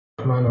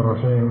الرحمن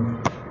الرحيم.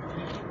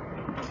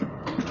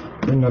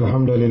 إن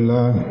الحمد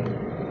لله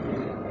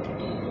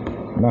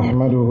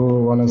نحمده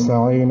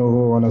ونستعينه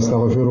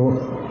ونستغفره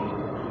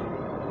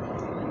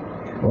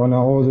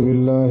ونعوذ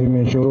بالله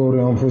من شرور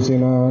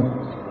أنفسنا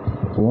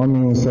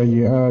ومن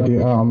سيئات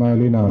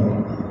أعمالنا.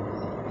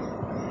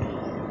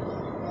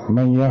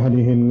 من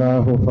يهده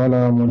الله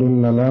فلا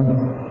مضل له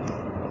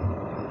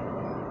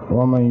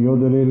ومن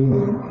يضلل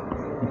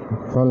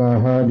فلا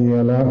هادي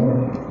له،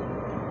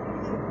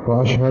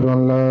 وأشهد أن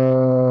لا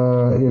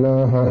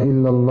إله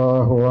إلا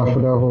الله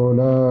وحده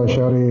لا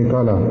شريك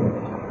له،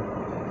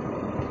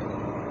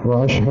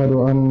 وأشهد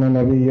أن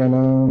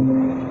نبينا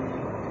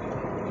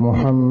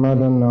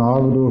محمدا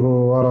عبده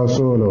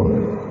ورسوله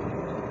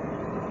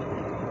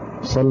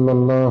صلى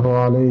الله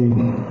عليه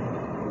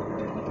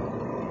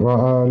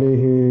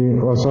وآله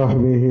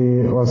وصحبه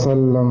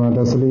وسلم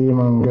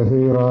تسليما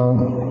كثيرا.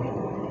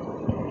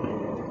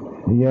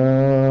 يا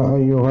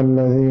أيها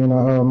الذين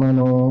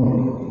آمنوا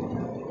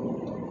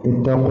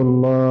اتقوا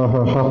الله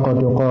حق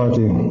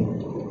تقاته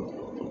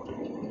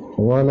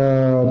ولا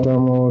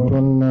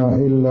تموتن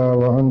إلا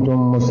وأنتم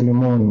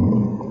مسلمون.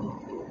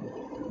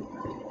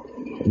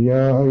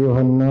 يا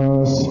أيها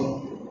الناس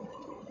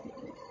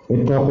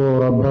اتقوا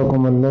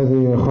ربكم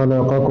الذي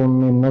خلقكم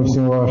من نفس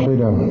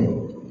واحدة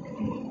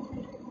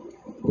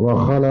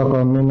وخلق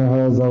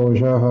منها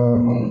زوجها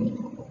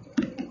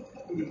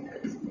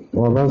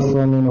وبث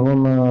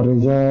منهما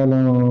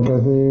رجالا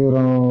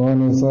كثيرا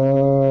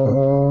ونساء،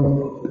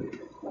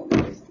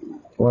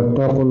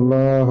 واتقوا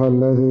الله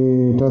الذي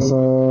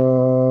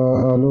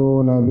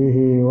تساءلون به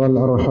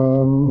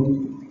والأرحام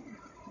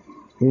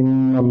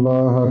إن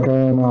الله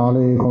كان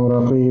عليكم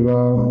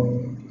رقيبا.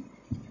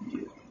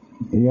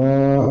 يا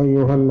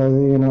أيها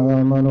الذين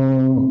آمنوا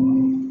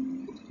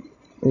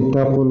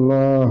اتقوا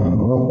الله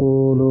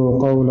وقولوا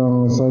قولا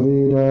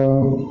سديدا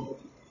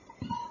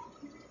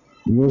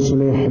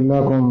يصلح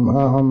لكم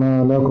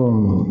أعمالكم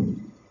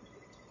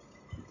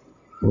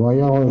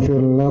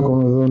ويغفر لكم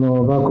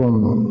ذنوبكم،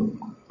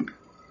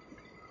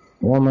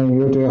 ومن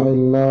يطع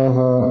الله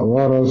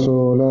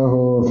ورسوله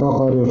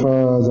فقد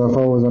فاز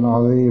فوزا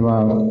عظيما.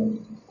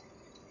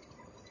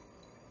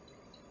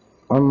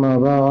 أما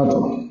بعد،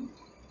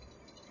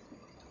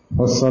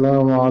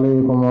 السلام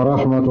عليكم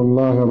ورحمة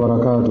الله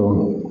وبركاته.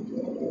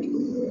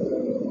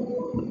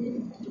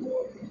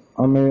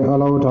 أمي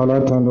الله تعالى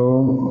تندو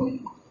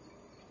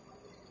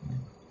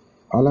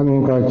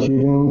alamin ka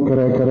cikin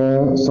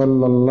kere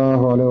صلى الله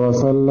عليه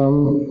وسلم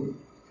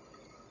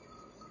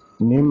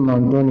nim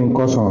mantoni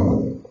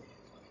koson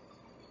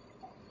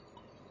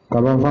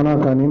kaban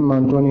fana ka nim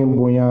mantoni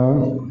bunya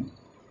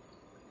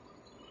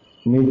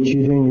ni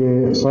cikin ye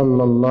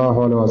صلى الله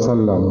عليه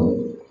وسلم.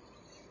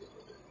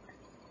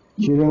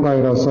 cikin ka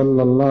ira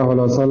صلى الله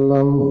عليه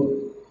وسلم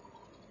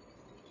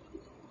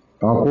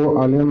ako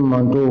alim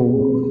manto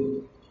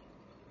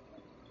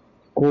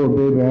ko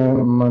bebe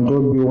manto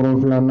biwron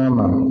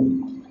flanama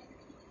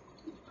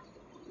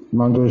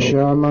manto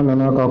shama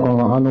nana ka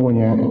kon anu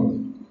nye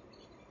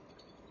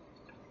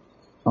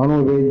anu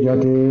be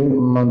jate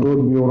manto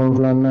biwron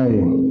flanai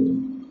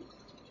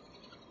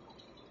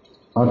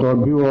ato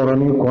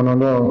biworoni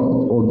konondo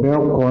o be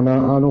kona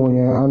anu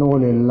nye anu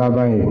le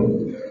labai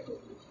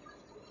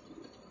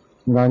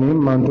ngani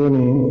manto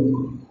ni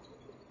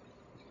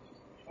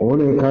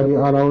ole kadi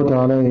Allah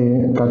Ta'ala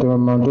katema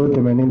manto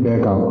temeni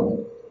beka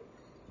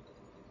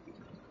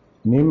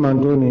ni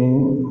manto ni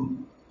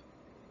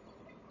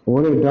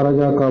ole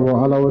daraja kabo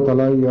Allah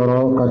Ta'ala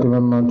yoro katema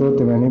manto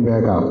temeni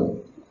beka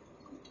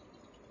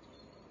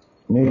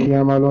ni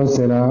kiyamalon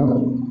sela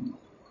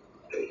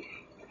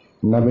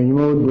nabi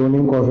mo doni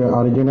ko fe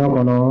arjina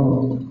kono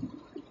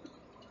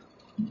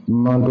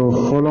manto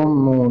folom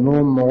mo no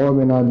mo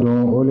mena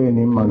don ole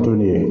ni manto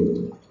ni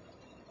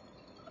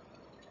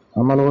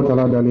amalo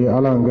Ta'ala dali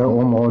alanga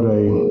o mo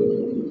dai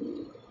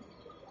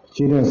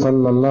ciden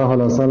sallallahu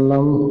alaihi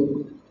wasallam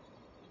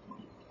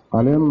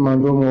alem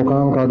manto mo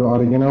kan ka do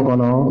arjina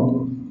kono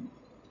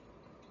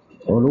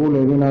olu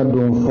le dina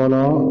don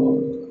fola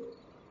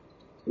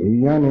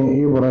yani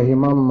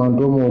Ibrahim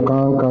manto mo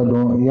kan ka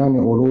do yani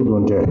olu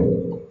don te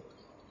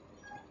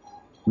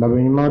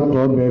nabi ma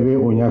to bebe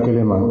o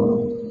nyakelema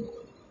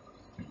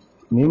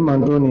ni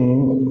manto ni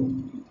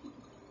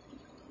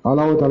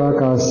Allah Ta'ala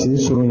ka si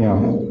surunya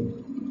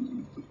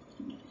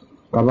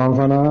kaban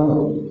fana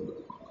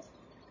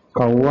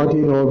ka wati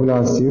do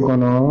bila si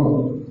kono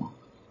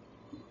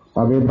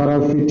abe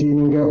bara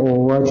fitini ke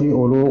o wati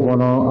olu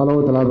kono Allah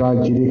Ta'ala ba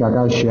jiri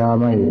kaka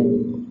shiyamai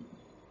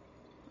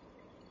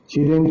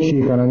cidin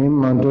ci kana ni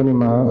manto ni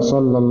ma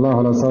sallallahu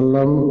alaihi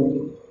wasallam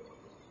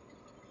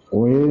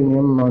oye ni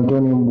manto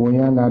ni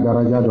bonya na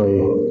daraja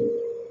doye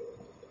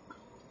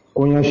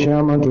kunya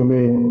shama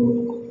tumbe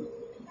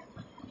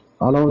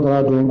Allah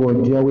Ta'ala dungo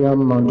diawiya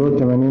manto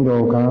temeni do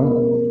kan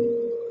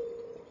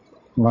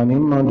ngani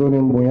manto ni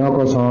bonya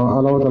ko sa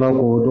Allah Ta'ala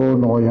ko do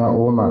no ya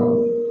oma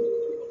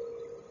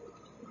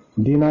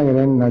dina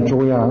yeren na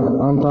choya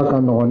anta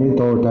kan no ni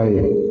to dai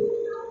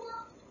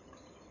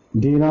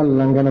dina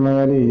langana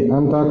mayali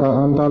anta ka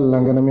anta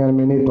langana mayali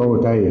mini to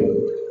dai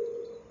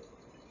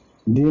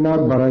dina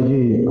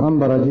baraji an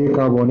baraji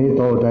ka boni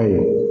tɔw ta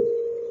ye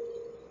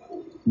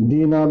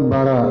dina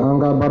bara an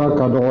ka bara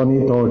ka dɔgɔ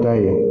ni tɔw ta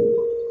ye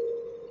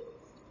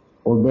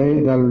o bɛɛ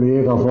ye dalilu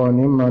ye k'a fɔ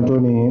nin manto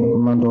ni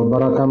manto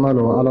barakama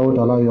lo Alahu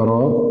Taala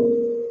yɔrɔ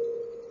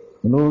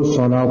n'o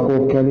sɔnna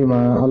ko kɛli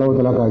ma Alahu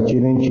Taala ka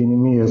ciden ci ni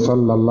min ye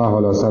sallallahu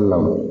alaihi wa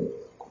sallam.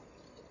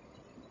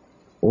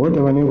 O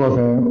tɛmɛnen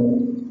kɔfɛ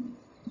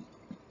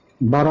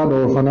baara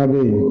dɔw fana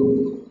bɛ yen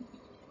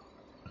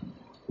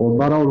o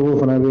baaraw olu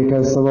fana bɛ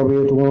kɛ sababu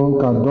ye tugun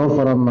ka dɔ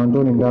fara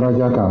manto ni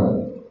daraja kan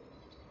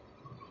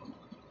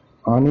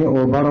ani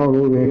o baaraw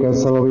olu bɛ kɛ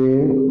sababu ye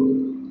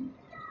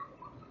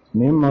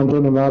ni manto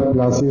ni b'a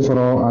pilasi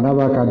sɔrɔ a n'a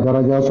b'a ka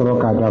daraja sɔrɔ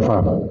k'a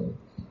dafa.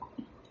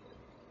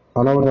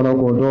 Alahu Taala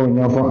k'o dɔw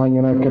ɲɛfɔ an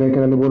ɲɛna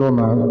kɛrɛkɛrɛnli bolo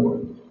ma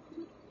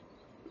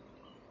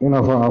i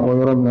n'a fɔ a ko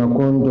yɔrɔ min na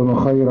kuntum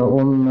khayra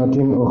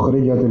ummatin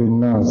ukhrijat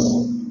linnas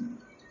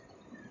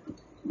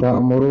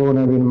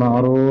ta'muruna bil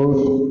ma'ruf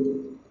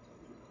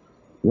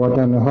wa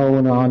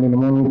tanhawna 'anil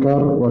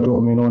munkar wa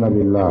tu'minuna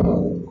billah.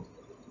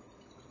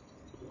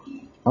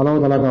 Alahu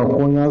Taala ka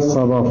konya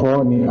saba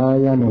fɔ ni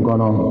aya nin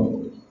kɔnɔ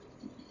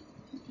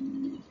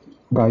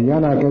nka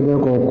yana kɛde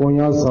ko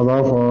konya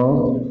saba fɔ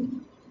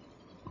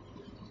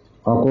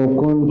a ko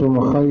kuntum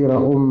khayra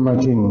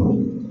ummatin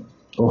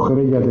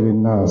ukhrijat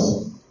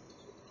linnas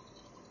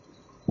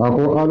a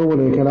ko alu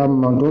le kɛra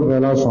manto bɛɛ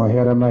la sɔn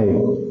hɛrɛma ye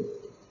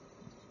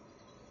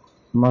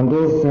manto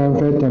fɛn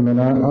fɛn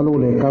tɛmɛna alu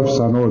le ka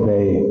fisa n'o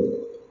bɛɛ ye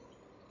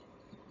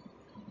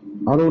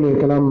alu le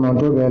kɛra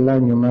manto bɛɛ la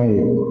ɲuman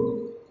ye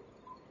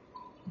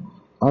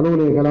alu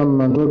le kɛra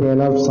manto bɛɛ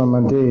la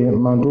fisamante ye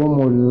manto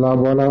mun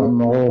labɔla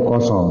mɔgɔw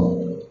kosɔn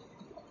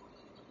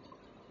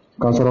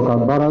ka sɔrɔ ka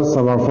baara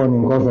saba fɔ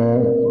nin kɔfɛ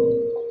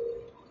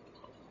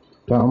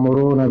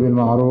ta'muruna bil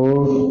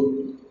ma'ruf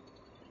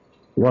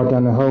wa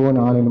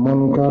tanhawna 'anil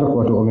munkar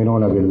wa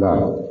tu'minuna billah.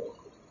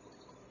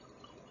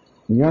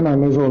 Yana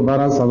miso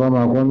baara saba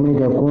ma ko min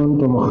kɛ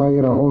kuntum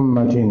khayra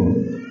ummatin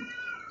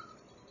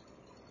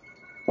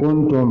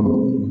kuntum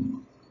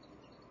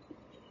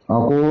a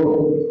ko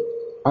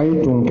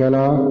ay tun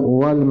kɛla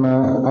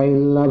walima ay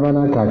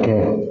labana ka kɛ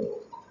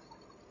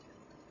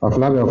a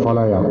fila bɛ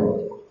fɔla yan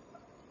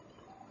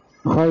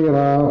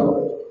khayra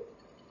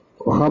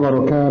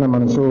khabaru kana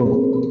mansub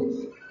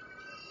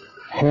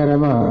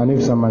hɛrɛma ani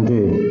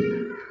fisamante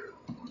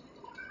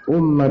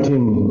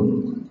ummatin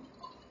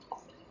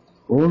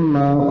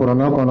umma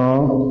kuranɛ kɔnɔ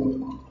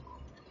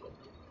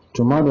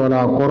tuma dɔ la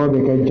a kɔrɔ bɛ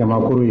kɛ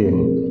jamakuru ye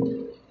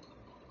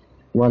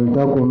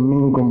waltakum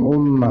minkum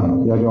umma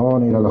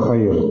yad'una ila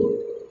alkhayr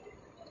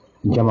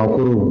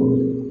jamakuru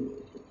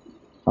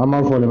an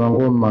b'a fɔ ma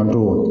ko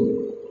manto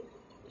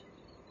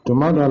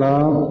tuma dɔ la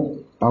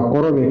a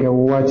kɔrɔ bɛ kɛ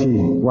waati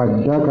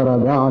wadakara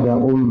ba'da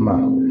umma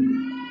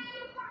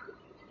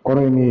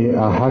kɔrɔ ye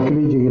a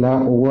hakili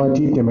jigila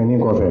waati tɛmɛnen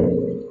kɔfɛ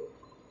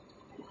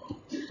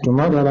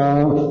tuma dɔ la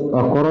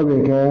a kɔrɔ bɛ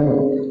kɛ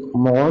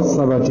mɔgɔ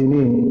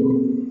sabatini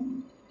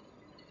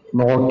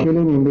mɔgɔ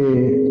kelen min bɛ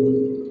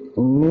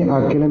ni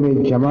a kelen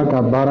bɛ jama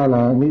ka baara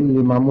la ni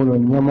limamu lo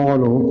ɲɛmɔgɔ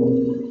lo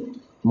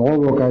mɔgɔ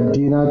b'o ka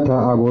diina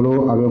ta a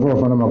bolo a bɛ fɔ o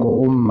fana ma ko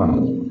umma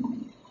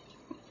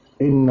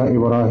inna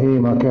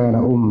ibrahima kana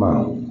umma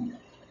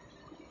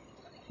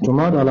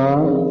tuma dɔ la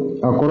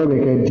a kɔrɔ bɛ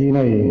kɛ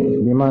diina ye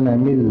bimana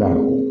milla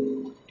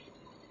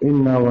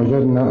inna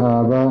wajadna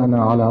abana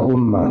ala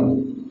umma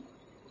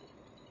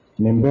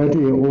nin bɛɛ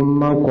tun ye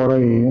umma kɔrɔ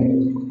ye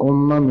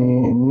umma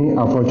min ni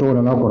a fɔ cogo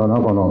nana kuranɛ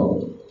kɔnɔ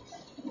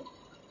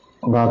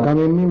nka kan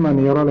bɛ min ma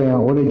nin yɔrɔ la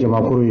yan o de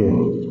jamakuru ye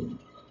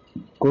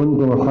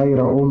kuntum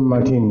khayra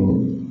ummatin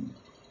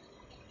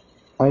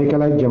ay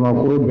kɛla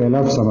jamakuru bɛɛ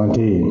la fisamante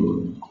ye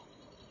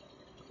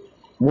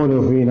m'o de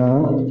f'i ɲɛna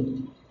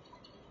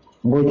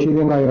n ko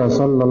ciden ka yira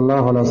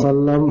sallallahu alaihi wa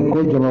sallam ko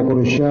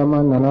jamakuru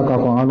caman nana ka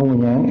kɔn an'u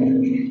ɲɛ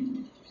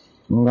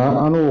nka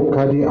an'u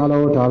ka di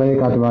Alahu Taala ye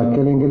ka tɛmɛ a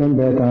kelen kelen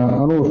bɛɛ kan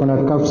an'u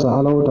fana ka fisa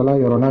Alahu Taala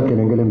yɔrɔna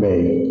kelen kelen bɛɛ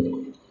ye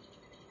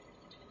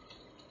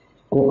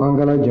ko an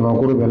kɛla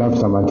jamakuru bɛɛ la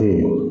fisamante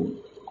ye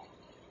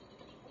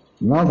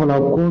n'a fɔra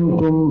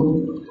kuntum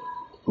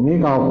ni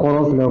k'a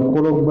kɔrɔ filɛ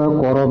kolobɛ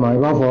kɔrɔ ma i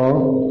b'a fɔ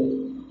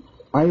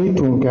ay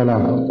tun kɛla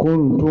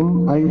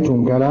kuntum ay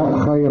tun kɛla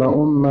khayra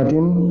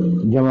ummatin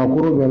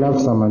jamakuru bɛɛ la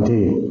fisamante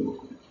ye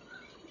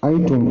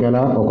ay tun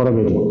kɛla o kɔrɔ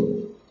bɛ di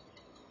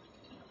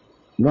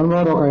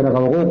dɔnnibaa dɔ ka yira k'a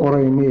fɔ k'o kɔrɔ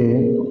ye min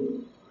ye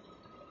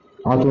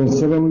a tun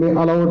sɛbɛn bɛ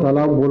Alahu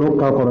Taala bolo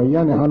ka kɔrɔ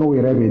yanni an'u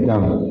yɛrɛ bɛ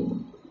dan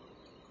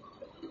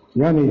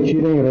yanni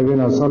ciden yɛrɛ bɛ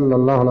na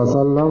sallallahu alaihi wa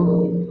sallam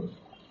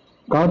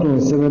k'a tun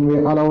sɛbɛn bɛ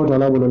Alahu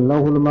Taala bolo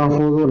lahul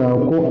mahfuzu la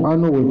ko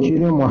an'u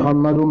ciden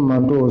Muhammadu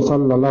manto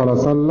sallallahu alaihi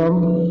wa sallam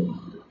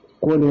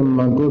ko nin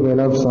manto bɛɛ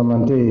la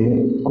fisamante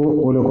ye ko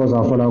o de kɔsɔn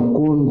a fɔra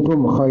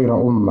kuntum khayra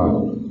umma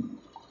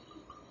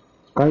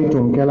k'a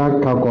tun kɛla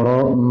ka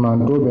kɔrɔ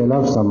manto bɛɛ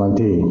la fisamante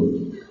ye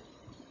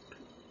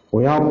o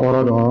y'a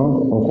kɔrɔ dɔn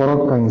o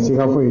kɔrɔ ka ɲi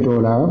siga foyi t'o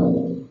la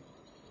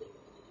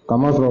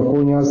kamasɔrɔ ko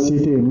n y'a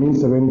cité min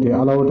sɛbɛn tɛ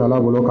Alahu Taala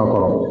bolo ka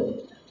kɔrɔ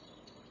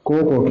ko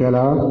k'o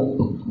kɛla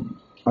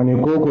ani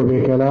koko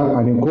be kala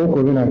ani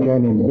koko bina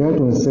kani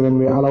betun seben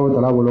be ala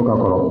taala bolo ka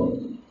koro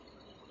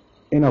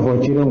ina fo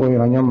cilen go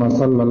ira nyamma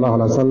sallallahu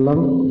alaihi wasallam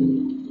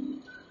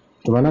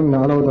tubanamna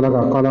ala taala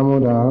ka qalamu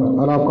da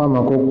ala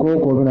qama ko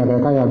koko bina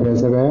ka ya be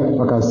sebe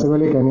aka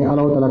sebele kani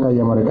ala taala ka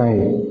yamar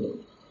kai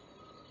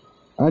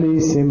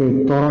ali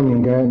sembe toro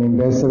minga ni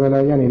be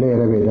sebela yani le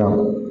rebe da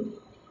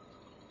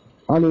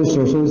ali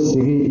soso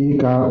sigi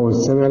ika o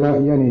sebela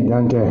yani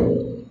dante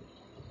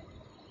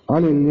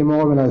ali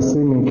limo bena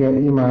simi ke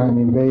ima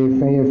ni be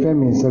fe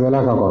min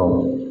sebela ka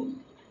koro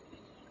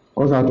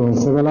o sa to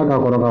sebela ka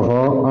koro ka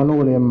fo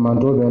anu le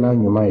mando be la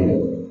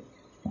nyumai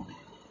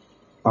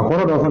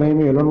akoro do fana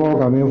mi lon mo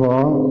ka mi fo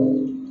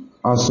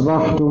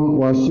asbahtum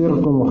wa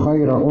sirtum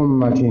khayra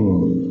ummatin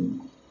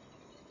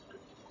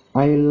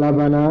ay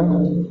labana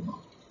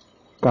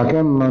ka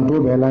kem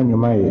mando be la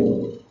nyumai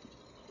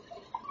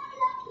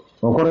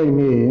o koro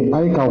mi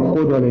ay ka ko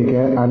do le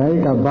ke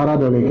anay ka bara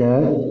do le ke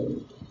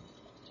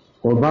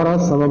o bara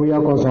sababu ya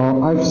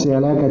koson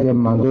afsiala ka de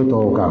mando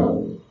to ka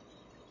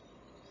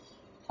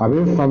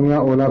abe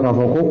famia ola ka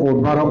fo ko o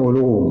bara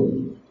olu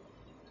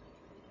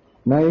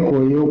nay ko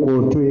yo ko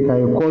tuyi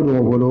kay ko do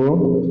bolo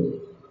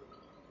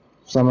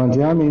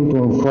samantiya min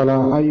tun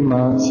fola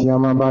ayma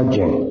siyama ba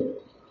je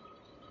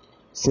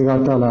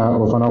sigatala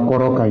o fana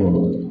koro kay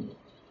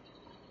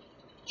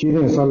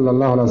ciden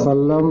sallallahu alaihi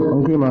wasallam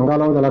ngi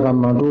mangala dala ka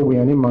mando bu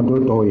yani mando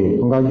to ye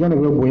nga jane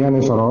be bu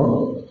yani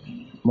soro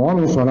mo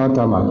mi sona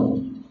tama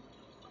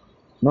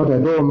no te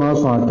do ma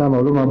so atama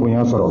lu ma bu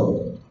ya soro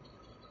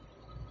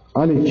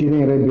ali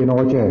ciden re be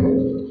no che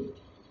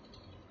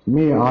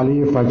mi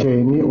ali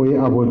fache ni o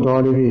abu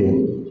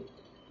talibi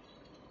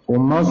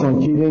umma son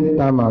ciden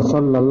tama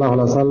sallallahu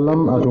alaihi wasallam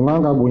atunga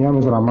ga bu ya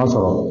mi soro ma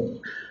soro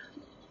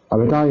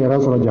abeta ya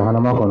rasul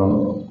jahannama kono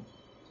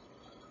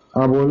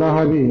abu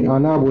lahabi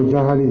ana abu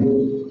jahali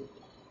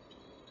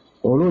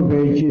olu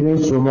be ciden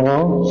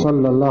sumo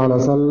sallallahu alaihi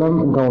wasallam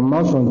ga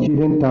umma son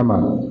ciden tama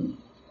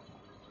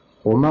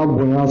umma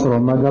bunya soro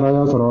madara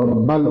ya soro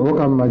bal o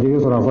kam majigi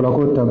soro fala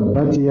ko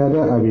tabati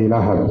yada abi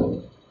lahab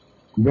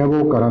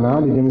bebo karana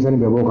li demisen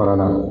bebo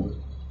karana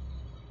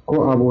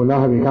ko abu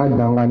lahabi ka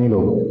dangani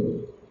lo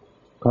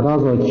kada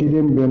so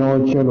ciden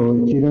beno chelo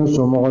ciden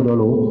sumo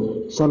dolo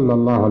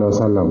sallallahu alaihi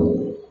wasallam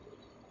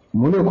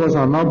mune ko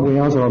sa ma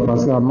bunya soro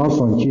parce que ma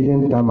son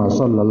ciden tama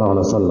sallallahu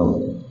alaihi wasallam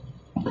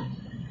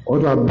o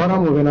da bara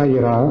mo bena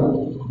yira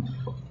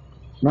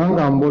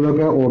nanga mbolo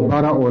ke o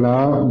bara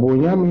ola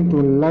bunya min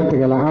tun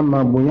latigala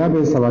amma bunya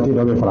be sabati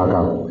do be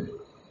faraka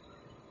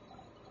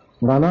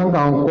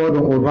ngananga ko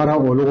do o bara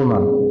oluguma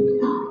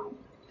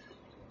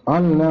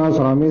anna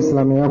asrami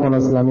islamiya kono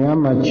islamiya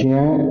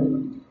machien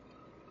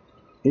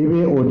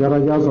ibe o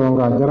daraja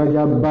songa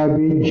daraja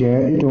babi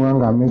je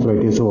itunganga min so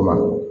ke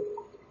soma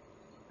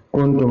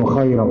kuntum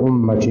khayra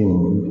ummatin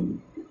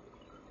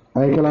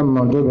ay kalam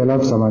manto be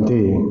laf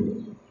samante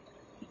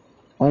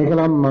ay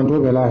kalam manto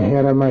be la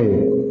heramay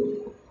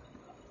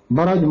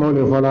baraj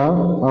mawle fala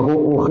ako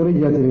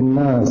ukhrijat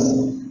linnas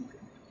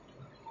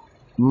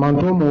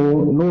manto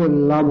mo no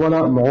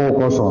labola mo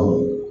ko son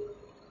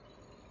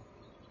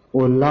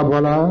o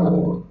labola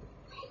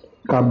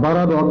ka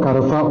barado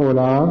karfa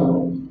ola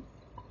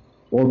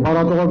o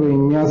barato be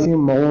nyasi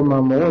mo ma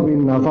mo be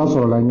nafa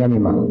so la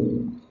nyamima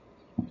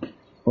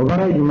o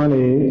baraj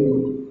male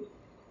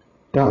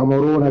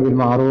ta'muruna bil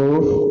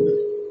ma'ruf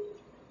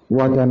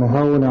wa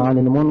tanhauna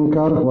 'anil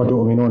munkar wa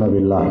tu'minuna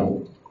billah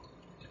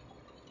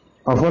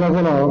afala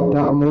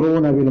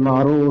ta'muruna bil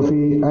ma'ruf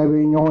abi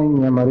nyon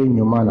nyamari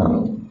nyumana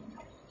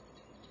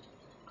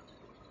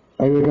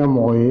abi ka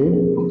moye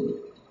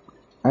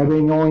abi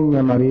nyon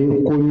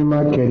nyamari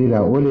kunyuma kelila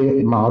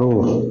ole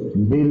ma'ruf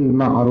bil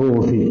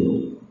ma'ruf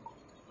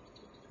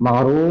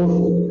ma'ruf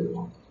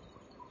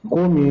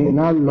kumi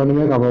na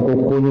lonme ka ko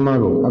kunyuma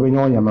lo abi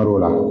nyon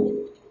nyamarola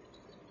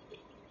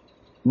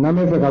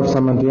name fe ka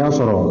samantiya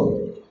soro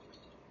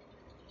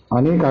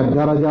ani ka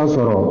daraja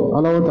soro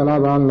Allah taala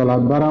ban la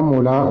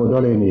baramula o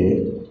dole ni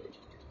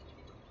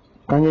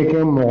kanye ke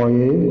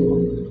moye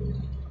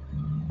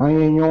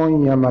anye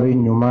nyon nyamari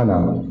nyumana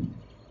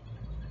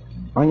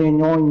anye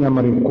nyon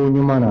nyamari ko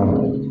nyumana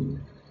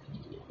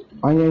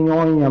anye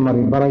nyon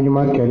nyamari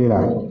baranyuma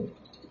kelila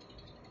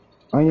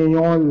anye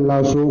nyon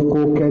la so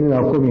ko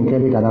kelila ko min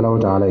kelila kana Allah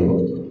taala yi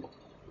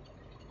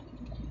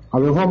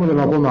abe famu le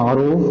ko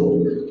ma'ruf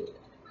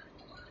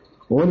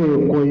ole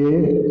koye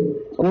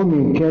ko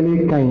min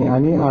keli kan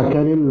ani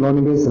akeli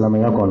loni be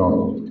islamaya kono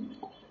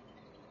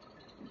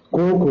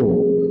koko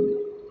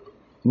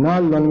na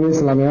loni be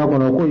islamaya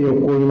kono ko ye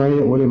ko mai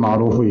ole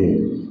ma'rufu ye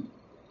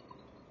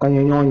kan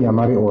ye nyon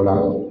yamari ola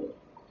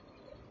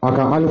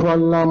aka alfu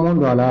alla mun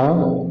dala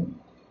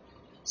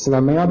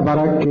islamaya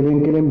barak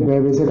kelin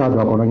bebe se ka do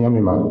kono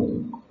nyamima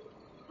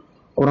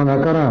qur'ana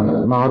kara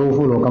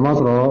ma'rufu lo kama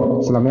soro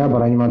islamaya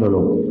baranyima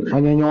dolo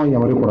anya nyon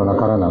yamari qur'ana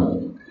karana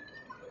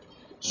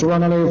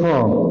subhanallah fo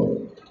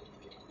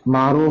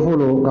ma'rufu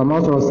lo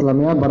kama so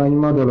islamia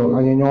baranyima dolo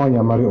anya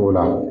nyonya mari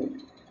ola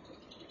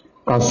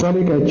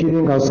kasali ka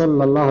cidin ka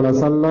sallallahu alaihi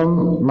wasallam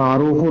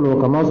ma'rufu lo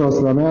kama so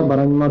islamaya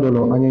baran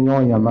madolo anya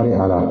nyonya mari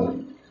ala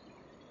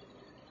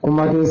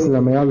kuma te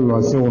islamaya lo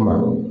sewma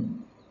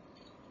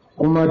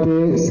kuma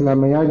te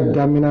islamaya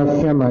damina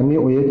fema ni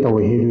o ye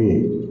tawhidu ye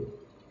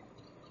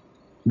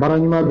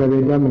baran ma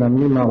bebe damina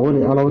mima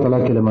ole ala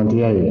taala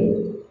kelemantiya ye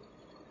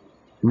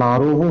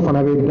ma'rufu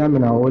fana be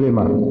damina ole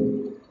ma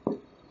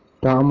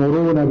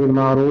ta'muruna bil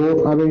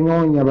ma'ruf abe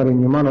nyonya baran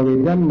nyumano be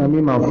damina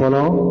mima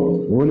folo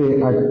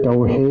wole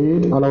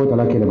at-tawhid ala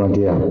taala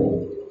kelebantiya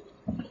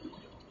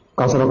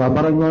kasoro ka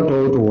baranyo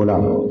to wala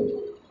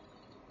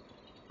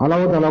ala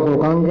taala ko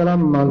kangala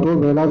manto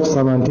bela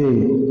samante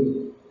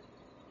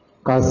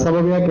ka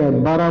sababu ke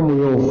bara mu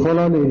yo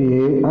folo le ri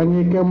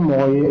anyi ke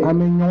moye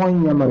ame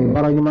nyon yamari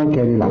baranyo man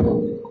kelila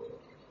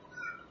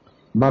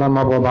bara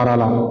mabo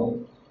barala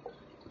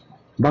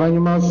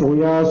baranyo man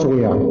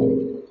soya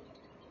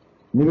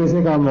ni be se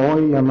ka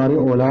moye yamari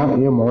ola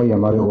ye moye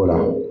yamari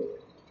ola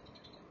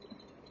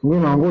ni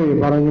mango ye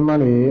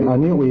baranyumale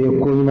ani oye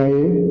koyima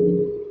ye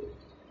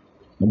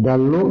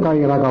dallo ka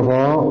yira ka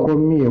fo ko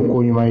mi ye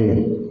koyima ye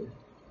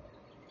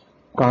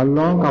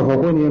kallon ka fo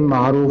ko ni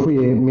ma'ruf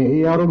ye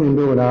mi yaro min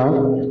dola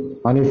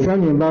ani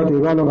fami ba to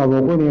galo ka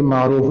fo ko ni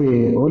ma'ruf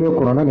ye ole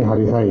qur'ana ni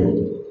harifa ye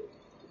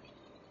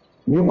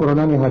ni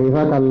qur'ana ni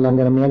harifa kallan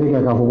ngara mi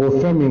ka fo ko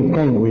fami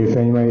kan oye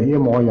fami ye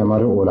mo ya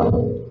mari ola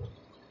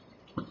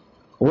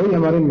o ya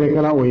mari be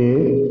kala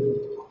oye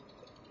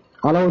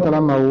Allah taala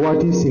ma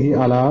wati sigi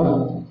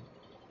ala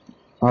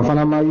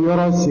afana ma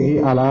yoro sigi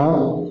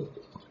ala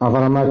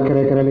afana ma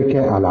kere ke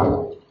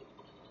ala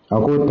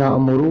ako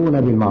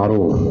ta'muruna bil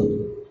ma'ruf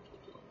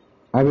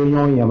abe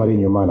nyon yamari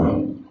nyumana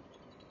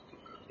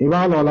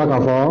iba lola ka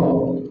fo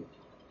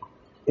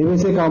ibe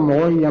se ka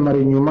mo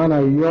yamari nyumana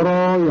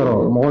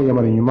yoro mo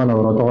yamari nyumana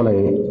ro tole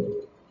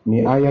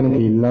ni ayan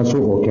ki lasu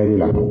o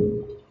kerila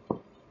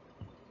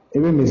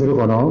ibe misiri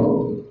kono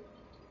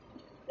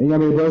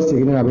inyame do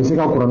sigi na be se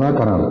ka qur'ana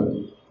karam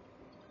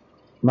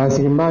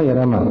masigimba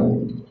yarama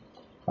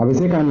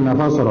abise kan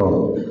nafa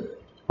soro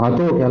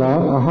ato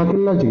kala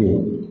ahakilla jigi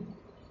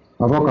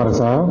afo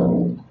karsa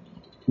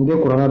nde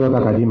qur'ana do ta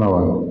kadima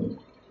wa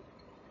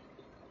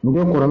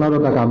nde qur'ana do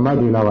ta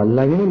kamadi la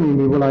walla ni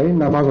mi bula in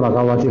nafa soro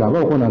ka wati la ba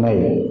ko na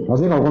nai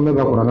asika ko me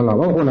ba qur'ana la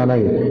ba ko na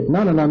nai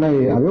nana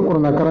nai abe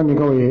qur'ana karami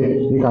ka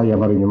we ika ya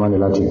bari nyumani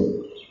lati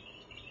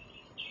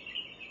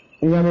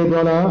inyame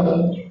dola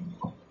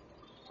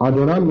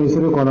adona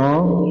misri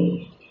kono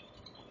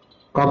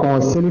ka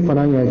kon seli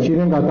fana ye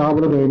cirin ka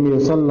taabolo do mi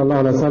sallallahu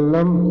alaihi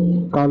wasallam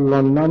ka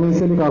lon nani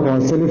seli ka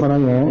kon seli fana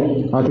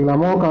ye atila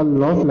mo ka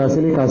lof la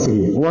seli ka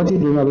sigi wati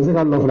di na se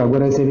ka lof la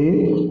gore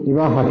seli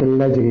iba hakil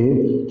la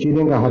jigi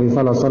cirin ka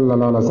hadisa la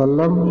sallallahu alaihi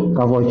wasallam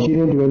ka fo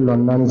cirin do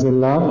lon nani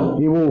sella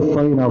ibu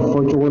faina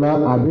fo chugula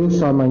abe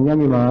so ma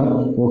nyamima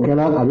o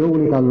kala abe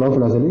wuli ka lof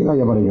la seli ka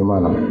yabare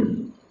nyumana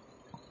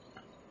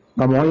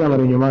ka mo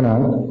yabare nyumana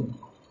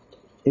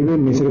ibe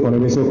misri kono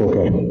be se ko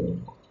ke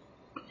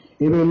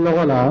ibe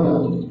logola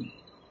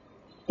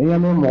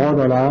inyame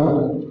mogodola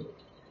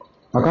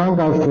akan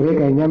ka fere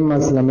ka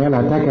nyamma islamiyya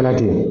la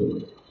takelati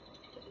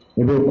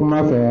ibe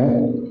kuma fe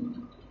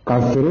ka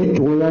fere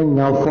chuya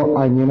nyafo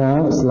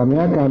anyina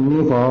islamiyya ka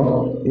mifo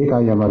ika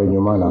yamare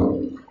nyumana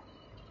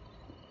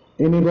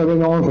ini bebe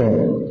nyon fe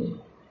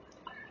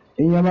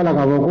inyama la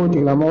ka boko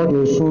tikla mo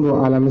de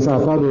sundo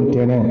alamisa fado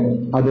tene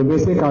ado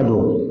bese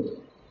kado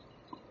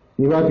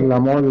iba tikla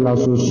mo la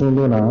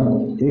sundo na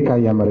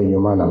ika yamare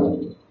nyumana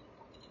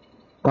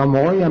ka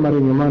mogo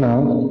yamari nyumana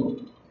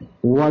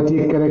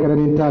wati kere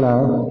ni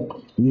tala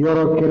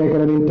yoro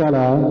kere ni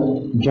tala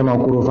jama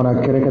kuru fana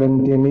kere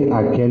ni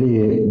akeli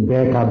ye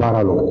be ka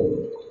baralo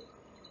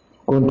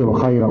kuntum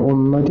khayra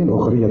ummatin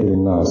ukhrijat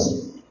lin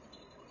nas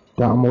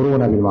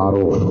ta'muruna bil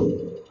ma'ruf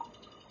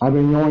abe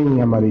nyoy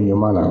yamari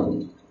nyumana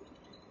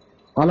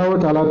ala wa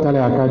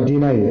taala ka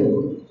dina ye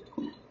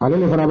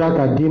alele fana ba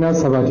ka dina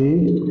sabati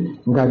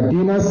nga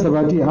dina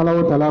sabati ala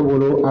wa taala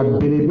bolo a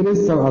belebele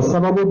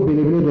sababu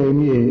belebele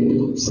do ye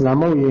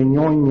islamaw ye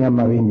nyonya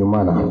mari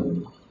nyumana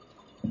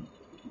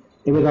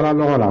ibe dala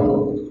logola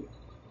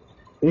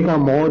ika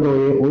modo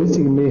ye o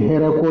sigme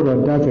here ko do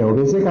dafe o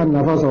be se kan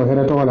nafa so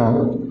here to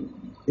wala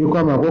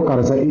iko ma ko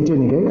karsa ite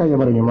ni ka ya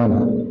mari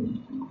nyumana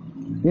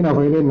ina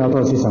fa ile na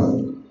to sisa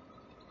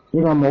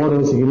ika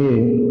modo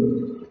sigme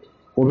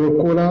o be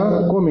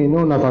kola ko me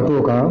no nafa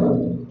to ka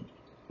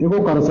iko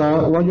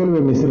karsa wajol be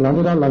misir la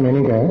la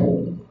meninga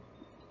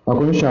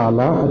ako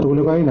inshallah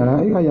atule ka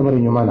ina ika ya mari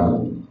nyumana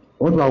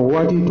o to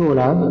wati to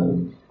la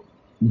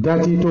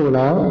dati to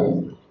la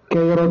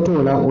kayro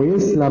to la o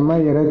islam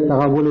yere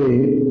tagabule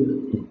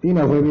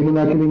ina fo be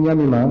nuna kili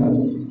nyamima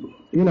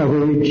ina fo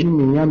be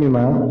chimi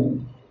nyamima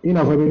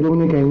ina fo be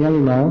domni ka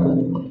nyamima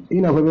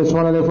ina fo be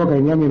sona le fo ka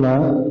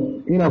nyamima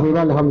ina fo be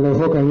alhamdulillah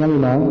fo ka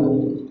nyamima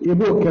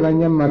ibo kala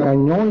nyamma ka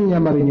nyonya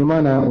mari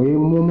nyumana o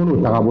mumunu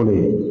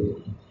tagabule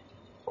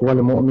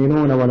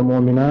والمؤمنون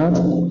والمؤمنات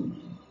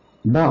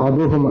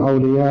بعضهم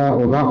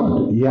أولياء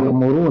بعض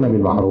يأمرون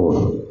بالمعروف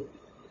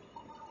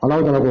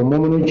الله تعالى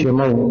مؤمن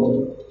شمو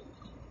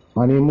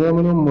يعني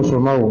مؤمن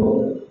مسلمو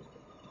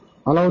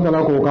Allah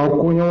ta'ala ko ka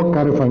kunyo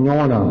karfa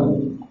nyona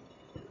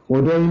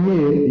o do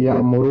mi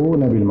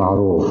ya'muruna bil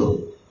ma'ruf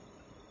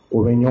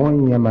o be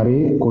nyon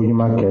yamari ko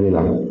yuma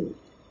kelila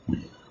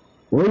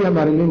o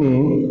yamari ni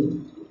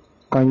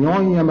ka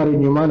nyon yamari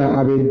nyumana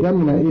abe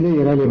damna ile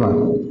yaralima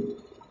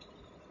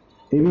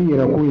ibi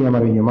yara ku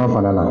yamari nyuma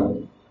falala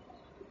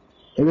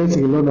ebe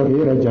sigilo no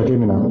yara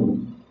jatimina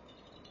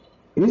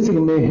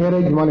isigme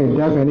here jumane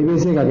dafa ni be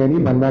se ka ni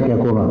banda ke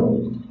koma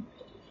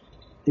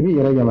ibi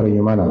yara yamari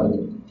nyumana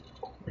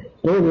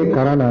tobe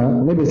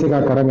karana ne be se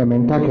ka karanga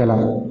menta kala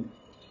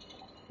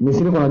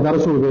misiri kono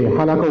darsu be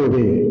halaka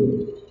be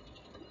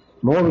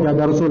mo be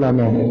darsu la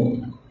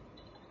me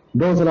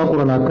do sala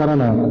qur'ana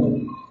karana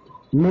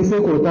mise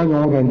ko ta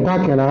nyon ga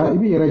ta kala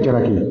ibi yara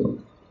jaraki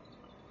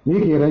ni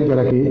ki yara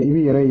jaraki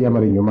ibi yara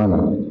yamari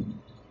nyumana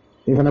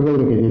ifana be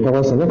ke ta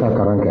wasa ka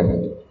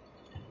karanka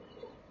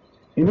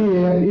ibi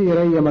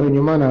yara yamari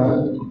nyumana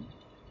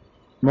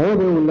mo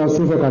be ulla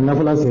sufa ka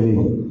nafla seri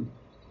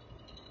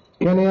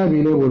kene ya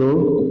bile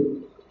bolo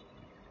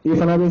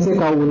ifana be se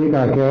ka wuli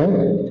ka ke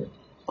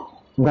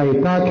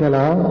ngai ta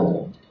kala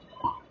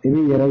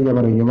ibi yara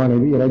yamari nyumana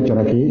ibi yara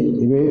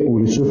jaraki ibe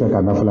uli sufa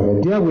ka nafla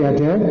ke dia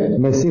buyate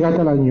mesiga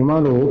tala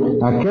nyumalo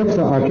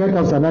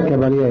akeka sana ke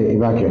baliya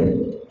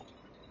ibake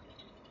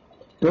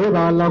to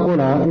ba Allah ko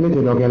la ile te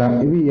dokela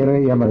ibi yara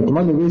yamari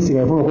tuma ne be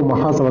siga fo ko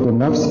muhasabatu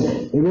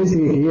nafs ibe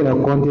siga ki yara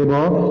konte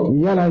bo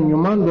yala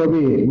nyumando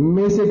be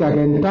mese ka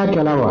ke ta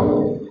kala wa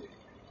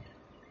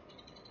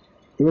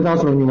ibe ta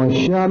so nyuma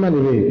shama ne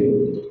be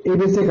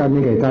ibe se ka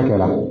mi ke ta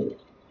kala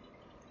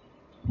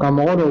ka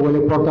mo do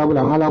wele portable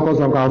ala ko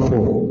so ka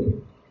fo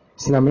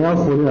islamia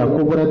fo ni la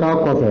ko bora ta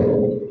ko fe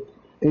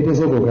ite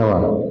se ko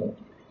kawa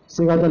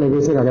siga ta le be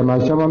se ka ke ma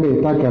shama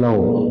be ta kala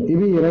o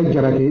ibi yara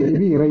jaraki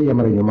ibi yara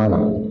yamari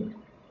nyumana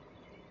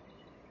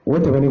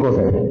wote bani ko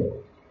fe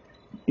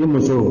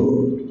imuso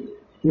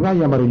iba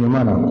yamari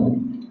nyumana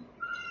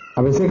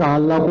abe se ka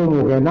Allah ko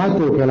mo ke na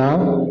to kala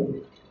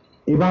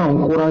iba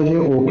encourager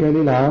o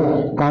kelila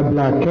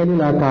kabla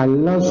kelila ka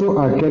laso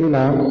a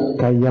kelila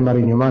ka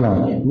yamari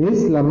nyumana ni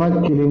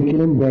islama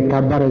kilin be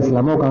kabara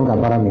islamo kan ka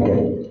bara mike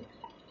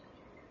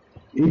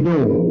ido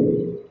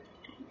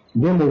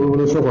demo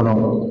bulu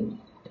sokono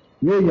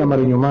yo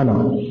yamari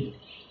nyumana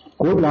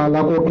ko bla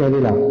Allah ko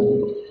kelila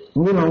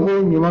ngina ngo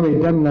nyuma be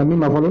damna mi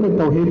mafalo ni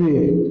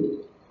tauhidi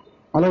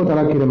Allah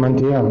ta'ala kire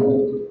mantiya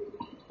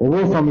o bo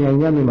fam ya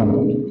nyami ma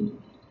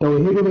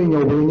tauhidi be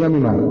nyaw be nyami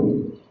ma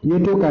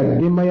yeto ka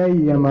dimaya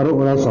yamaru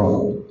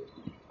oraso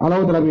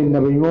Allah ta'ala bin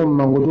nabi yom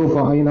mangutu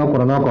fa aina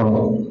qur'ana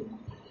kono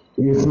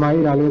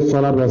Ismail alayhi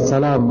salatu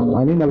wassalam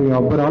ani nabi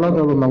yom Allah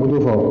ta'ala mangutu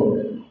fa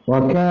wa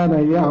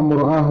kana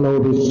ya'muru ahlahu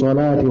bis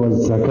salati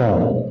waz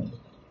zakat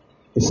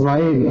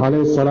Ismail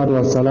alayhi salatu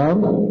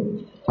wassalam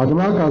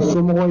atuma ka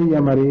sumo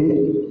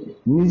yamari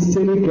ni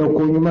seli ke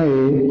ko nyuma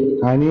ye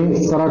ani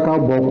saraka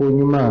bo ko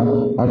nyuma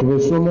atbe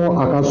somo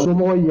aka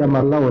somo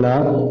yamar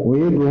lawla o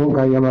yedo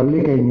ka yamar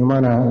li ke nyuma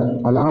na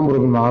al amru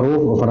bil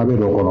ma'ruf wa farabe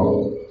do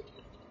kono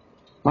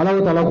Allah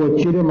ta'ala ko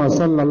chide ma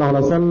sallallahu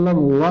alaihi wasallam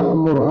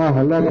wa'mur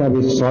ahlaka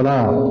bis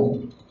salat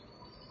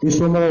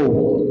isomo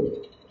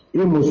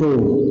imuso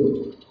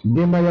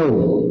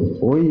dimayo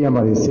o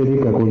yamar seli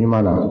ke ko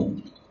nyuma na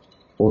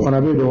o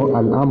farabe do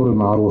al amru bil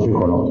ma'ruf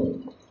kono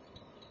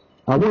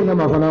abu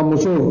nama fana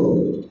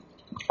muso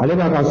ale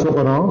b'a ka so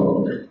kɔnɔ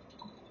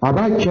a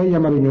b'a cɛ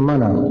yamari ɲuman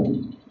na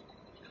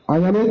a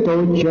ɲamɛ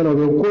tɔw cɛ la o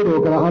bɛ ko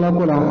dɔw kɛra ala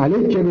ko la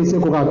ale cɛ bɛ se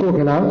ko k'a to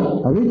kɛla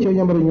a bɛ cɛ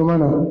yamari ɲuman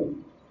na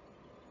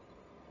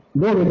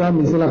dɔw bɛ taa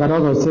misi la ka taa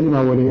sɔrɔ seli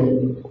ma wele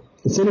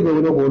seli bɛ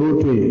wele k'olu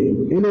to yen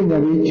ile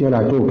ɲabi cɛ la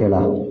a t'o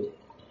kɛla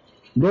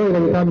dɔw yɛrɛ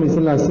bɛ taa misi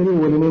la seli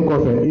welenen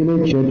kɔfɛ ile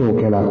cɛ t'o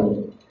kɛla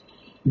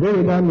dɔw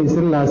bɛ taa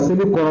misi la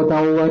seli kɔrɔta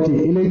waati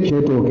ile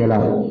cɛ t'o kɛla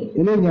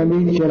ile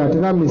ɲami cɛ la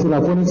tɛ misi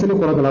la fo ni seli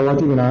kɔrɔta la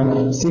waati min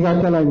na siga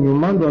t'a la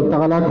ɲuman dɔ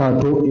tagala k'a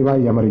to i b'a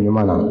yamari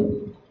ɲuman na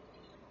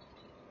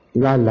i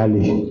b'a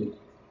lali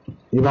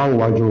i b'a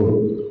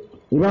wajo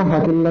i b'a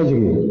hakili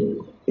lajigi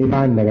i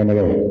b'a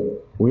nɛgɛ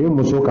o ye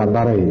muso ka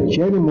baara ye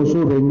cɛ ni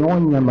muso bɛ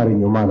ɲɔgɔn yamari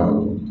ɲuman na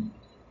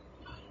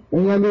i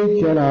ɲami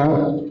cɛ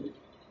la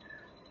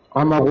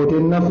a mago tɛ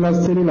nafila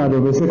seli la dɔ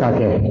bɛ se ka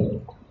kɛ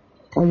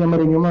a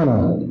yamari ɲuman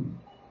na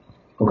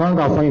o kan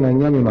ka fa ɲina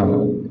ɲami ma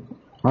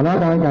a n'a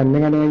kan ka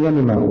nɛgɛ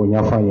ɲami ma o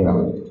ɲafa ɲina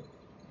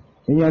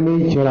i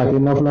ɲami cɛ la a tɛ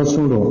nafila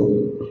sun dɔn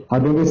a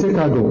dɔ bɛ se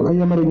ka don a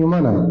yamari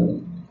ɲuman na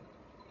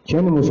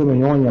cɛ ni muso bɛ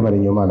ɲɔgɔn yamari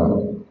ɲuman na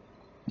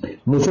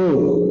muso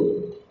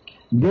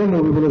den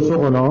dɔ b'i bolo so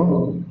kɔnɔ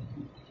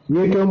i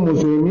ye kɛ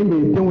muso ye min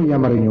bɛ denw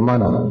yamari ɲuman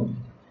na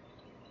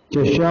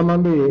cɛ caman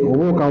bɛ yen o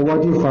b'o ka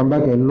waati fanba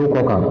kɛ lo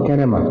kɔ kan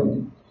kɛnɛ ma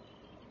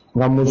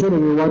nka muso de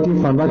bɛ waati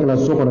fanba kɛ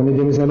so kɔnɔ ni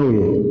denmisɛnninw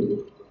ye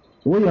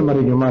o yamari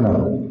ɲuman na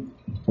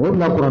o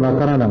bila kuranna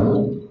karan na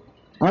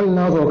hali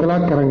n'a sɔrɔ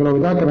kɛla karankɛlaw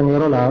i taa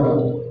karankɛyɔrɔ la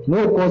n'o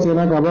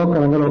kɔsegin ka bɔ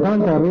karankɛlaw kan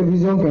ka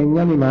révision kɛ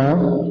ɲami ma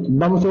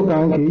bamuso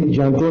kan k'i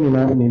janto nin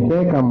na nin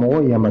bɛɛ ka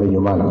mɔgɔ yamari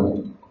ɲuman na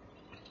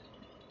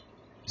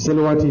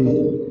seli waati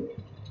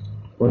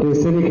o tɛ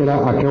seli kɛla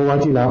a kɛ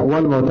waati la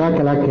walima o t'a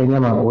kɛla kɛ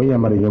ɲama o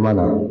yamari ɲuman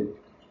na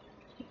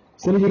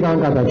seliji kan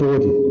ka ta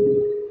cogodi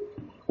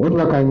o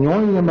to ka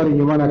ɲɔgɔn yamari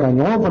ɲuman na ka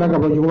ɲɔgɔn fara ka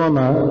bɔ juguman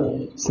ma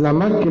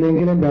silama kelen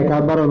kelen bɛɛ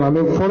ka baara ma an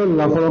bɛ fɔlɔ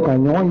la fɔlɔ ka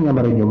ɲɔgɔn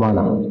yamari ɲuman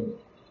na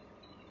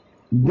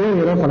denw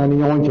yɛrɛ fana ni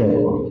ɲɔgɔn cɛ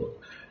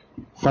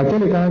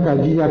fakɛli kan ka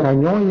jija ka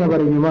ɲɔgɔn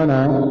yamari ɲuman na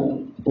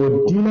o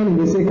diinɛ nin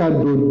bɛ se ka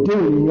don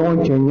denw ni ɲɔgɔn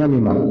cɛ ɲɛ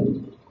min ma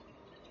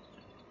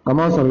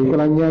kama sɔrɔ i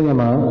kɛra ɲɛ ɲɛ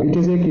ma i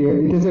tɛ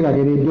se ka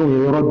kɛ ni denw ye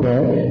yɔrɔ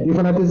bɛɛ i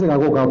fana tɛ se ka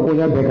ko ka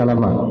koɲa bɛɛ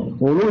kalama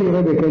olu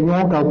yɛrɛ bɛ kɛ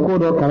ɲɔgɔn ka ko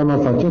dɔ kalama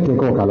facɛ tɛ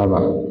k'o kalama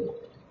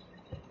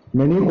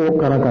mɛ n'i k'o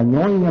kalan ka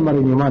ɲɔgɔn yamari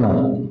ɲuman na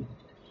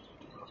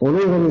olu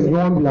yɛrɛ bɛ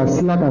ɲɔgɔn bila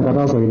sira kan ka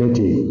taa sɔrɔ ile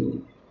tɛ yen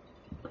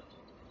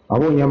a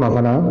b'o ɲɛma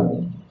fana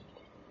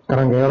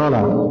karankɛyɔrɔ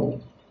la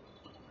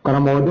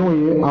karamɔgɔdenw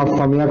ye a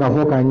faamuya k'a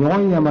fɔ ka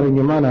ɲɔgɔn yamari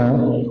ɲuman na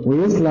o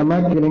ye silamɛ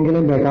kelen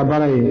kelen bɛɛ ka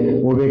baara ye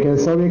o bɛ kɛ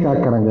sababu ka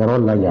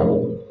karankɛyɔrɔ ladiya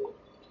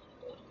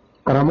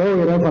karamɔgɔw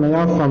yɛrɛ fana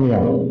y'a faamuya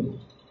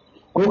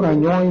ko ka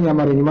ɲɔgɔn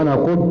yamari ɲuman na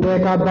ko bɛɛ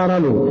ka baara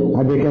lo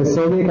a bɛ kɛ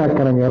sababu ka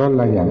karankɛyɔrɔ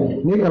ladiya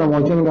ni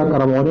karamɔgɔcɛ min ka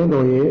karamɔgɔden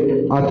dɔw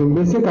ye a tun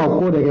bɛ se ka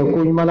ko de kɛ ko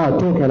ɲuman na a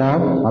t'o kɛra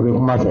a bɛ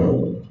kuma fɛ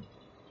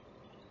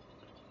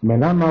mɛ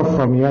n'a ma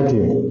faamuya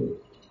ten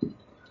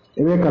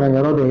i bɛ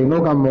karankɛyɔrɔ dɔ ye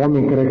n'o ka mɔgɔ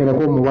min kɛrɛkɛrɛ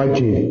ko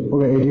muwaji ou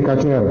bien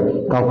éducateur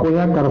ka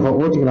koɲa kalifa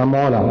o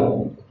tigilamɔgɔ la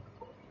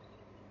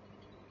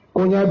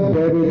koɲa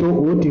bɛɛ bɛ to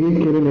o tigi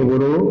kelen de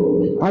bolo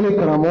hali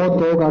karamɔgɔ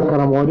tɔw ka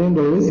karamɔgɔden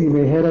dɔw i sigi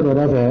bɛ hɛrɛ dɔ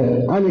da fɛ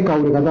hali ka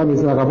wuli ka taa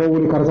misira k'a fɔ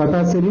wuli karisa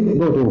taa seli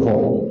dɔw t'o fɔ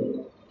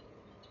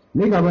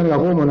ni ka mɛn ka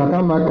ko mun na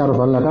k'a ma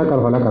kalifa la k'a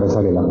kalifa la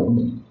karisa de la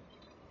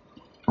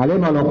ale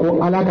b'a dɔn ko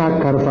ala ka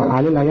kalifa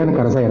ale la yanni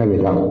karisa yɛrɛ bɛ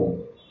taa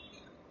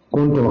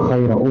kuntum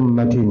khayra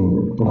ummatin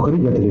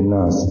ukhrijat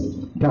linnas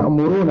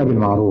ta'muruna bil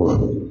ma'ruf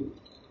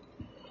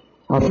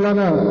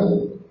aflana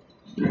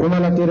kuma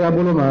la teriya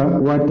bolo ma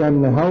wa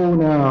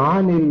tanhauna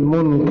 'anil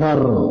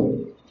munkar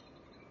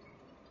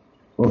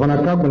o fana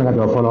ka bɛn ka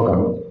tɛmɛ fɔlɔ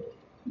kan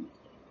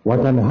wa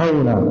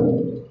tanhauna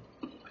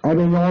a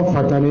bɛ ɲɔgɔn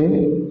fatani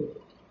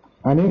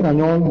ani ka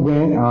ɲɔgɔn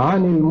gɛn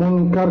 'anil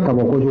munkar ka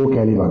bɔ kojugu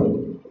kɛli ma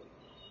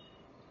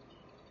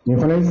nin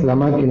fana ye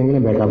silamɛ kelen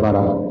kelen bɛɛ ka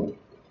baara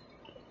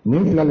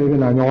nin fila de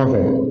bɛna ɲɔgɔn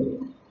fɛ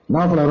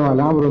n'a fɔra dɔrɔn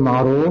al-amru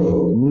ma'ruf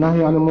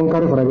nahy anil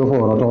munkar fana bɛ fɔ o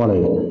yɔrɔ tɔgɔ la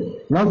yen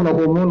n'a fɔra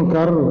ko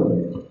munkar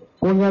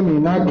koɲa min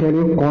n'a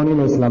kɛli kɔnni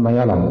don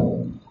silamɛya la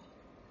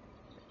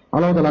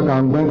Ala Ta'ala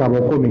k'an gɛn ka bɔ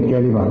ko min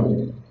kɛli ma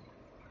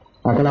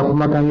a kɛra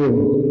kumakan ye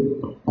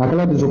o a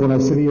kɛra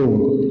dusukɔnɔsiri ye o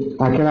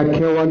a kɛra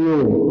kɛwale ye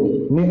o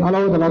ni Ala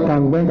Ta'ala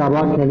k'an gɛn ka bɔ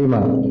a kɛli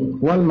ma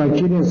walima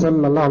ciden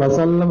sallallahu alaihi wa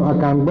sallam a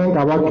k'an gɛn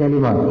ka bɔ a kɛli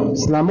ma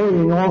silamɛw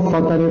ye ɲɔgɔn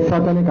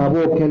fatani ka bɔ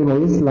o kɛli ma o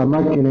ye silamɛ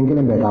kelen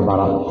kelen bɛɛ ka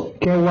baara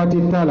kɛ waati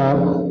t'a la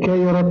kɛ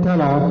yɔrɔ t'a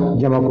la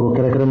jamakuru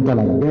kɛrɛnkɛrɛn t'a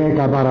la bɛɛ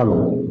ka baara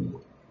lo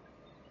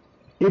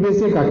i bɛ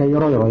se ka kɛ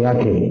yɔrɔ yɔrɔ y'a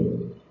kɛ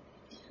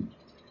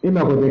i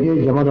mako tɛ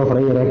k'i jama dɔ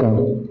fara i yɛrɛ kan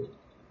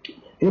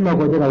i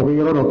mako tɛ ka kɛ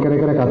yɔrɔ dɔ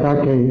kɛrɛnkɛrɛn ka taa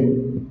kɛ yen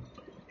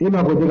i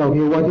mako tɛ ka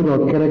kɛ waati dɔ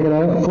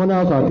kɛrɛnkɛrɛn fo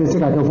n'a sɔrɔ a tɛ se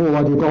ka kɛ fo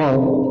waati tɔgɔ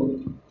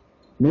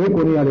mɛ i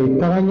kɔni y'a ye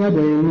tagaɲɛ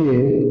dɔ ye min ye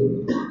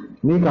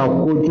n'i ka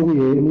kojugu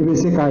ye n'i bɛ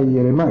se k'a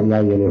yɛlɛma i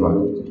y'a yɛlɛma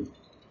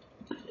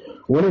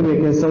o de bɛ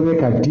kɛ sababu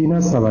ka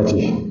diinɛ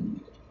sabati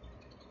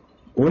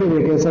o de bɛ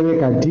kɛ sababu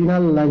ka diinɛ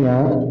laɲa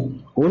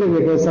o de bɛ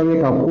kɛ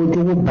sababu ka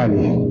kojugu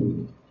bali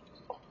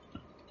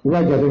i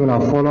b'a jateminɛ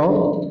fɔlɔ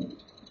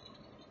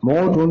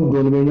mɔgɔw tun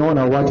donnen bɛ ɲɔgɔn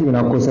na waati min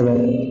na kosɛbɛ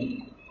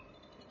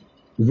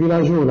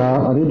villagew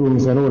la ani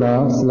dugumisɛnninw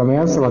la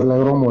silamɛya sabatila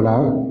yɔrɔ m'o la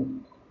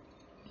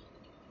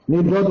ni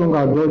dɔ tun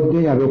ka dɔ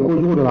den a bɛ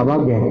kojugu dɔ la a b'a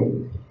gɛn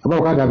a b'a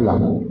fɔ k'a dabila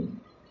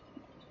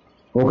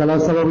o kɛra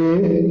sababu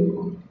ye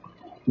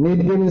ni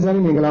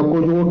denmisɛnnin min kɛra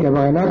kojugu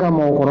kɛbaga ye n'a ka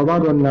mɔgɔkɔrɔba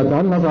dɔ nata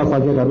hali n'a sɔrɔ a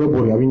facɛ a bɛ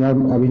bori a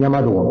bɛ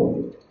ɲama dɔgɔ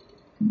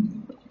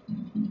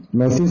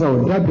mɛ sisan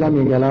o dabila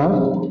min kɛra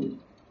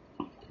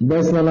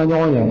bɛɛ siranna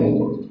ɲɔgɔn ɲɛ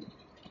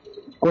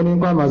ko ni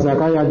ko a ma sa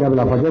k'a y'a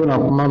dabila facɛ bɛna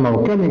kuma ma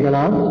o kɛ min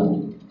kɛra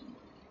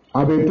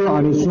a bɛ to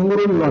ani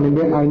sunkuru lɔni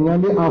bɛ a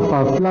ɲani a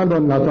fa filan dɔ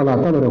natɔ la a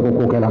t'a dɔn de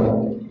ko kɛra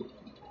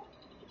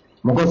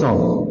mun kosɔn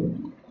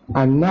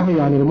a nahy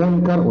anil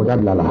munkar o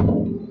dabila la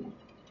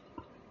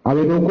a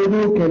bɛ to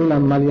kojugu kɛli la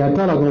maliya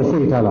t'a la dɔrɔn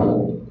foyi t'a la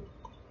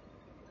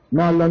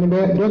n'a lɔni bɛ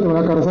dɔ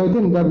tɛmɛna karisa i tɛ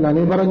nin dabila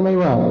ni baara ɲuman ye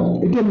wa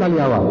i tɛ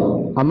maliya wa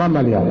a ma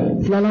maliya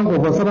filanan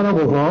k'o fɔ sabanan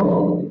k'o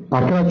fɔ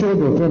a kɛra cogo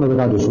dɔ fɛn dɔ bɛ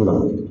k'a dusu la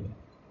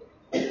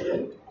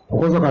o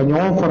kosɔn ka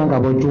ɲɔgɔn fara ka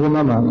bɔ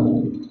juguman ma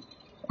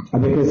a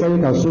bɛ kɛ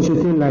sababu ka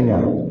société laɲa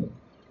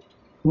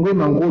n ko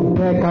ma ko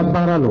bɛɛ ka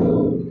baara lo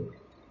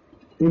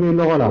i bɛ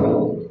lɔgɔ la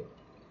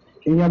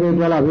i ɲɛ bɛ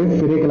dɔ la a bɛ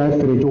feere kɛla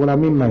feere cogo la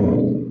min man ɲi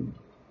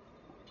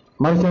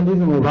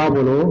marchandise min b'a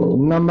bolo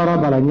namara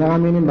b'a la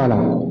ɲagamini b'a la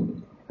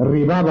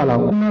riba b'a la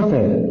kuma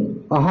fɛ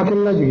a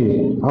hakili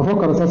lajigi a fɔ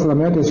karisa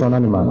silamɛya tɛ sɔnna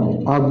nin ma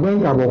a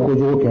gɛn ka bɔ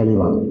kojugu kɛli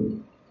ma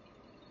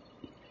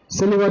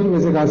seli waati bɛ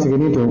se k'a sigi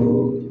ni to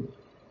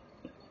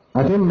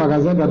a tɛ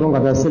magasin datun ka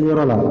taa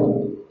seliyɔrɔ la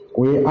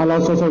o ye ala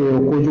sɔsɔ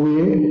ye kojugu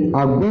ye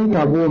a gɛn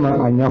ka bɔ o ma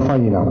a ɲafa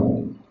ɲina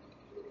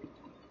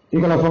i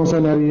kɛra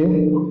fonctionnaire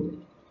ye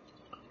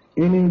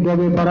i ni dɔ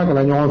bɛ baara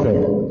kɛla ɲɔgɔn fɛ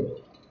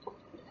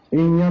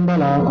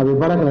inyambala abe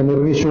baraka ni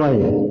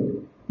rishwaye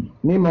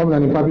ni maumna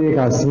ni papier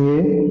ka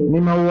signé ni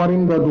ma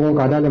warin do dun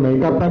ka dale mai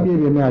ka papier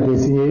be me ate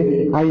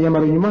signé ay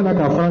yamaru nyuma na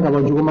ka franga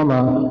ba jugo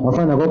mama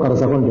afana ko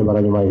karasa kon de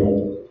bara nyuma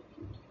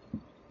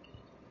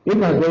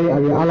ina dai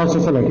abi ala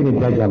sosala kini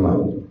dajama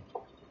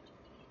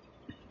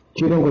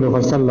kidon ko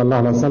do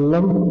sallallahu alaihi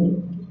wasallam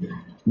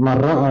man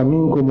ra'a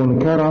minkum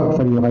munkara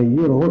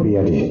falyughayyirhu bi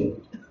yadihi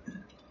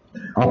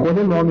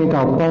akoni mo mi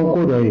ka kon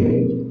ko do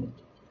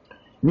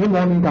ni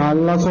mo mi ka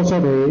ala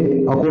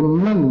sosale akon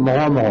man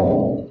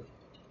mo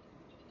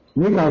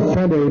ni ka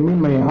fɛn dɔ ye min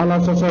ma ɲi ala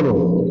sɔsɔ lo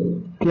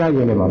k'i y'a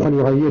yɛlɛma fali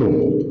ka yiro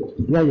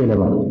i y'a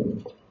yɛlɛma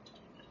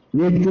i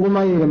ye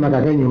juguman yɛlɛma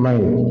ka kɛ ɲuman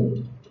ye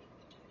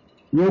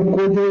i ye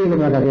kojugu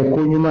yɛlɛma ka kɛ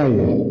ko ɲuman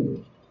ye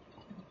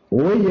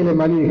o ye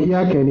yɛlɛmali ye k'i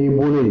y'a kɛ n'i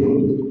bolo ye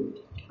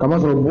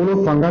kamasɔrɔ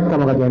bolo fanga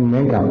kama ka tɛmɛ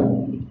nɛn kan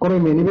kɔrɔ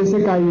ye n'i bɛ se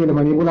k'a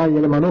yɛlɛma n'i bolo a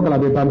yɛlɛma n'o kɛra a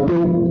bɛ ban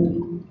pewu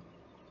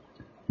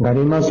nka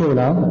n'i ma se o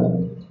la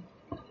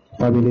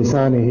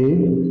fabilisanihi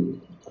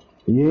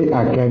i ye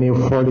a kɛ ni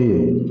fɔli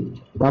ye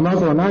kama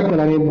sɔrɔ n'a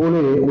kɛra ni bolo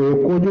ye o ye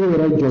kojugu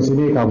yɛrɛ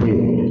jɔsili ka bɔ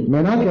yen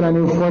mɛ n'a kɛra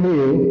ni fɔli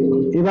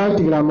ye i b'a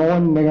tigilamɔgɔ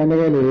nɛgɛ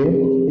nɛgɛ le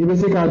i bɛ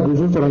se k'a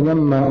dusu sɔrɔ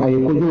ɲami ma a ye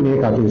kojugu de ye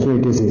k'a to so i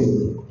tɛ se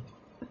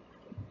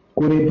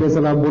ko ni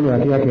dɛsɛla bolo a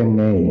k'i ka kɛ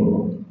nɛn ye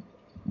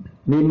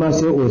n'i ma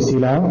se o si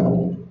la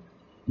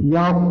i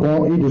y'a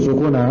kɔn i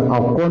dusukun na a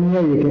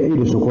kɔnniya ye kɛ i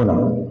dusukun na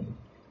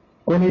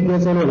ko ni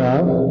dɛsɛl'o la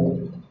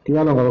k'i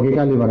y'a dɔn k'a fɔ k'i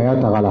ka limanaya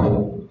taga la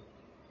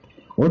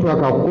o tuma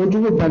ka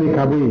kojugu bali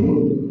ka bɔ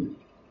yen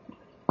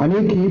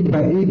ani k'i ba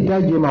i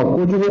daje ma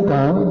kojugu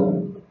kan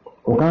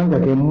o kan ka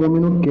kɛ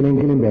muminu kelen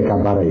kelen bɛɛ ka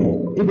baara ye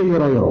i bɛ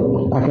yɔrɔ yɔrɔ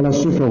a kɛra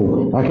sufɛ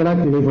o a kɛra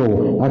tile fɛ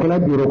o a kɛra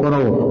biro kɔnɔ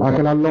o a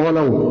kɛra lɔgɔ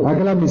la o a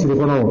kɛra misiri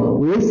kɔnɔ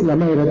o ye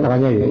silamɛ yɛrɛ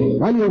tagaɲɛ ye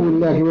hali ye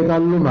wulila k'i bɛ taa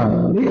luma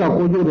n'i ka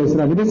kojugu de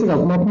sira n'i bɛ se ka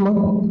kuma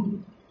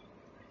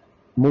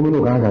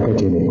muminu kan ka kɛ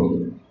ten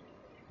de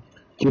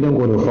kiden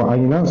ko de fɔ an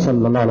ɲɛna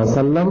sallallahu alaihi wa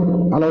sallam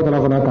ala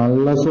taala fana k'an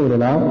lase o de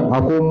la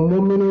a ko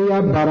muminu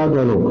ya baara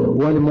dɔ lo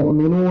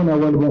walmu'minuna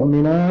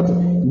walmu'minat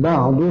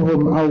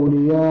ba'duhum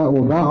awliya'u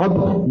ba'd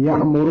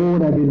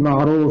ya'muruna bil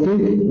ma'ruf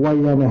wa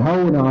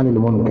yanhauna 'anil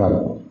munkar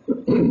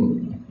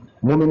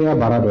muminu ya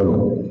baara dɔ lo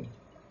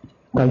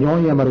ka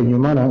ɲɔgɔn yamaru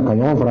ɲuman na ka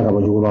ɲɔgɔn fara ka bɔ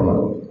juguba ma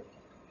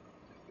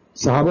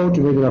sahabaw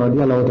tun bɛ jira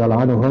radiyallahu ta'ala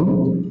anhum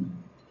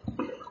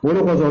wolo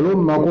kosɔn olu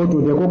mako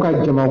tun tɛ ko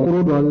ka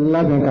jamakuru dɔ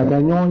labɛn ka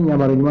taa ɲɔgɔn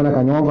yamaru ɲuman na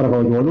ka ɲɔgɔn fara ka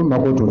bɔ olu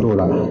mako tun t'o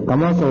la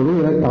kamasɔrɔ olu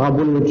yɛrɛ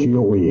tagabolo tun ye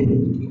o ye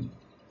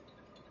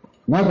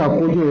n'a ka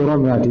kojugu yɔrɔ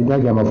min a t'i da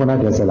jama fo n'a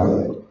dɛsɛla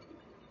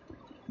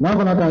n'a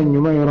fana ka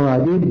ɲuman yɔrɔ min a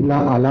b'i bila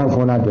a la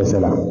fo n'a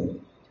dɛsɛla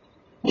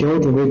cɛw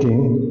tun bɛ ten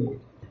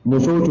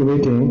musow tun bɛ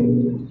ten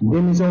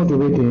denmisɛnw tun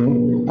bɛ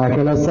ten a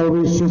kɛra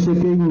sababu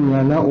sosiyete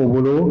ɲana o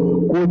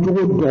bolo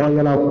kojugu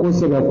dɔgɔyala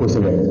kosɛbɛ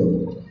kosɛbɛ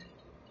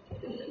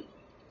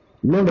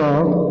non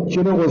dɔ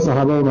ciden ko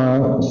sahabaw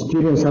ma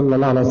ciden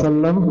sallallahu alaihi wa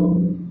sallam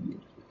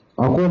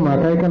a ko ma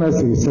k'a kana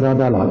sigi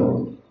sirada la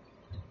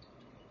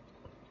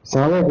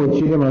sahabaw ko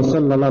ciden ma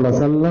sallallahu alaihi wa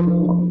sallam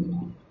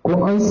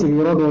ko an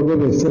sigiyɔrɔ dɔw bɛ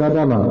bɛn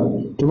sirada ma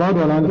tuma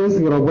dɔw la an tɛ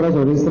sigiyɔrɔ bɔra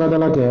sɔrɔ ni sirada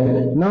la tɛ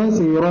n'an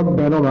sigiyɔrɔ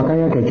bɛnn'o ma k'an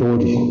y'a kɛ cogo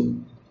di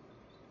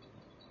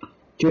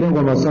ciden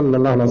ko ma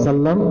sallallahu alaihi wa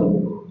sallam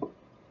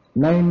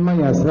n'a ye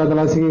maɲa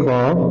siradala sigi kɔ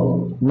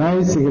n'a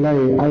ye sigila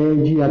ye a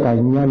ye jiya ka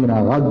ɲa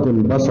mina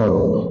gaddul basar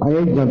a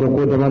ye janto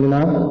ko damani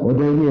na o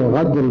dɔ ye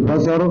gaddul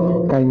basar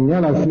ka ɲa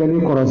la filɛli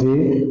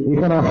kɔlɔsi i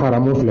kana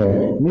haramu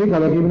filɛ n'i k'a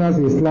dɔn k'i bɛna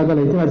sigi sirada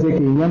la i tɛna se k'i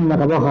ɲa mina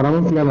ka bɔ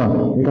haramu filɛ ma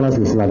i kana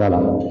sigi sirada la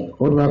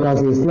o tuma k'a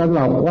sigi sirada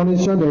la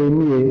condition dɔ ye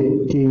min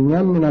ye k'i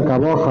ɲa mina ka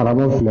bɔ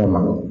haramu filɛ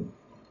ma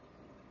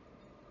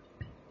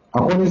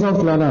a condition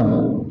filanan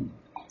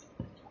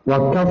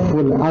wa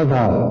kaful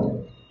adha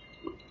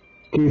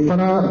k'i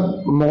fana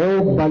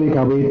mɔgɔw bali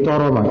ka bɔ i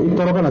tɔɔrɔ ma i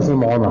tɔɔrɔ kana se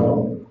mɔgɔ ma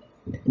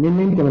ni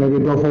min tɛmɛna i bɛ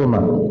dɔ fɔ o ma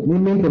ni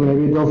min tɛmɛna i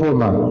bɛ dɔ fɔ o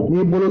ma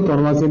n'i bolo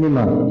tɔɔrɔ ma se min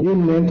ma i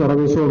nɛn tɔɔrɔ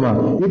bɛ se o ma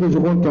i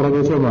dusukun tɔɔrɔ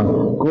bɛ se o ma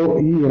ko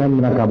i yɛrɛ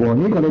minɛ ka bɔ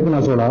n'i kɔni i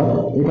tɛna se o la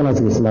i kana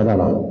sigi sirada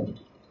la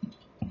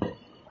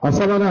a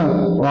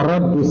sabanan wa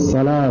raddu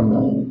salam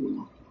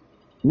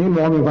ni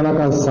mɔgɔ min fana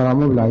ka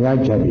salamu bila a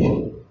y'a jaabi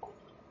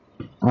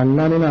a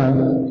naaninan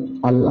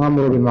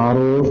al-amru bil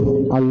ma'ruf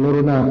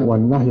al-nurna wa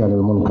nahyi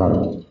anil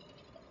munkar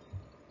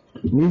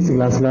n'i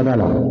sigila sirada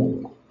la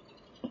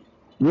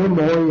i ye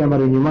mɔgɔw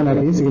yamaru ɲuman na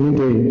k'i siginin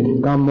to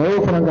yen ka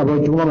mɔgɔw fana ka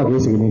bɔ juguman ma k'i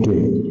siginin to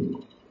yen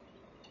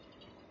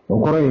o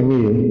kɔrɔ ye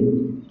min ye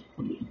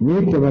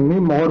ni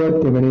mɔgɔ dɔ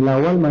tɛmɛn'i la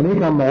walima n'i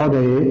ka mɔgɔ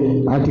dɔ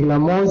ye a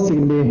tigilamɔgɔ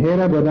sigilen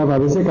hɛrɛ dɔ dafa a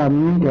bɛ se ka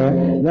min kɛ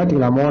n'a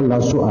tigilamɔgɔ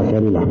laso a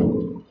kɛli la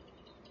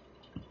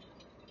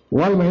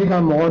walima i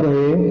ka mɔgɔ dɔ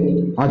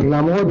ye a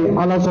tigilamɔgɔ bɛ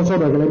ala sɔsɔ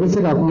dɔ kɛlɛ i bɛ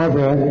se ka kuma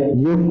fɛ i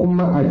ye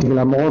kuma a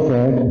tigilamɔgɔ fɛ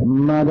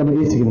madama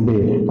i sigilen bɛ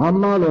yen an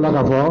b'a lɔ la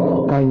k'a fɔ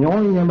ka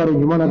ɲɔgɔn yamaru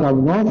ɲuman na ka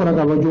ɲɔgɔn fana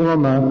ka bɔ juguman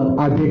ma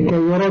a bɛ kɛ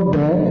yɔrɔ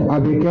bɛɛ a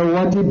bɛ kɛ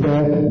waati bɛɛ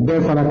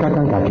bɛɛ fana ka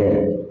kan ka kɛ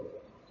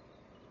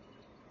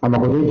a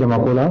mago tɛ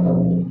jamako la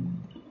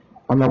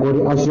a mago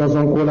tɛ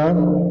association ko la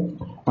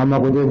a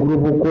mago tɛ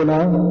groupe ko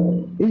la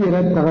i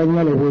yɛrɛ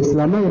tagaɲɛ le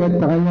silamɛ yɛrɛ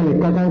tagaɲɛ le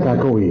ka kan ka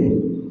kɛ o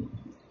ye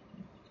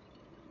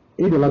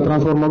et de la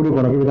transformable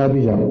qu'on a vu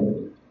déjà.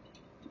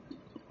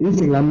 Il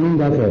s'est la mine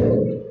d'affaires.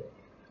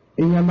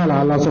 Il n'y a mal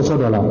à la sauce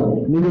de là.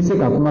 Ni le sait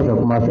qu'à comment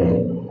faire.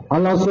 À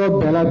la sauce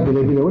bella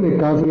belébile, ou les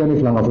cafés à les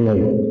flancs à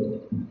fouiller.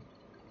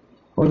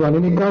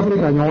 Aujourd'hui, les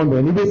cafés à yon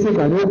ben, ni le sait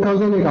qu'à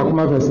l'occasion qu'à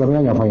comment faire, c'est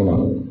rien à faire.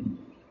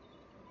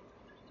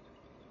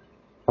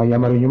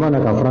 Ayamari nyuma na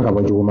kafranka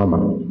bajugu mama.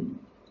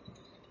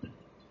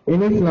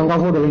 Ini flancs à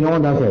fouiller de yon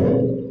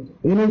d'affaires.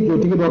 Ini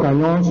jotiki do ka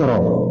yon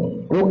soro.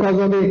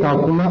 Occasion de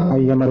kakuma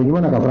ayamari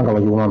nyuma na kafranka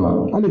bajugu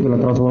mama. Ali de la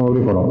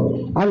transformable kono.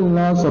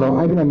 Allah soro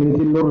aibina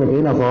miniti lor le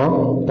ina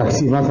fo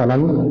taxi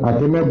masalan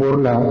ateme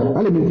borla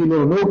ali miniti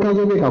lor no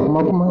occasion de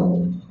kakuma kuma.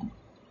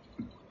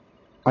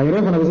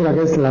 Ayre kana bisa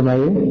ka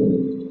islamai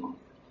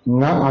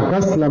nga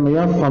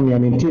akaslamaya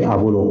famyaniti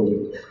abulo.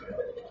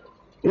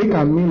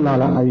 Ika min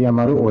lala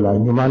ayamari ola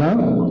nyumana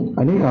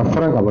ani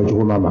kafranka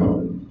bajugu mama.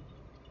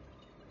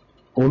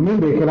 O min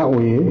be kala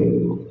oye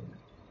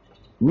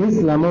ni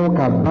islamo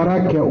ka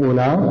barake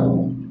ola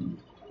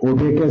o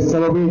be ke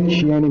sababu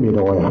chiyani be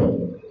doya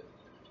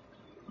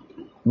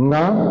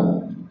nga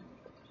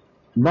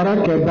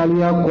barake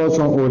baliya ko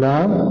son ola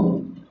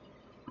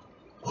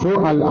fo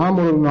al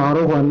amru bil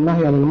ma'ruf wan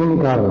nahy anil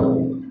munkar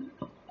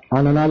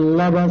anana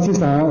laba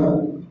sisa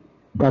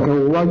ka ke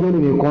wajoli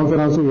ni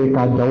conference ye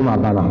ka dawma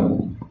bala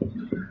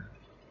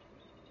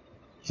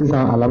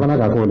sisa alabana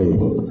ka kole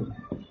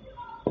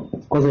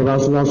ko se ba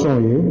situation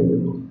ye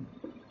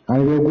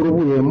ay be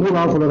groupe ye mu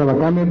ba folo ka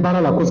kame bara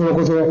la ko se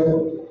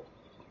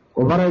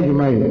o bara ye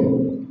jumai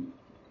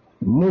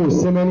mu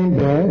semaine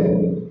be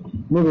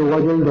no be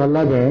wajol do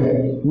la be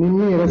ni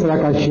mi resala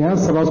ka shian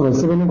saba so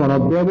semaine kono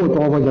be bo to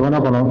ko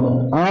jamana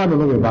kono no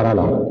be bara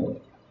la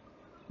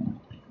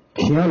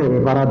shian be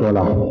bara do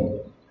la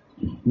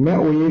mais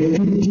o ye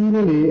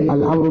fitine le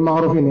al amru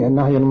ma'ruf ni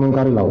nahy al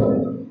munkar law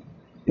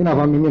ina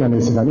fa mi mina ne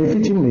sila ni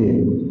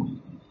fitine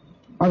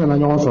ana na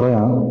nyon soro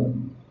ya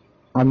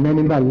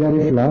ameni ba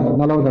lerifla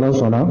na law dara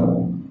sona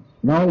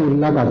na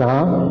willa ka ta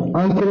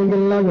an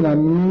keren la na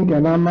min ka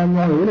na ma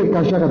nyon wele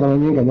ka sha ka ta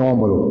min ka nyon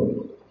bolo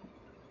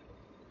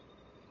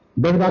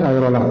bebda ka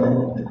yoro la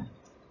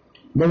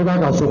bebda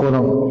ka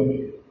sokono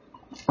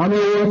ame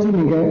wati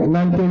min ke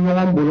nan te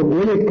nyon bolo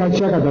wele ka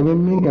sha ka ta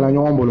min ka la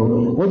nyon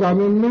bolo o da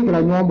min ka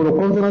la nyon bolo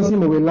conference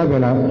mo willa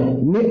bela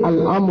ni al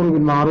amru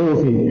bil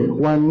ma'ruf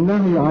wa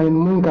nahy 'anil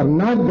munkar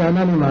na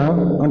ganani ma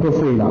anto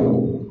fuila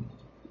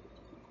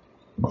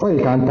fay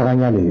kan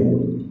taganyale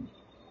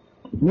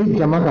ni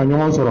jama ka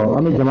nyon soro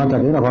ame jama ta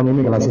ina fa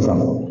mi kala sisa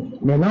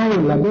me na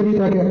la bebi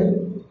ta ke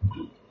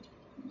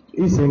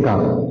isenga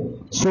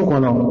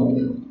sokono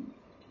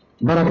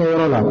baraka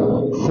yoro la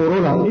foro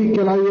la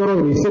ikela yoro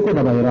ri seko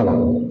da bayira la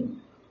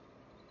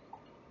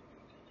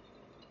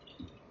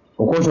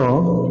okoso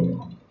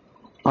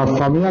a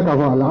famia ka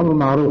fa al-amru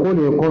ma'ruf ko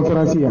le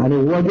conference ani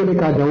wajole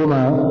ka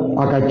dawma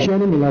aka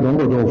cheni mila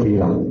dongo do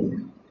fira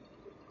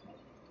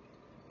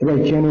ebe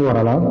cheni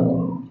warala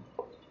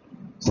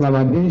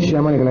Salamadin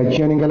Shamani kala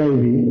cheni kala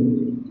ibi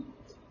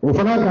o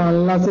fana ka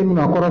Allah se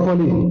mina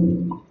korofoli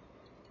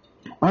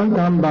an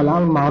kan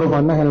balal ma'ruf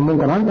an nahy anil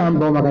munkar an kan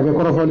do maka ke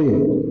korofoli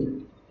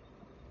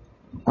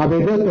abe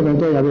de to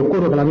mento ya be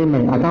ko kala min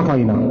mai ata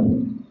faina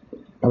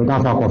abe ta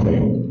fa ko fe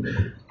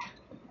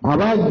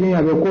aba je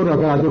ya be ko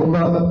kala ke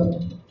kuma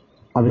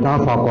abe ta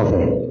fa ko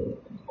fe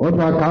o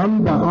ta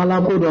kan da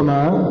ala ko do ma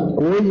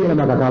ko yela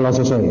maka kala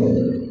so so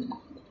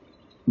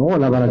mo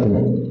la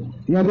baratine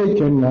yade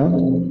chenna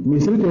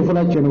misri te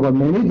fala chen ko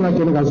meni dina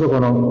chen ka so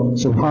kono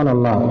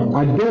subhanallah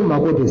adde ma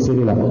ko te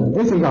selila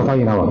ese ka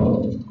faina wa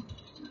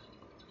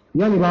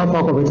yani ba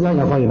fa ko betla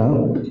ya faina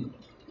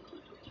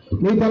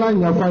ni tala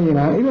nya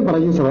faina ibe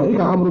paraji so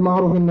ika amru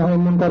ma'ruf nahy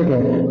munkar ke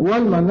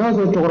wal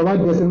manazo chogorba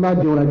desinda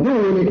diona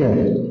dewle ke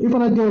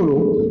ifana dewlo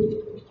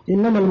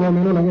innamal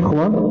mu'minuna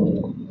ikhwa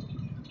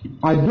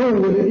adde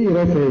wele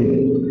irefe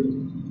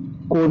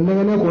ko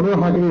nene ko no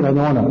hakiri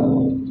ranona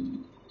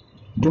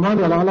Juma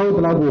da Allah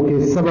ta labo ke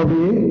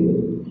sababi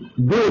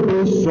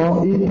do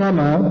so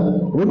itama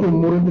wato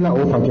murindila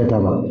o faketa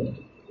ba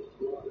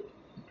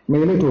me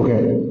ne to ke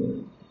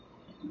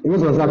ibe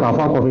so saka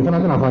fa ko fana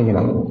kana fa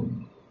yina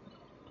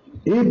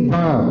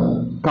iba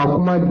ka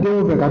kuma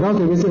do fe ka ta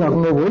so be se ka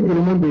kuma bo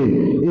jiri mun be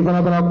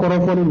ifana bana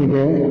korofoni ni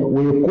ke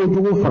we ko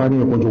jugo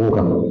farani ko jugo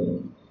ka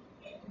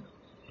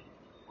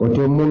o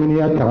to mumini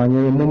ya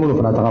taganya mumulu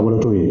fana tagabolo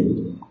to yi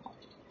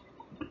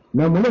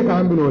na mule ka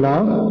ambilo la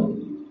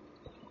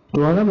to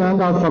wana me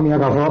anga famia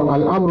ka fo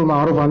al amru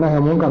ma'ruf wa nahy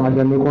munkar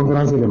adan ni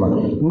conference le ma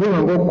ngo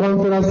ngo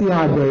conference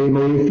ya de no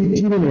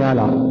fitini ne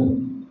ala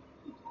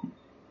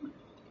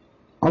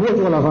abo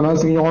to la fana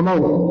sigi nyon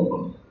maw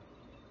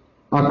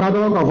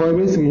akado ka fo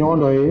be sigi nyon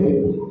do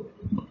e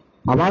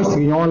aba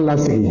sigi nyon la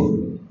sigi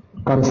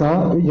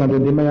karsa i jando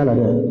de ma yala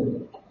de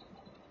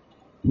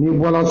ni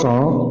bola so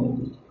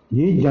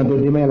yi jando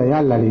de ma yala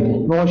yalla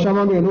le no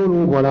shama be no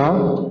lu bola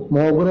mo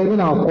gore ni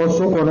na ko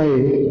so ko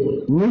ne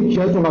ni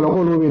cheto ngalo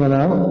ko lu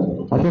binana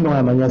atendo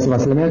ya manya si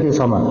baseleme ke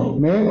sama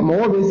me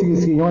mo be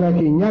sigi nyona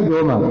ki nya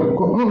be ma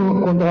ko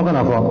to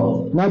kana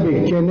fo na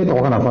be ke ne to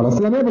kana fo la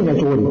seleme be nya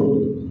chori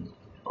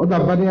o da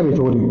bani ya be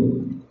chori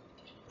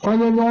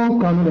fanyanyon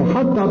kanune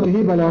hatta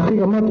tuhiba li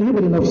akhika ma tuhiba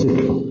li nafsik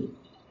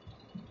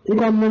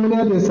ika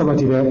mu'mina de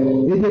sabati de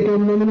ite ke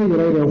mu'mina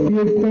yere de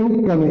fiye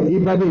fen kanu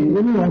ibadi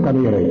ni mon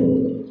kanu yere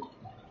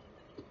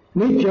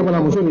ni ce bala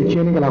muso ni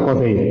ce ni kala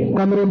kofe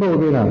kamere ba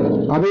obena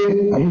abe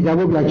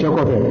hijabu bla ce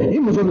kofe i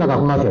muso bla ka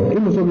kuma fe i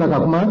muso bla ka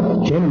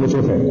kuma ce ni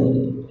muso fe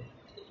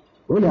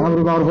wala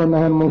amru ma'ruf wa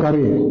nahy anil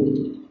munkari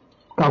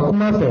ka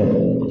kuma fe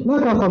na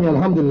ka fami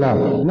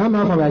alhamdulillah na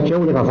ma fami ce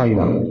wala ka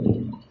faina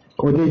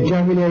o de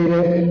jahiliya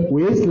ire o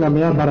islam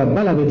ya bara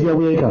bala de dia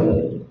weka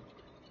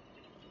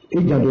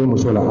ijando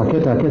musola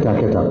aketa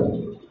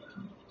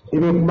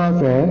ibe kuma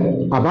fe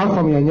aba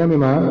fami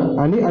nyamima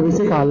ani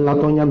abise ka Allah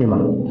to nyamima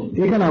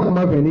e kana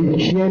kuma fe ni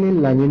chieni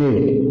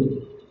lanyine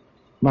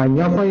ma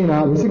nyafa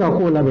ina abise ka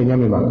ko la be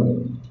nyamima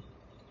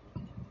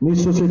ni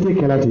société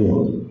kelati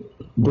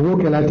dogo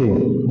kelati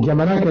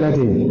jamana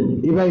kelati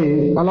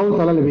ibaye Allah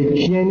taala le be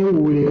chieni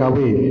wuli ka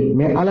we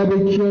mais ala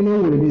be chieni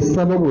wuli ni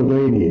sababu do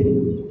yini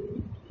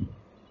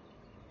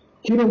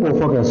kino ko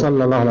foke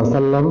sallallahu alaihi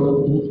wasallam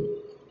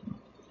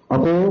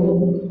ako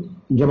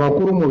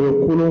jamakuru mo be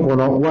kulun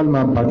kono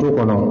walma bato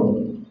kono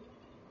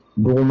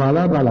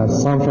dugumala bala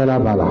sanfɛla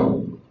bala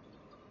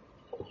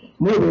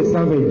mo be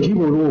sanfɛ ji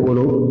b'olu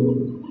bolo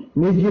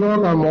ni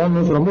jirɔ ka mɔgɔ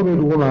min sɔrɔ mo be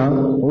duguma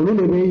olu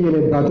de be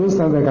yɛlɛ bato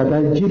sanfɛ ka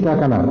taa ji ta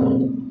ka na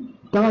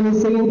taga ni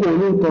segin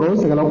k'olu tɔɔrɔ o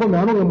sɛgɛnla komi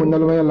an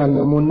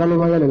bɛ mun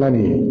nalomaya de la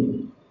nin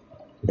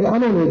ye an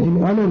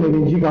de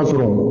ni ji ka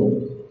sɔrɔ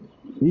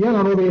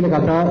yala n'o bɛ yɛlɛ ka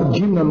taa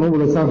ji na n'o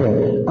bolo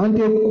sanfɛ an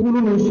tɛ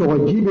kulu min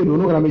sɔgɔ ji bɛ don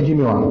n'o kana bɛ ji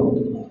min wa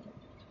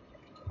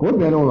o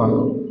bɛn n'o ma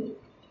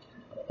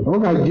o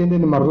ka jende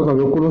ni marito ka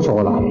bɛ kulun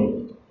sɔgɔ la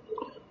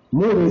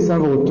n'o bɛ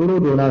sanfɛ o toro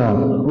donna la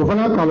o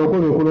fana kalo ko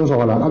bɛ kulun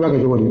sɔgɔ la a b'a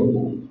kɛ cogo di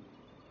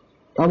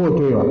a b'o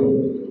to yen wa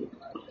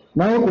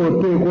n'a ye k'o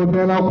to yen ko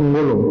bɛɛ n'a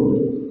kunkolo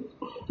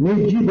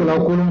ni ji donna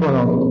kulun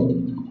kɔnɔ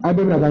a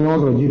bɛɛ bɛna taa ɲɔgɔn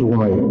sɔrɔ ji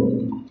duguma ye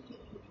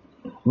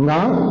nka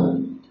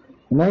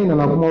n'a ye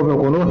nana kumaw fɛ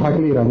ko n'o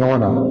hakili yira ɲɔgɔn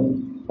na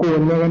k'o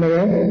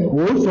nɛgɛ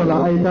o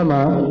sɔnna a ye ta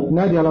ma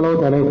n'a di ala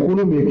ta ye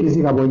kulun bɛ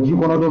kisi ka bɔ ji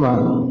kɔnɔ dɔ ma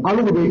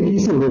alu bɛ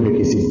kisi olu bɛ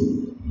kisi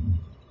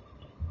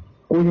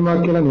ko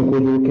ɲumankɛla ni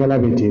kojugukɛla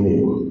bɛ ten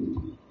de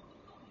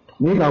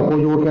n'i ka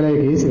kojugukɛla ye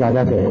k'i sigi a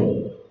da fɛ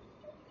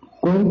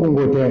ko n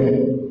kunko tɛ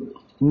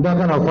n da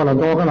kana fɔ la n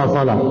tɔgɔ kana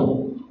fɔ la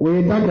o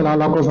ye ta kɛlɛ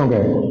ala kosɔn kɛ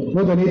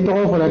n'o tɛ n'i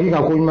tɔgɔ fɔla k'i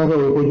ka ko ɲumankɛ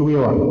o ye kojugu ye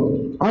wa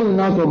hali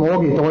n'a sɔrɔ mɔgɔ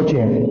k'i tɔgɔ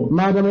tiɲɛ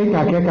maadama i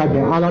k'a kɛ ka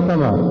bɛn ala ta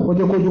ma o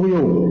tɛ kojugu ye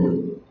o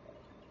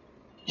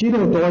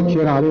cidenw tɔgɔ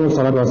tiɲɛna ale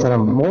salatu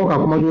wasalam mɔgɔw ka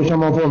kumajugu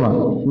caman fɔ ma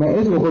mɛ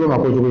est ce que o ko bɛ ma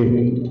kojugu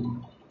ye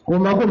o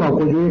ma ko ma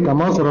kojugu ye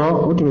kama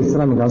sɔrɔ o tun bɛ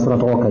sira min kan sira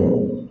tɔgɔ ka ɲi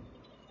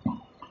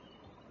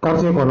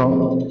quartier kɔnɔ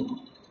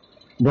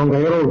dɔnkɛ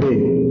yɔrɔw bɛ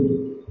yen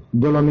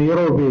dɔlɔmi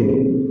yɔrɔw bɛ yen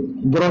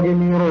dɔrɔgi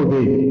min yɔrɔw bɛ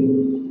yen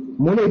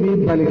mun de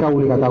b'i bali ka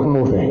wuli ka taa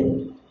kungo fɛ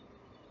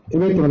i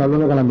bɛ tɛmɛ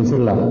lɔnà ka na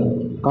misiri la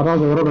ka taa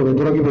sɔrɔ yɔrɔ dɔ bɛ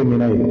dɔrɔgi bɛ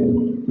minɛ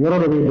yen yɔrɔ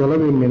dɔ bɛ dɔlɔ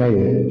bɛ minɛ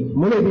yen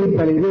mun de b'i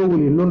bali i bɛ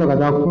wuli lɔnà ka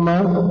taa kuma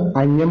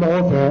a ɲɛmɔgɔ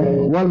fɛ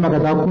walima ka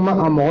taa kuma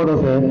a mɔgɔ dɔ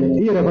fɛ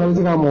i yɛrɛ fana bɛ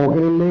se ka mɔgɔ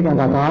kelen le kan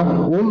ka taa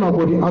o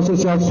mako di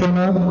association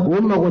na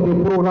o mako di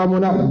programme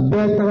na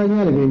bɛɛ taga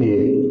ɲɛ de bɛ nin ye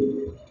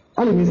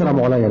hali n'i sera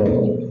mɔgɔ la yɛrɛ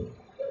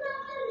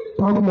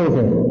taa kumaw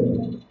fɛ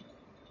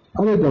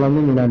hali dɔlɔ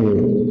min minɛ nin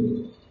ye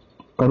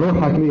ka n'o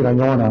hakili yira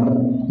ɲɔgɔn na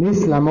ni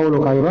silamɛw lo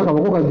k'a yira k'a fɔ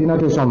ko ka diinɛ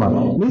tɛ sɔn ma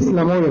ni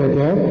silamɛw yɛrɛ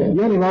tɛ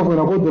yanni b'a fɔ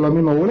ko dɔlɔ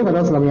min ma wele ka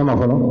taa silamɛya ma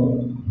fɔlɔ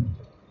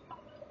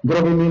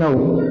dɔrɔgu minnaw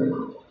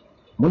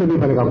mun de b'i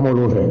bali ka kuma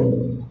olu fɛ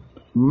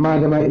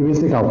maadama i bɛ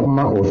se ka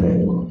kuma o fɛ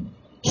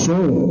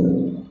sun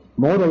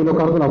mɔgɔ dɔ wele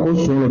karito la ko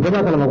sun lo bɛɛ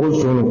b'a kalama ko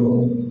sun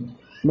lo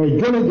mɛ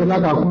jɔn de delila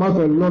ka kuma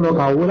fɛ lɔn dɔ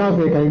k'a wele a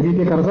fɛ ka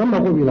invité karisa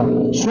mako b'i la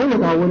sun lo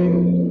k'a wele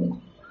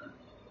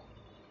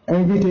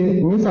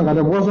invité ni san ka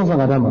dɛ boisson san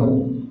ka d'a ma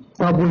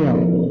ka bonya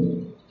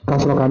ka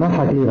sɔrɔ ka n'a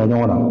hakili yira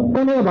ɲɔgɔn na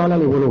kɛnɛya b'ala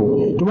de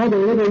bolo tuma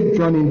dɔw e bɛ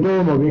jɔ nin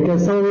dɔw ma o bɛ kɛ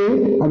sababu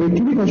ye a bɛ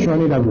tubi ka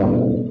sonyani dabila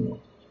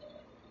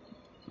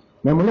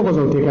mɛ mun de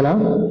kɔsɔn o tɛ kɛla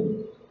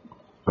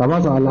kama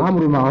sɔn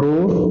al-amru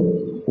ma'ruf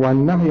wa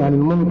nahyi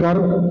anil munkar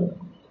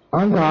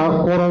an ka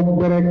kɔrɔ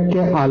bɛrɛ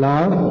kɛ a la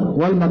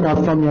walima ka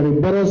faamuyali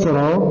bɛrɛ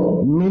sɔrɔ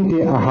min tɛ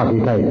a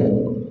hakika ye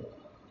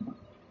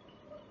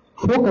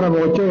fo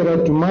karamɔgɔcɛ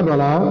yɛrɛ tuma dɔ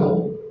la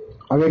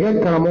a bɛ kɛ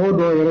karamɔgɔ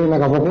dɔw yɛrɛ la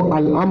k'a fɔ ko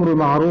al-amru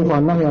ma'ruf wa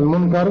nahyi anil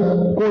munkar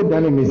k'o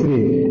dan ni misiri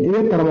i bɛ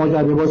karamɔgɔcɛ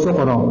a bɛ bɔ so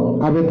kɔnɔ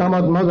a bɛ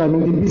taama tuma dɔ la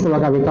miniti 30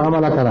 k'a bɛ tagama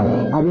la ka na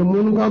a bɛ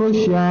munkaro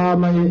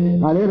caman ye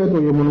ale yɛrɛ t'o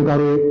ye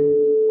munkaro ye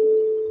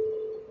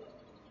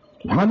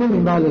hami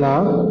min b'ale la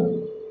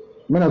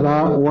n bɛna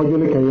taa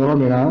wajuli kɛ yɔrɔ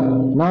min na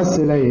n'a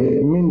sela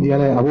ye min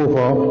diyala ye a b'o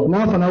fɔ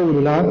n'a fana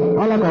wulila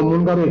ala ka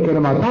munkaro ye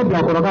kɛnɛma t'a bila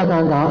kɔrɔ k'a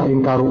kan ka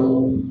inkaro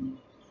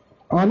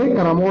ni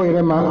karamɔgɔ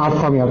yɛrɛ ma a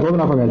faamuya tɔw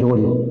bɛna faamuya cogo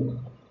di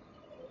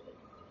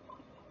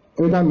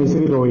i bɛ taa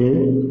misiri dɔw ye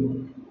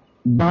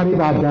baari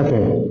b'a da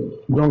fɛ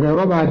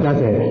dɔnkɛyɔrɔ b'a da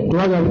fɛ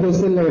tuma dɔ la i bɛ to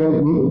seli la yɛrɛ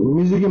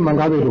misiki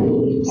mankan bɛ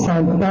don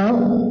san 10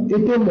 i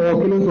tɛ mɔgɔ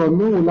kelen sɔrɔ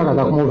min wulila ka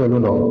taa kuma fɛ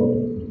don dɔ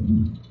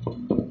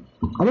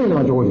a bɛ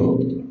yɛlɛma cogo di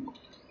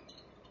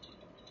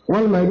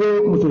walima i bɛ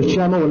muso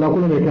caman o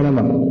lakolon bɛ kɛnɛ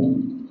ma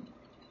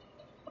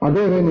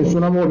adore ni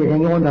sunamo be kan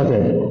ɲɔgɔn da fɛ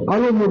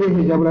alo mo be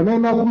hijab la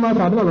ma kuma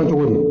ta da la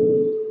cogo di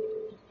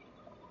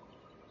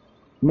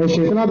mais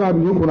shaytan ba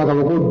bi ko na ka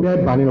ko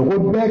bɛɛ bani ko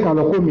bɛɛ ka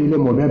ko mi le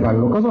mo bɛɛ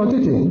bani ko so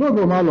tete do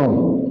do ma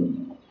lo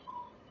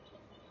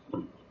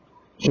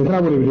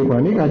shaytan bo bi ko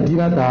ni ka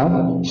dina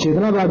ta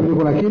shaytan ba bi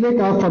ko na kile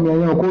ka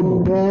famiya ko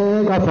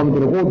bɛɛ ka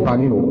famiya ko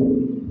bani no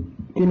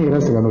kini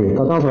rasa no ye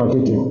ka ta so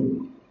tete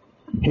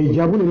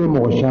hijab le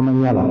mo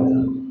shaman yala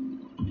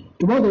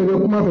tuba do be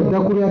kuma fɛ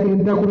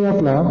dakuriya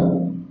fila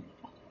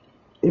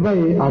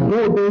ibaye a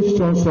dɔw bɛ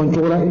sɔn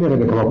cogo la i yɛrɛ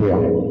de kabakoya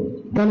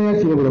kaniya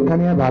t'i bolo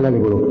kaniya b'a la de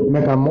bolo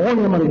mais ka mɔgɔw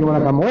ɲɛmari ɲɔgɔn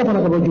na ka mɔgɔw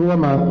fana ka bɔ juguya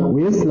ma o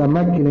ye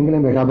silamɛ kelen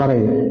kelen bɛɛ ka baara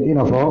ye i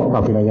n'a fɔ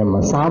bafina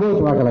ɲɛma sahabaw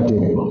tun b'a kala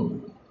ten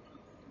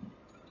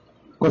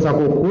kosa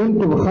ko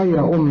kuntum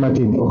khayra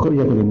ummatin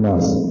ukhrijat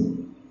linnas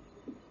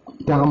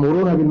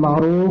ta'muruna bil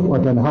ma'ruf wa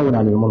tanhawna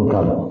 'anil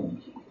munkar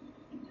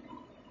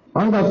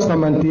an ka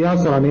samantiya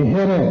sɔrɔ ni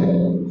hɛrɛ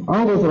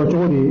an k'o sɔrɔ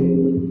cogo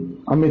di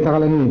an bɛ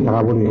tagala ni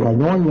tagabolo ye ka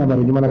ɲɔgɔn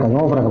ɲamari ɲuman na ka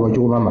ɲɔgɔn fara ka bɔ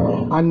juguman ma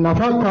a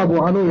nafa ka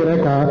bon an n'o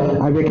yɛrɛ kan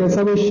a bɛ kɛ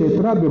sababu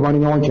shetana bɛ bɔ an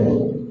ni ɲɔgɔn cɛ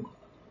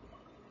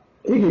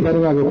i k'i da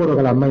a bɛ ko dɔ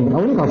kɛ a man ɲi a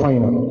wuli ka fɔ an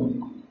ɲɛna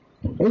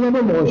i ɲɛ bɛ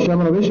mɔgɔ si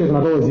ma u bɛ shetana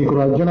tɔgɔ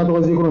zikura jɛnɛ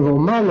tɔgɔ zikura fɛ o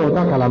maa lɔ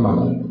ta kalama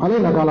ale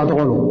na k'ala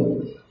tɔgɔ lo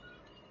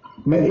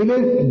mais ile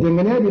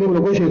dengɛnɛ bɛ ne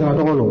bolo ko shetana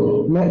tɔgɔ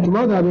lo mais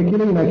tuma dɔ a bɛ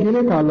kelen na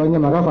kelen k'a lɔn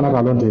ɲɛma k'a fana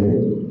k'a lɔn ten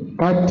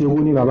k'a tegu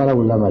ni ka baara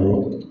wulila mali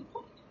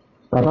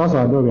ka taa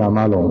sɔrɔ a dɔw bɛ a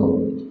ma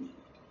lɔn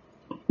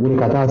wuli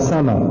ka taa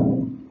sama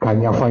ka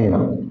ɲɛfɔ ɲɛna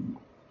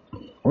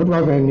o tuma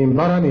fɛ nin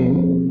baara nin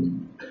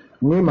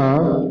ni ma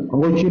n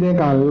ko ciden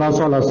k'a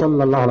lasɔ la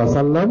sallallahu alaihi wa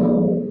sallam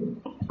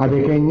a bɛ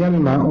kɛ ɲɛ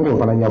min ma n k'o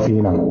fana ɲɛfɔ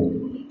ɲɛna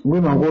n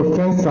ko ma ko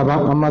fɛn saba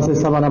an ma se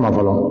sabanan ma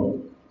fɔlɔ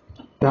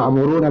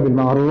ta'muruna bil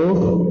ma'ruf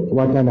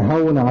wa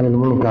tanhawna 'anil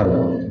munkar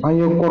an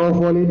ye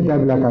kɔrɔfɔli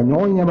dabila ka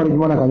ɲɔgɔn ɲamari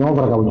ɲuman na ka ɲɔgɔn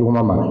fara ka bɔ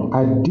juguman ma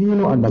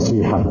ad-dinu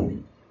an-nasiha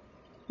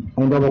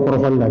an dɔ bɔ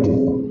kɔrɔfɔli la ten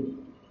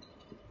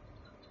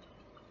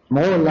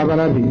mɔgɔw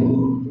labana bi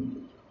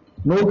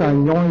n'o ka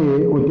ɲɔgɔn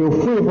ye o tɛ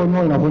foyi fɔ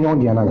ɲɔgɔn na fo ɲɔgɔn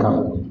diɲana kan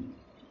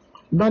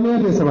daniya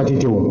tɛ sabati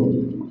ten o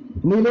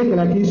n'i le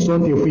kɛra k'i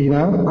sɔn tɛ f'i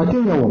la a tɛ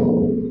ɲɛ o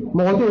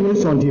mɔgɔ tɛ ni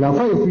sɔn t'i la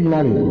f'a ye f'i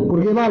la de pour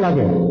que i b'a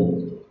labɛn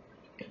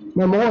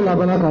mais mɔgɔw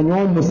labana ka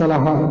ɲɔgɔn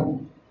musalaha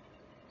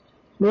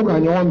n'o ka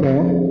ɲɔgɔn bɛn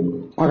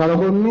a ka dɔn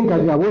ko min ka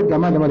di a b'o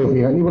dama dama de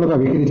f'i la n'i bolo ka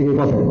b'i critiquer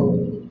kɔfɛ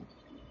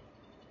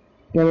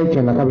yɛrɛ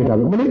cɛnna k'a bɛ taa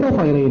mun n'i t'a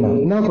fa yɛrɛ in na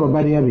n'a sɔrɔ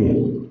badenya bɛ yen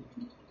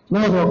n'a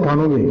sɔrɔ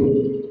kanu bɛ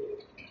yen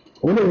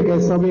o de bɛ kɛ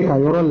sababu ye ka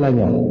yɔrɔ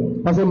laɲa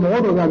parce que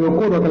mɔgɔ dɔ bɛ a bɛ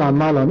ko dɔ kɛ a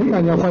ma la ni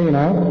ka ɲɛfɔ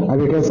ɲɛna a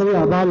bɛ kɛ sababu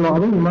ye a b'a lɔ a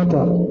bɛ ɲuman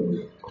ta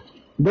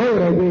dɔw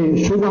yɛrɛ bɛ yen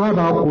subaha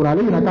b'a kura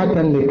ale bɛna k'a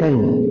kɛ nin de ka ɲi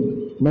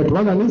mais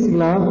tuma dɔ n'i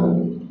sigila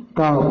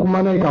ka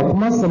kuma n'a ye ka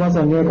kuma sama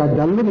sama ɲɔgɔn ka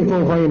dalilu ni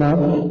fɛnw fɔ ɲɛna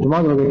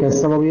tuma dɔ bɛ kɛ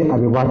sababu ye a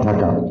bɛ bɔ a ta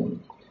kan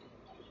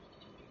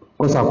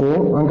ko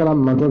sago an kɛra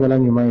mantɔ kɛla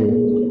ɲuman ye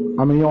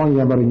an bɛ ɲɔgɔn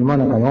yamaru ɲuman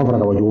na ka ɲɔgɔn fara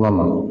ka bɔ juguman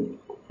ma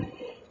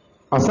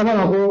a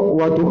sabanan ko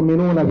wa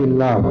tu'minuna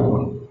billah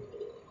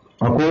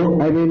a ko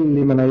a bɛ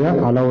limanaya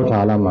Alahu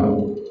Ta'ala ma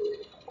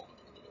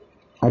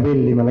a bɛ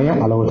limanaya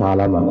Alahu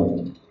Ta'ala ma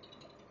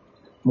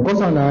mɔgɔ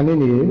san naani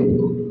de ye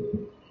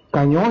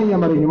ka ɲɔgɔn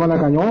yamaru ɲuman na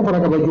ka ɲɔgɔn fara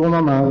ka bɔ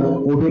juguman ma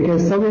o bɛ kɛ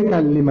sababu ye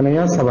ka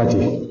limanaya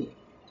sabati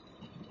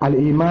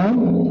al-iman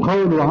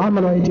qawlu wa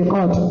amal wa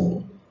i'tiqad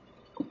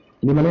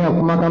limanaya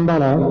kumakan b'a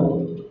la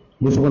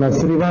dusukun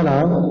siri b'a la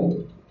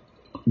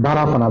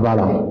baara fana b'a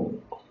la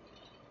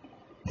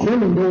fɛn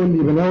min bɛ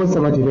limanaya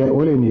sabati dɛ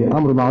o de ye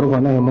amru ma'ruf wa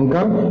nahy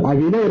munkar a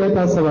b'i yɛrɛ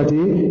ta sabati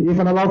i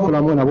fana b'a fila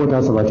mun na b'o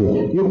ta sabati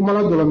i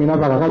kumala dɔlɔmin na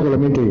fɛ a ka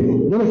dɔlɔmin to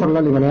yen dɔ de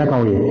farala limanaya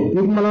kan o ye i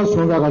kumala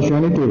sɔn fɛ a ka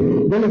sɔnyani to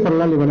yen dɔ de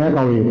farala limanaya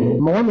kan o ye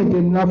mɔgɔ min tɛ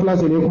nafila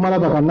seli i kumala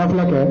fɛ ka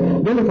nafila kɛ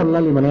dɔ de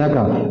farala limanaya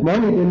kan mɔgɔ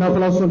min tɛ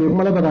nafila sɔn don i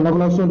kumala fɛ ka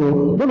nafila sɔn don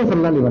dɔ de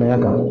farala limanaya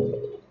kan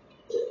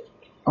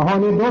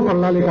ni dɔ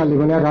farala ale ka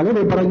limanaya kan ale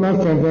bɛ bara ɲuman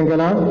fɛn fɛn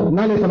kɛla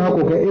n'ale fana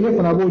k'o kɛ ele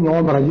fana b'o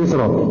ɲɔgɔn baraji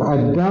sɔrɔ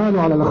ad-dalu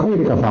ala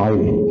al-khayri ka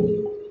fa'ili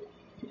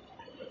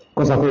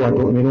kosa ko wa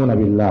tu'minuna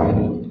billah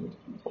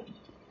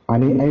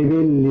ani ay be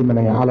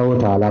limanaya Alahu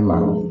Ta'ala ma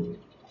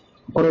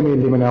kɔrɔ bɛ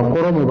limanaya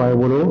kɔrɔ mun b'a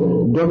bolo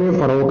dɔ bɛ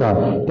fara o kan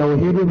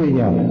tawhidu bɛ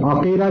ɲa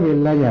aqida bɛ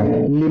laɲa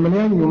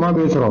limanaya ɲuman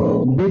bɛ sɔrɔ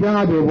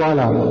bid'a bɛ bɔ a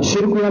la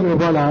shirkuya bɛ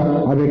bɔ a la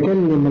a bɛ kɛ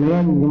limanaya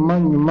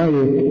ɲuman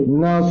ye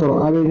n'a sɔrɔ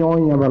a bɛ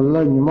ɲɔgɔn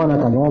yamarula ɲuman na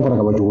ka ɲɔgɔn fara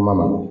ka bɔ juguman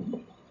ma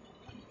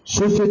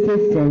société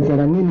fɛn fɛn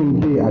na ni nin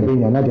bɛ yen a bɛ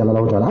ɲa n'a di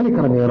Alahu Ta'ala hali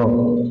karankɛyɔrɔ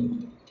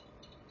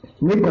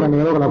ni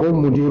karankɛyɔrɔ kana ko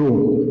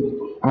mudiru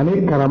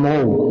ani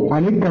karamɔgɔw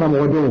ani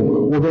karamɔgɔdenw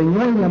o bɛ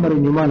ɲɔgɔn yamari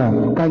ɲuman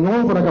na ka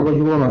ɲɔgɔn fara ka bɔ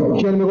juguman ma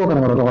tiɲɛni bɛ kɔ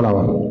karamɔgɔ tɔgɔ la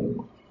wa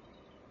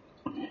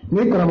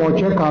ni karamɔgɔ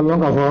cɛ k'a dɔn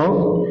k'a fɔ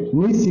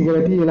ni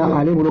sigɛrɛti yɛlɛ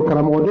ale bolo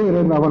karamɔgɔdenw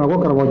yɛrɛ bɛna fɔ ko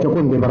karamɔgɔ cɛ ko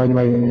nin tɛ bara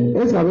ɲuman ye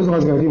est ce que a bɛ sɔn ka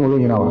sigɛrɛti malo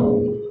ɲina wa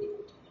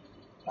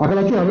a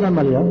kɛra cogo a bɛna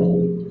maloya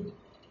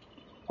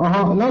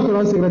n'a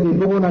sɔrɔ sigɛrɛti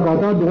dogo na ka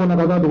taa dogo na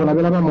ka taa dogo na a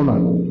bɛ laban mun ma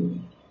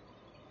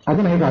a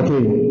tɛna kɛ k'a to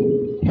yen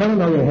hɛrɛ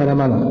dɔw ye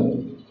hɛrɛma na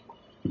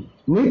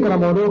ni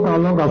karamɔgɔdenw k'a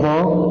dɔn k'a fɔ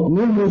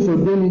ni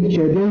musoden ni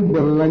cɛden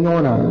gɛrɛla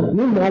ɲɔgɔn na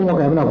ni mɔgɔ mɔgɔ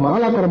kan a bɛna kuma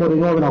ala karamɔgɔden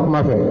ɲɔgɔn bɛna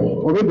kuma fɛ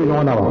o bɛ don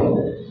ɲɔgɔn na wa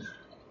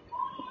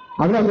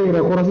abla be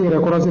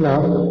rekorasi la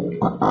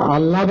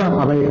Allah ba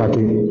abai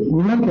kate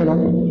niman kala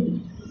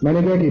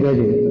mane be ki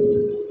daje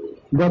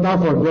do da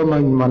fo do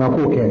man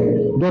manako ke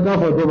do da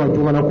fo do ma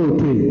jumana ko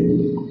tu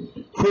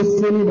fo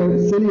seli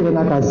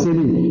na ka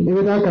seli e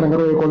be da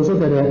karangaro e konso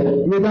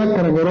tere e be da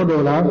karangaro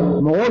do la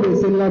mo do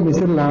sella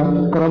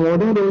misilla karamo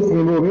do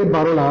selo be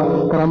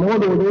barola karamo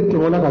do te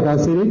wala ka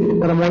seli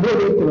karamo do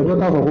te do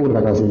da fo ko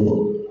ka seli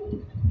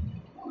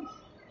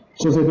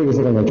société ke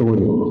se ka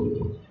chogodi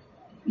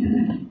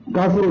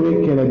kafiru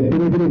be kele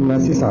biri na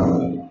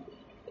sisa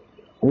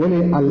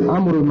woni al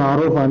amru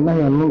ma'ruf an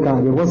nahy anil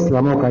munkar be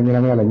waslamo ka nyina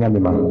ngala nyambe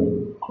ba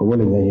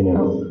wala nyini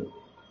na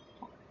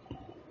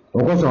o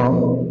ko so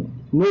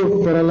no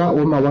ferala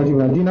o ma wajibi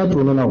na dina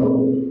to no nawo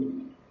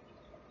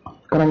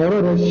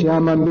karangaro de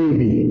shama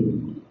baby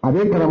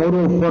abe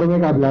karangaro forme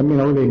ka blami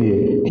na wole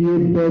ni ki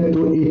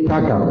beto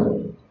itaka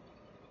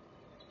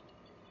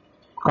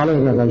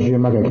kala ga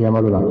jema ka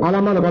kiyamalu la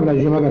ala ma ka na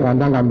jema ka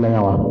ndanga mbla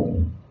yawa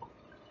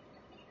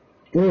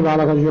e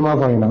bala ka jema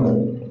faina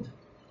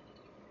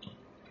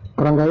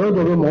karangaro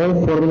do mo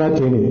forme na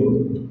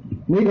tene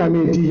ni ka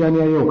me tijani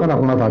yo kana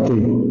kuma ta te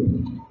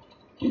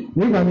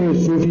ni ka me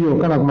sufi yo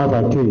kana kuma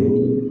ta te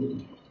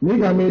ni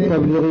ka me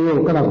tablighi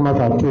yo kana kuma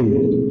ta te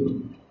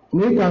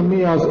ni ka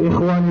me as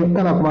ikhwani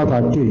kana kuma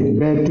ta te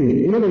bete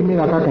ile le mi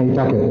la ka kan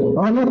itake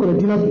ana ko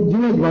dina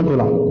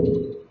jibantola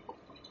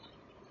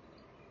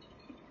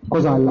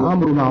koza al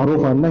amru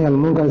ma'ruf an nahy al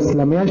munkar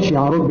islamiyya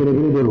shi'aru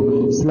bele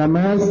dolo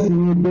islamiyya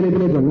sini bele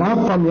do na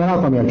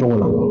famya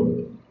chola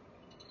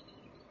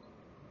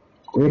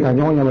we ka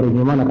nyonya bare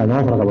nyuma ka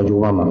nyonya fara ka baju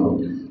mama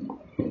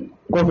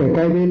ko fe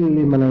kai be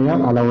li manaya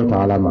ala wa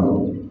ta'ala ma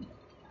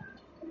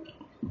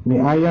ni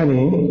aya ni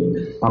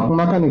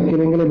akuma kan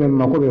kilengele be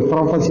mako be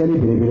franfasiali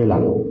bele la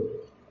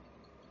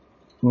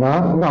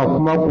nga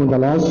kuma kun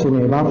dala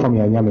sume ba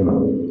famya nyame ma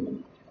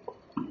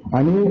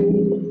ani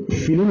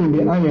film be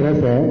an yere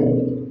fe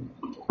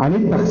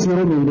ani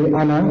taksiro min be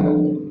ana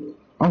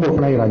an ko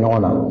fara ira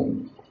nyona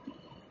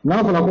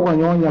na fala ko ka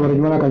nyonya bare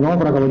nyuma ka nyonya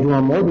fara ka baju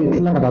mama o be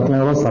tilan ka ta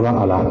tilan wa saba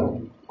ala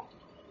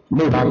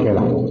mo ba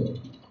kela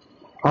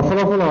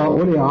afala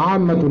wali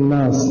ammatu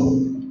nas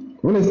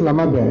wala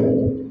islama be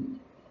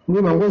ni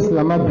mango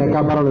islama be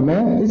ka baralo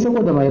me ise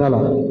ko da mairala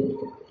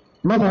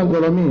mata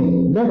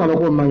jolomi be ka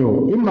ko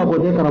mayo imma ko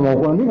de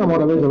karamo ko ni ka mo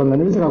da be jolom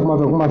ni se ka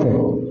kuma fe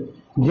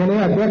jene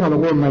ya be ka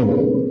ko mayo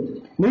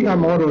ni ka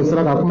mo do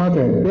sira ka kuma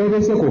fe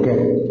be se ko ke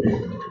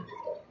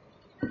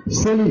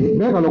seli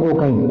be ka ko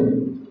kan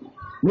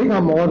ni ka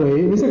mo do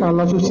ni se ka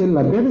Allah so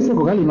sella be se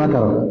ko gali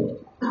makara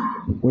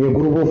we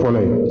grupo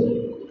folay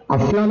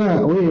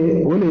aflana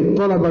wele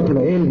talabatul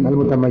ilm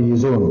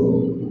almutamayyizun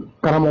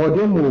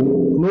karamodemu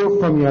no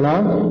famiyala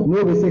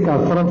no be se ka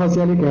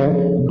faranfasiali ke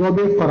do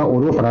be fara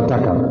olo fara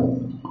taka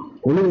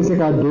olo be se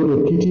ka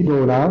do kiti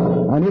dola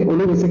ani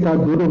olo be se ka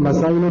do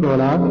masailo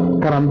dola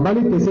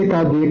karambali be se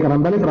ka do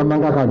karambali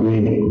framanga ka do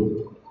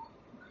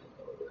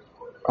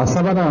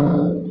asabana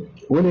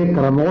wele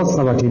karamo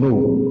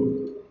sabatino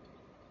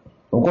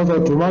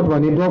okoso tumat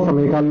wani do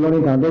fala ka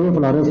loni ka do be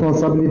fala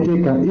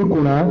responsabilité ka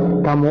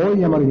ikuna kamo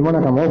yamari nyona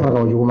kamo fara ka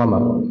wuju mama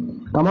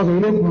kama so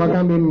ile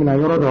makambe mina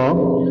yoro do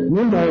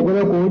ni da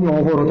ogole ko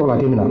nyo foro to la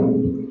timina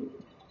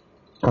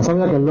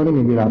kasanya ka loni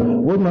mi bila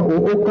wona o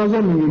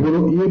occasion mi bolo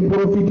ye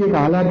profiter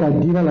ka ala ka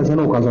dina la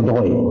seno occasion to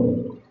koy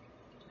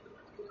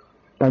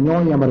kanyo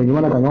yamari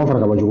nyona ka nyo fara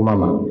ka wuju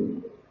mama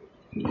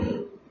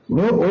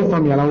no o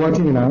fami ala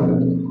wati mina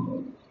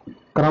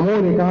karamo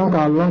ni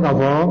ka lon ka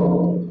fo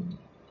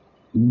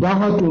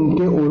daha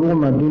tunke olu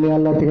ma dunia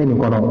la tigɛ nin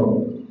kɔnɔ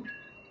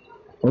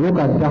olu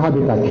ka daha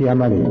bɛ ka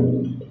kiyama de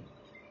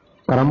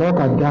karamɔgɔ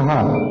ka daha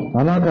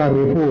ana ka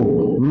repo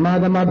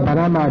madama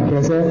bana ma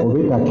dɛsɛ o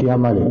bɛ ka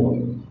kiyama de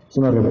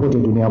sinon repo tɛ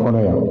dunia kɔnɔ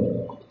yan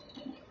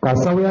ka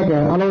sabuya kɛ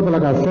ala tala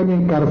ka fɛn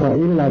min kalifa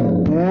i la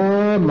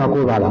bɛɛ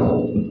mako b'a la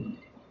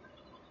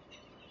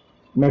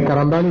mais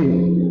karambali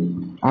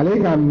ale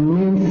ka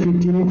min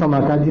fitinin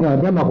fama ka dina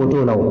bɛɛ mako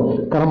t'o la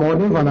o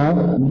karamɔgɔden fana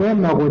bɛɛ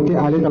mako tɛ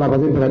ale ta la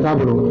parce que bɛrɛ t'a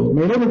bolo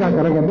mais ne bɛ ka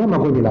kalan kɛ bɛɛ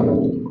mako b'i la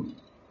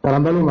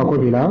karambaliw mako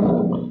b'i la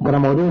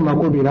karamɔgɔdenw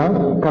mako b'i la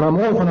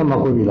karamɔgɔw fana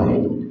mako b'i la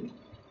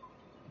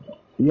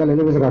yala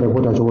ne bɛ se ka repo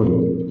ta cogo di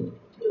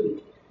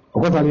o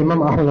kɔfɛ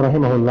alimam ahmad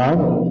rahimahullah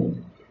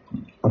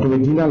a tun bɛ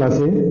diinɛ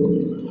lase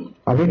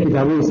a bɛ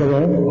kitabuw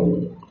sɛbɛn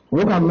o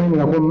ka mɛn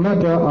ɲininka ko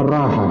mata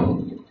araha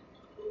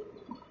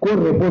ko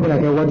repo bɛna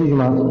kɛ waati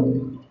jumɛn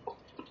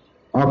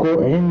ako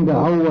inda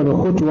awwal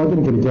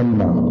khutwatin fil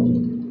janna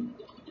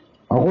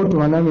ako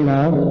tumana mina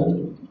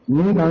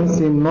ni kan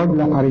sin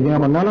nobla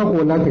arjama nala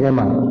ko la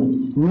tegema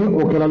ni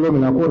o kala lo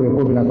mina ko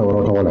repo bina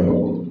tawro to wala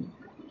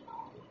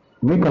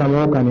ni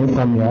karamo kan ni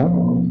samya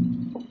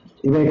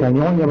ibe kan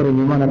nyon ya bare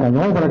ni mana kan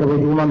nyon para ka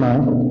be juma ma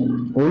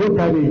o lo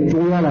ta bi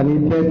juya la ni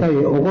peta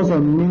e o ko so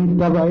min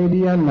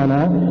tabaidiyan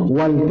nana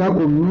wal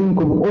takum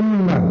minkum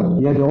umma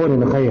yad'una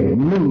lil khair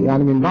min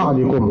yani min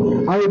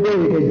ba'dikum ay be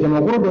ke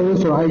jama ko do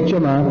yeso ay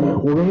chema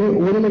o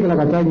le kala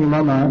ka ta ni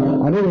mama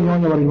ade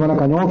nyon ya bare ni mana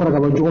kan nyon para ka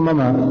be juma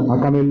ma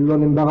akamel lo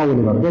ni baga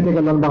wala be te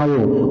kan baga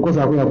yo ko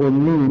sa ko ya ko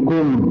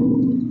minkum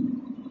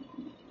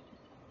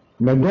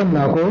mais don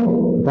na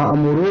ko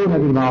ta'muruna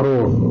bil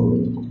ma'ruf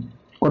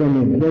ko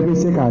ni bebe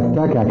se ka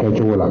ta ka ke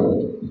chola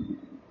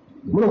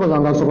mun ko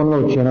zanga so ko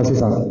no chena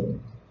sisa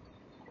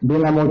be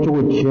la mo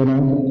chugo chena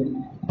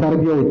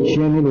tarbiyo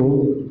cheni lo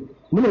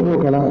mun ko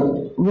kala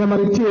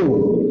nyamari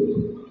tewo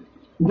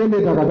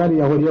dende ta ka dari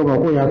yahudi ba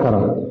ko ya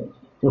kara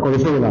ko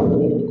sola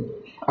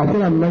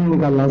atana man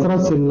ga lasara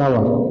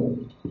sillawa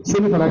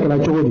sini fana kala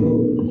chogodi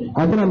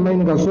atana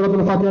man ga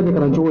suratul fatiha be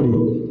kala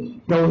chogodi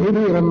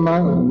tauhidu ramma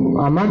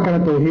amma kana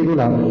tauhidu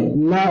la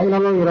ilaha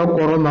illallah ira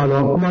korona lo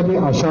kuma de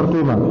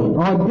ashartuma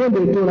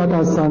dende to la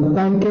ka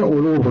santanke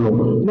ulubulo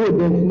no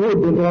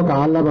dende ka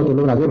Allah ba to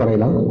lo na de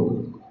barela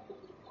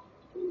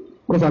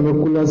ko sa me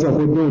kula sa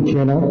ko do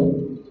chena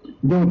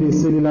do de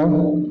selila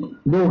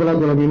do kala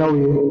do la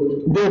minawi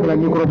do kala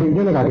microbe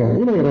ne ka ke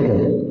ina ira ke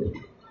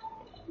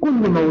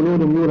kullu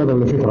mawludun yuladu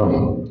bil fitra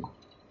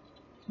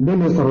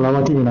dende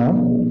sorlawati na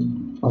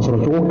asoro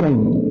chogo kan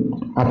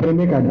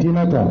aprende ka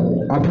dinata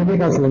aprende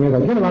ka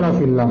islamiyata kene bana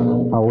filla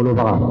awolo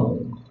baga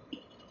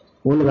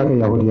wala ba ka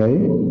yahudiyai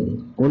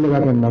wala ba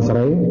ka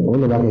nasarai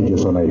wala ba ka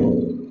josonai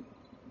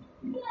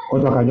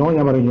oto ka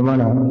nyonya bare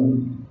jumana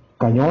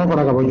ka nyonya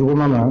fara ka bojugo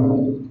mama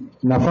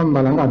na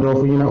famba langa do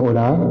fina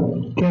ola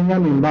kenya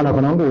min bala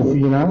kana ngo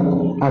fina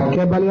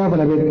akebaliya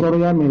fana be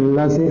torya min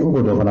lase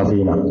ngo do fana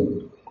fina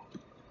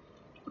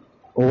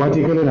o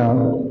wati kele na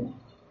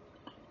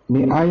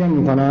ni aya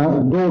ni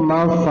fana do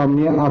ma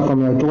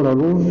famia tola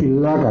lu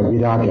filla ka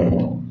bidake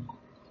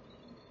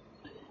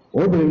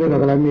o bele da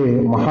kala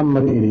mi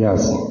Muhammad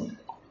Ilyas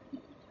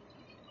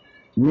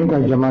min ka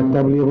jama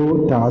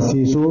tablighu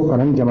ta'sisu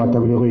kanan jama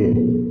tablighu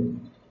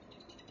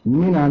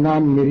min ana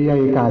miriya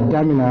ka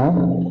damina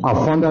a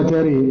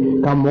fondateur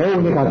ka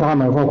mawle ka ta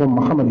ma ko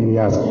Muhammad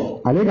Ilyas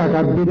ale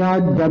ka bida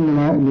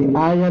damina ni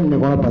aya ni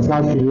ko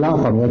pasal filla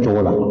famia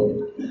tola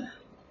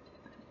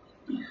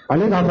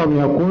عليك عفوا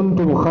يا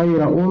كنتم خير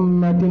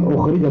أمة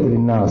أخرجت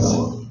للناس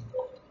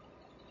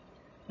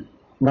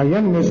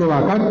غيان نسوا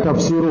كات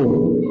تفسيرو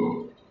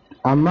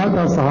أما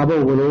تا صحابة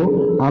بلو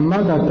أما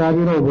تا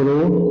تابعين بلو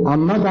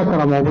أما تا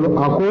كرام بلو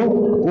أكو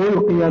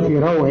ألقي في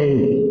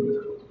روعي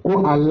ko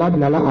Allah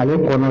bilala ale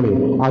konole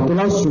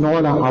atula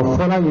sunola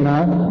afana ina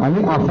ani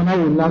afana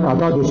willa ka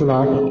ta dusula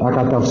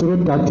aka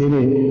tafsiru ta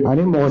tene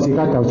ani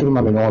mosika tafsiru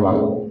mabenyola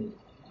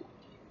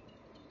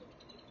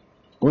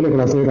ole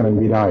kala se kana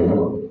bidai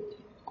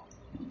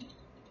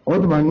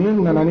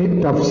odmanin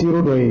nanani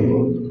tafsiru doye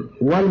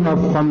walma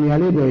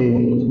famiyali doye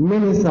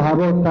min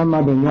sahabo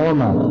tamma be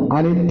nyoma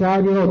ani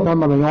tabi'o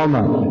tamma be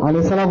nyoma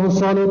ani salafu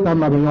salih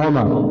tamma be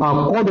nyoma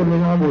akodo me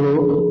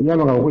nyomolo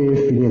yalo ka ko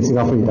yefili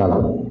siga fuitala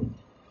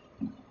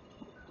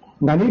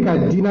ngani ka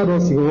dina do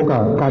sigoka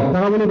ka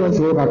tagabele do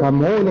sigoka ka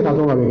mole ka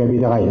to ba be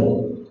bidai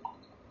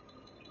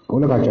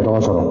ole ka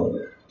cheto soro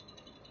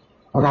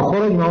aka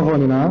khoro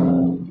nyofona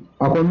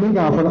أقول منك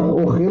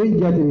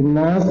أخرجت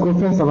للناس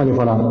كفن سبالي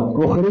فلا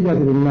أخرجت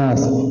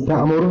للناس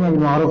تأمرون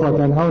بالمعروف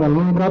وتنهون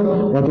المنكر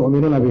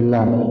وتؤمنون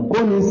بالله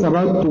كل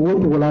سبب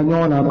تقول ولا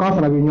نيونا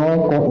قافنا بنيون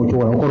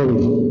قوتوا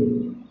قربي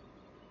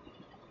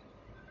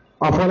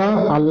أفلا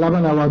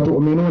علمنا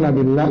وتؤمنون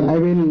بالله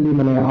أبل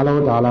لمن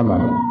على تعالى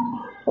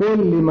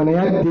كل من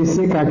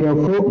يتسك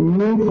كفو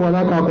من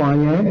فلا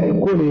كقوانية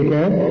كلك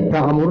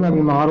تأمرون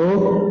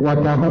بالمعروف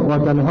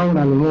وتنهون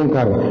عن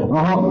المنكر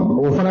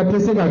وفلا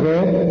تسك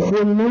كفو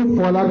من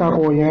فلا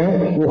كقوانية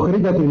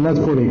وخرجت الناس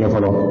كلك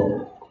فلو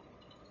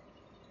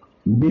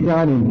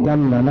بدان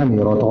تمنا نمي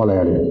رطولة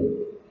يلي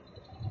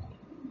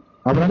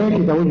أبنى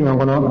كتابو جمعنا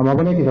قلنا أما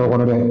أبنى كتابو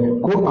قلنا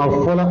كو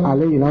أفلا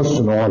علينا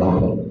سنولا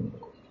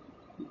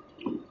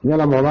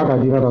يلا مولاك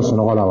دينا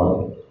سنولا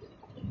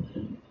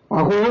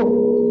أكو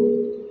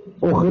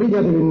أخرجت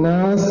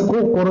للناس كو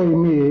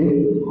قريمي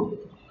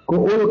كو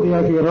ألقي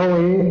في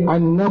روي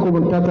أنكم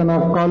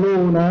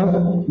تتنقلون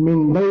من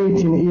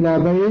بيت إلى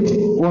بيت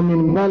ومن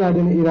بلد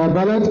إلى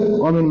بلد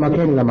ومن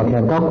مكان إلى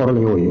مكان كا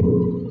قريوي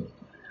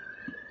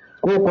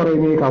كو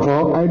قريمي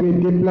كفو أي بي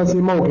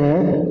ديبلاسي موكي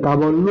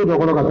كابو لودو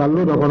كنو كتا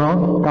لودو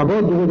كنو كابو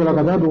دوغو دولا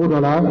كتا دوغو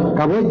دولا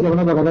كابو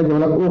جبنا كتا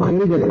جبنا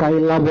أخرجت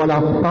كايلا بولا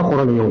كا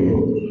قريوي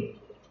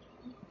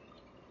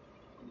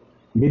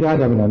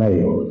بداية من أناي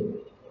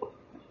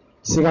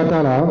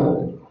sigatala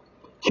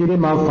kiri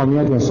ma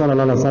famiya ke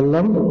sallallahu alaihi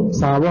wasallam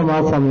sahaba ma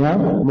famiya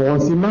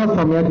mosi ma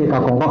famiya ke ka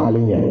kongo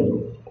alinya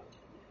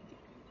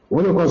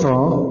wole ko so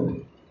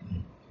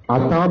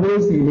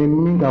atable si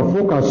min ka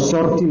fo ka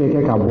sorti le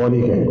ke ka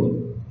boli ke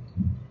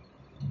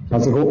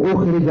parce que o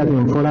khiri jati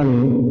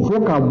folani fo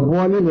ka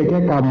boli le ke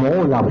ka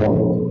mo la bo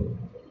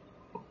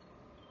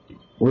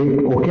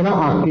o kila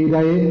aqida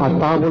e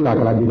atable la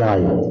kala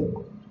bidai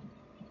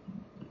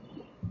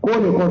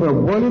كل كفر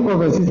بولي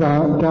كفر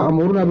سيسا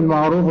تأمرون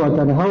بالمعروف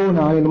وتنهون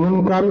عن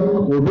المنكر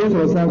وبيس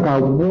رسان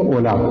كابو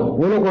أولا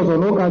ولو كفر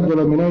نوكا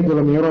جلوميني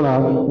جلوميرولا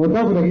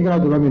وتفر كيكا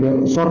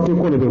جلوميني شرطي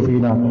كل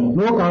بفينا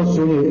نوكا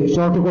سوني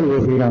شرطي كل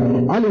بفينا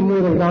علي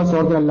مورا كا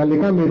شرطي اللي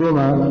كان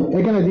ميروما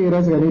اكنا دي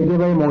رسك ندي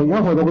باي مو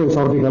ياخذ كل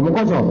شرطي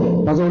كمكسو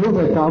تسولو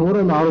تأمرون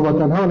بالمعروف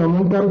وتنهون عن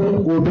المنكر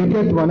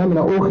وبيكت وانا من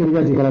اخر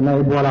يجي كلا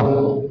نايب ولا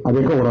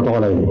ابيك ورا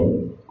تقولي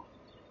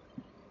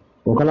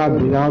وكلا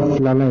بلا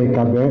فلانا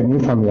يكابي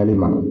نفهم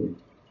يلما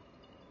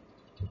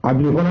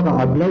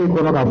أبلا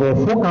يكونك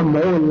فوق مو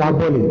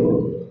لابولي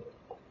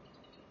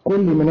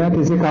كل من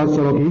يتسيك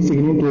السلوكي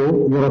سيغنيتو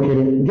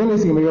يروكيري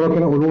جنسي ما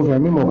يروكيري أولوفيا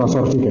ميموكا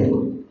سورتيك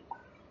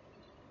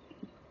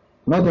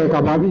نوتي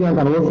كبابي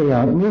يانكا نوفيا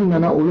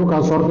نينا أولوكا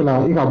سورتلا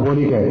إيكا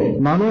بوليك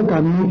مانو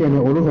كاميكي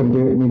أولوفيا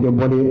نيدي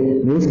بولي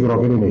نيسي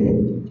يروكيري ني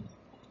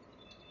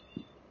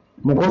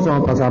مكوسو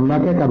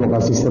فاسامناكي كابوكا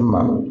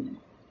سيستما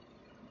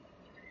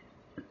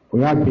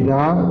ويا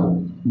بدا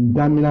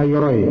دامنا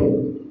يروي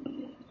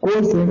ko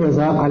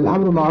sefesa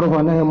al-amru ma'ruf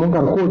wa nahy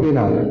munkar ko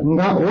bina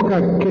nga waka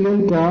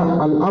kilinta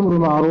al-amru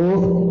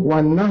ma'ruf wa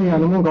nahy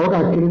anil munkar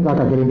waka kilinta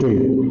ka kilinto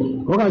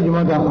waka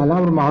jumada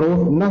al-amru ma'ruf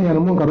nahy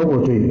anil munkar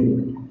ko to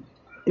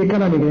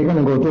ikana ni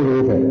ikana go to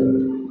fe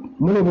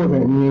mulo bo fe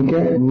nike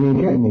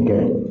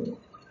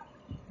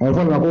ay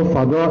fa ko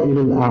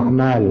fadailul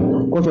a'mal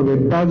ko so be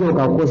bazo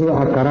ka ko so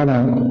akarana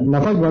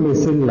nafaj ba be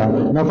silla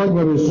nafaj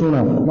ba be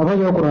sunna nafaj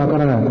ko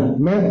akarana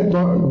me to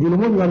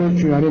julumu ga be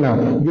chuyanina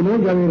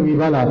julumu ga be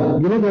ribala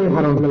julumu ga be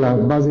haram kala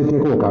baze te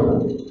ko ka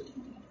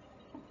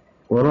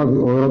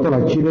oro to la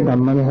chide kan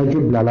mane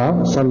hajub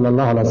lala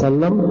sallallahu alaihi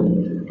wasallam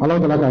Allah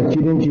taala ka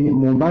chidin ci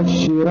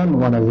mubashiran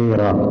wa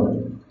nadhira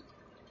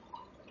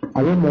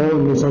abe mo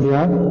ni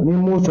sodia ni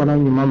mu sona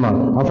ni mama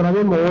afana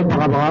be mo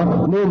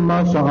baba mo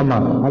ma so ama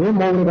abe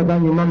mo re kata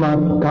ni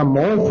mama ka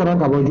mo fara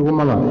ka boju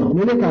mama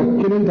ni le ka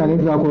kirin tani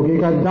da ko ke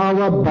ka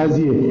dawa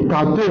bazi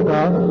ka to ka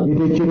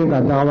ite kirin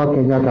ka dawa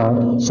ke ja ka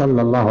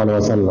sallallahu alaihi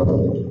wasallam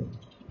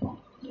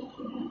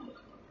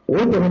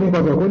o to ni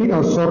ko ni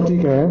ka sorti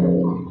ke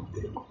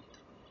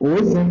o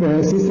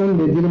sembe system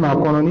de dilma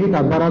koloni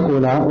ka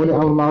barakola o le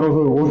am maruf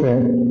o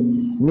fe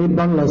ni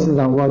ban la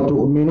sisan wa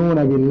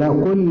tu'minuna billahi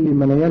kulli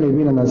man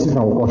yalbina na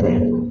sisan ko fe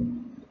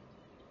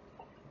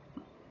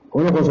o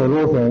ko so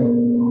lo fe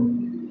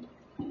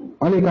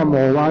ali ka mo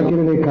wa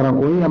kire ni karan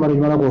ko ya mari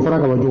mala ko fara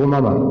ka wajugo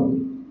mama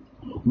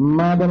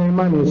ma da ni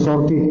mani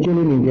sorti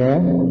kile ni ge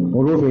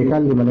o lo fe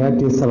kalli man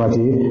yati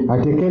sabati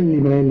ate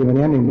kelli man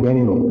yani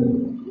benino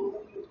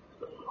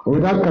o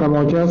da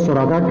karamo che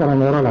soraka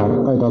karanora la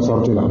ka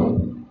sorti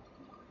la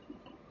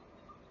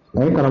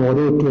ay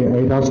karamode ke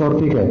ay da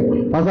sorti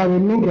ke pasa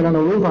winni ke la no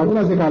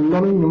aduna se ka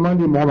lomi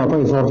nyumandi mo ma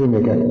fay sorti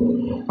ne ke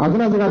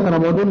aduna se ka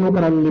karamode no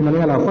karam limani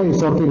ala fay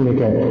sorti ne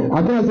ke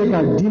aduna se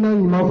ka dina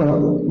nyuma fa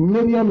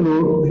mediam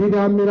lo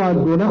bida mira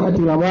dona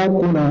atira mo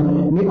kuna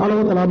ni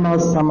Allah taala ma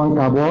saman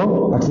ka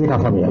bo ati ka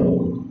famia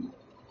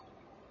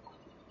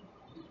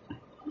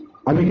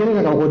abi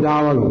kene ka ko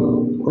dawa lo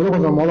ko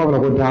ko mo la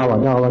ko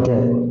dawa te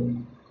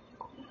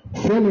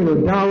femino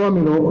dawa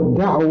mino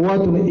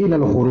da'watun ila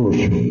al-khuruj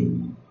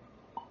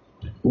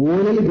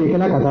wole le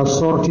bekela kata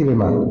sorti le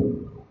ma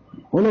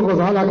wole ko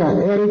sala ka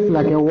erif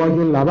la ke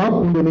wajul la ba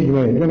kunde ni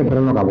jwe ne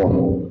perno ka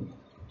bo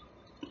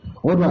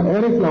oda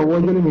erif la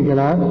wajul ni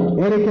gela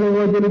erif la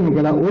wajul ni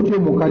gela o ti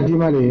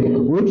mukaddima le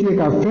o ti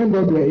ka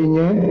fendo de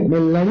inye me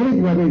la ni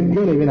ma be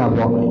gele bena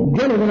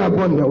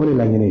bo nde wole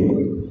la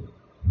ni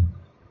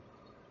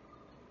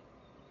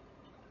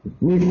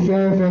ni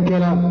fen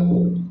kela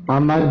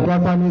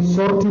amadafa ni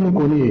sorti ni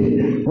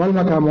koni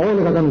walma ka mo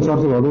le ka ni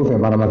sorti wadu fe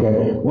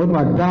baramake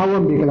wodma dawa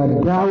be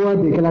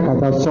kala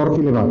kata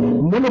sorti le ba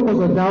mono ko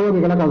so dawa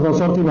be kala kata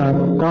sorti na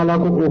kala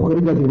ko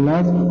ukhrijat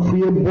nas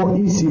fi bo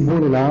isi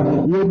bonela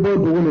ye bo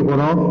dole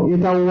kono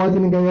ita wati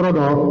ni ga yoro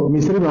do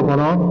misri ba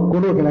kono ko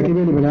do kala ke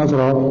be ni bena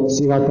soro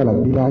siga tala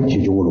bida ci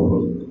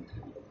jolo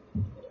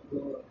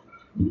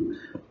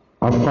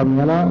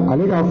afamyala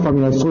ale ka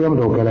afamya so yam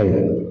do kala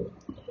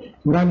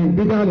ngani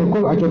bidani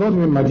ko achodo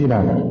min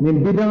Madina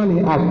min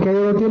bidani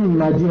akayote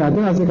Madina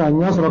tena se ka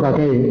nyasoro ka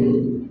kai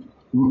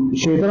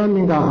shaytan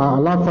min ka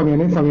ala famia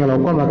ne famia la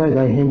ko ma kai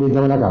ka hindi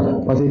jamana ka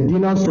parce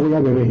dina so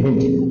ya be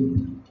hindi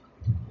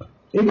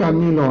e ka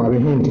milo abe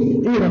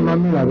hindi e ra ma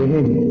milo abe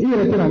hindi e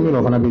ra tena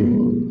milo kana be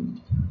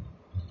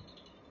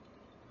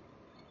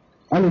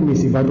ali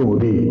misibato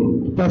obe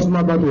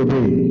tasma bato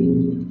obe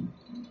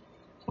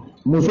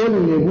musole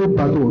lebu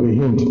bato obe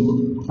hindi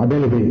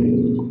abele be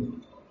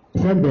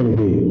fembele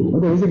be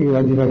odo ise ke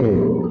yaji ka ke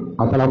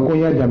atala ko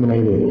ya jamina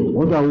ile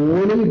odo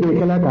woleli be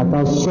kala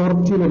kata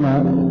sorti le ma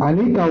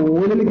ani ka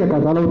woleli ka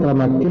kata lo tra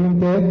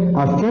makinte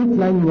a fen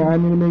plan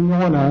nyani me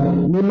nyona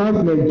ni ma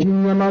fle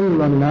jinya ma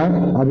lonna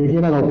abi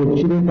kina ka ko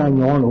chirin ta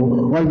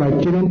nyono wal ma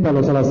chirin ta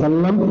lo sallallahu alaihi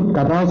wasallam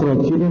kata so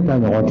chirin ta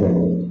nyote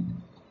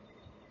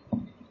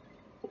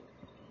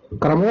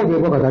karamo be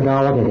ko kata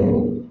dawa ke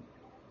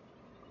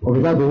o be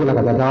da do la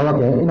kata dawa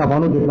ke ina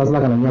banu de plus la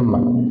kana nyamma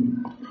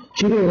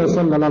Chiri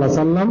Rasulullah sallallahu alaihi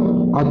wasallam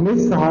admi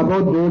sahaba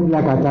dod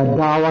la kata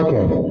dawa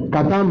ke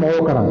kata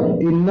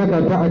mawkara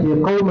innaka ta'ti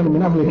qauman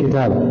min ahli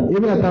kitab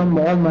ibna tam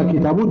ma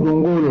kitabu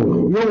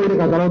dongolo yo ore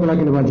kata la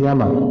kila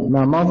majama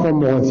ma mafo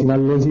mo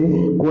sinalozi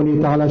kuni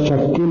ta'ala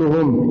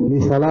shakkiluhum li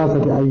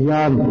thalathati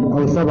ayyam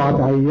aw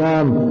sab'ati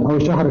ayyam aw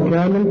shahr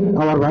kamil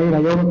aw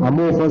 40 yawm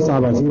amu fa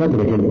sahaba sirat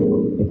lekele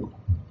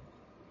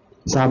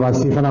sahaba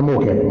sifana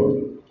moke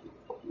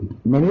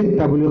mais ni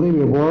tablighi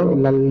be bo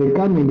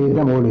lalika min be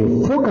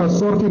damole faut ka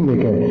sorti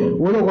meke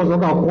wala ko zo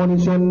ka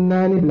condition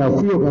nani la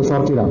fuyo ka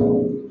sorti la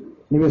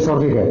ni be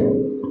sorti ke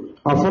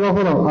afala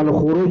fala al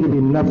khuruj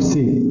bin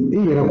nafsi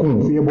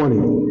iyrakum fi boli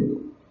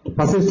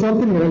parce que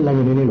sorti ni la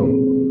ni lo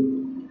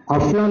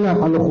aflana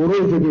al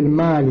khuruj bil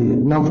mali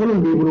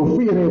nafulun bi bulu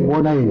fi re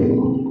bonaye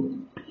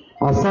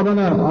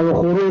asabana al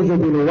khuruj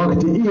bil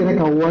waqti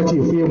iyraka wati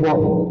fi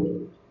bo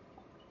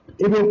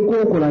ebe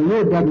ko la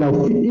yo dabla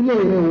fi ile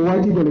re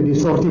wati do le di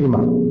sorti ma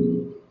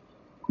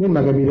ni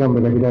magabida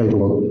magabida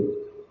to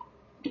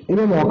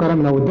ebe mo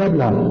karam na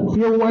dabla fi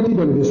wati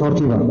do le di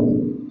sorti ma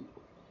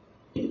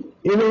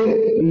ebe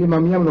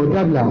limam yam no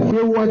dabla fi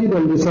wati do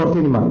le di sorti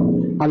ma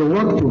al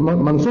waqtu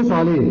mansuf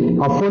alayhi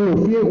afulu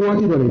fi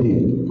wati do le di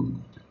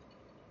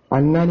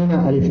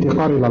annanina al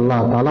iftiqar ila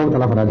Allah ta'ala wa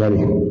ta'ala fara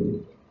dalik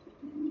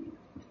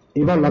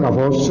iba laga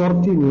fo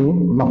sorti ni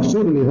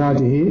maqsud li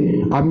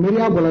dhatihi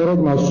amiria bolayro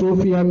ma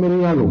sufia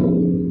mirialo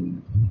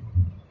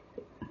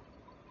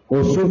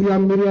o sufia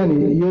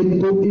miriani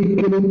yeto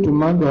ikelen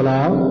tumandola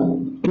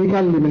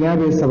kikal limina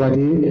be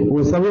sabati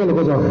o sawiya lo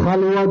ko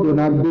khalwa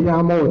dona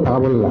biga mo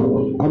tabulla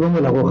abe mo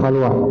la ko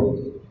khalwa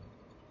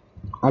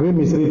abe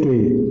misri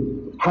toy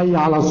hayya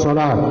ala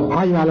salat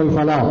hayya ala al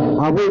falah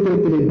abu to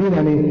tele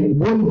dinani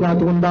bonda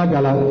to nda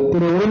dala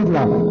tele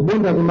wondla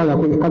bonda to mala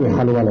ko kabe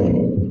khalwa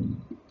lay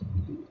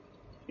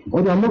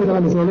o da mo da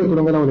misole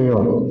to ngala wala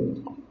yawa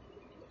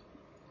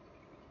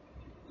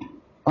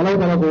Allah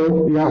ta'ala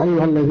ko ya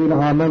ayyuhal ladhina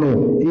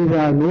amanu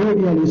idha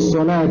nudiya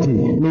lis-salati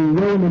min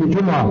yawm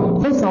al-jum'ah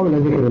fas'au ila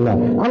dhikrillah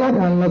ala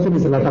ta'ala nasu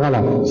sallallahu ta'ala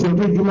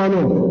surtu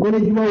jumano ko ni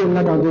juma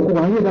wala ka ko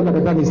ayi da ka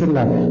ta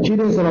misilla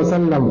chidin sallallahu alaihi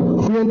wasallam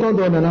fiyen to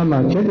do na ma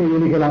chete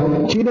yeli kala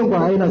chidin ko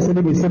ayina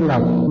sirri misilla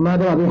ma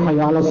da bi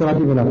hayya ala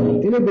salati bila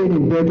ile be ni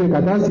be to ka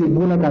ta si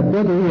buna ka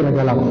da do yela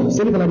kala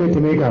sirri kala be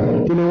timeka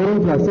tile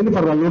woron ka sirri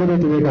farra yoro be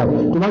timeka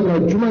kuma ga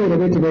juma yele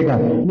be timeka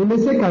ni me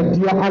se ka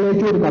dia ala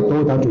to ka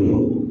to ta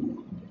to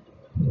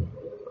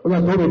una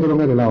todo to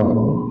ngade lawa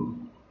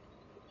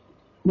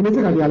ni me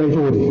se ka dia ala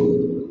to di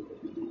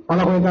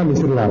ala ko ta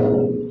misilla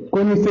ko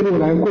ni sirri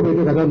wala ko be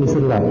to ka ta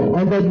misilla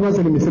an ta juma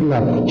sirri misilla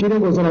chidin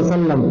ko sallallahu alaihi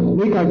wasallam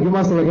ni ka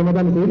juma sirri ke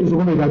mata ni to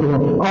ko me da to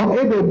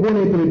e be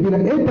bone to dina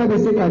e ta be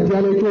se ka dia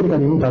ala to ka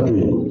ni ta to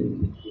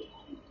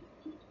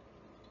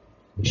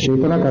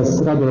shaytana ka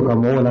sira do ka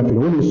mo wala to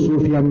ni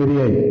sufiya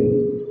miriyai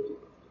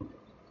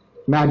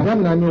na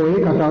damna ni o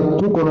e ka ta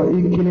tu ko no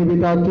ikini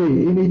bita to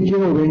ini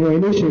jeo be nyo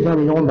ini shaytan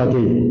be nyon da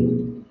to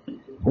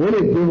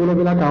wole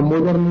développer la ka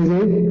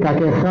moderniser ka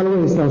ke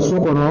khalwa station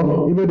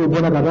kono ibe do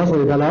bona ka da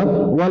so dala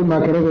wal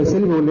makere be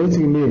selbe wole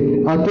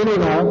singme atolo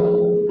la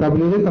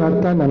tablighi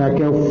tarata na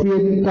ke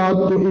fi ta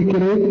to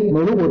ikre no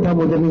lo ta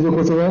moderniser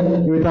ko sewa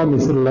ibe ta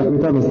misrla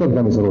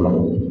da misrula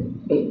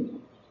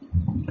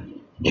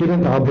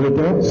kiran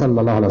tahabbulata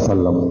sallallahu alaihi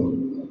wasallam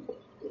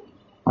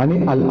ani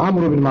al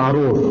amru bil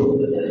ma'ruf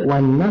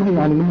wan nahy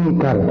anil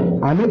munkar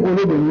ani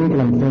olo be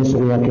munkar tan so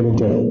ya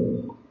kelente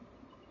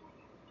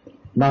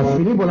na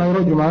fili bola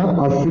yoro juma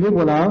a fili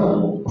bola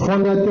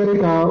fondateur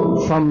ka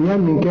famia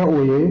min ke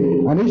oye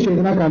ani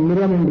shedna ka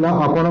mira min bla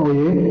akona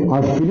oye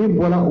a fili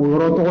bola o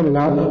yoro to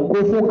la ko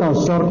fo ka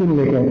sorti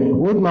leke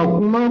o ma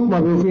kuma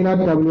be fina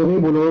tablighi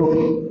bolo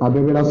abe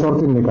la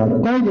sorti leka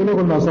tan je le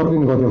ko la sorti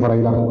ngo te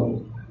faraila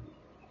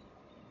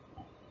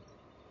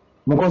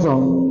mo ko so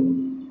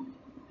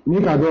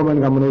ni ka do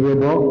man ka mo be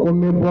bo ko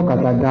me bo ka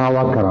ta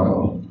dawa karam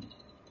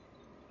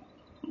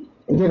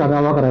ite ka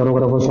dawa karam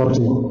ro ko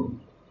sorti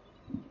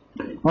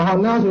aha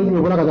na so ni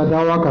bola ka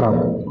dawa karam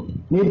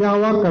ni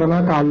dawa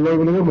karna ka allo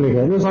bele bele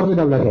ke yo sorti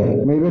dabla ke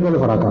me be dole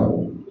faraka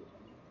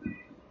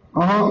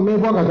aha me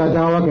bo ka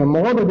dawa ke mo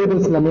do be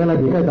islamiyya la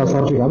dika ta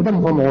sorti ka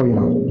tam ko mo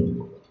ina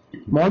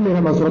mo me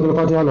na suratul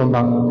fatiha lomba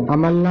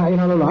amalla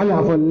ina lo ala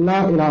afa la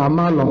ila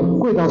amalo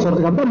ko ta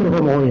sorti ka tam ko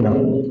mo ina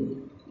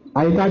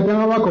ay ta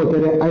dawa ko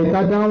tere ay ta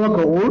dawa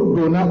ko o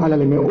dona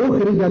alal me o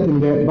khirijatin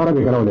de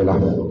barabe kala wala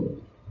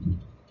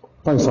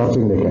tan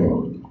sorti de ke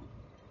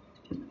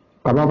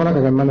kaba fana ka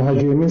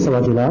manhaji min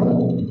sabatila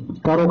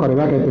karo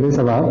kareba ke tele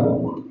saba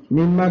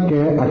mimma ke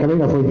akale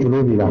na fo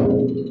julubi la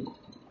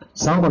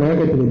san kono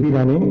ke tele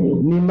bidani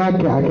mimma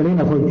ke akale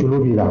na fo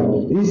julubi la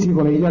isi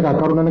kono iya ka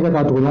karo na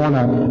ka to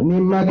nyona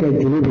mimma ke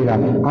julubi la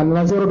an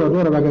na zero do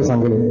do ba ke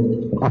sangale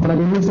afana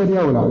be min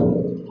sadiya wala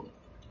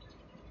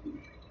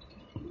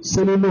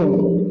selilo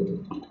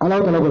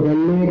ala ta ko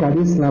belle ka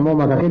islamo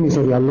ma ka ke ni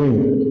sori allo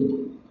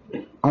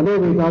ado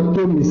be ta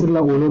to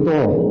misirla wolo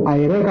to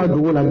ayre ka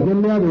dugo la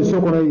demya be so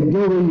kono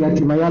dewe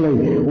yatima yala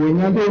o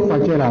nya do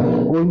fakela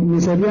o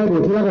misariya do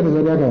tira ka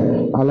misariya ka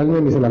ala ne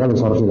misala ka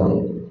sorti la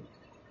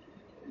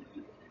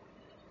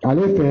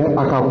ale fe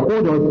aka ko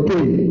do to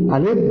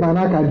ale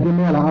bana ka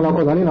demya la ala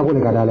ko ale na ko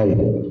le ka dalai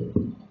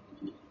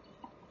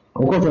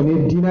o ko to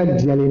ni dina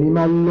diale ni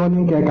ma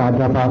loni ke ka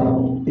dafa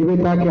ibe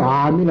ta ke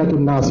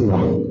amilatun nasiba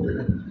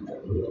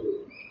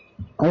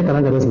ay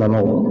kana ga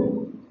islamo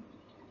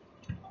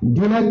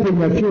dina te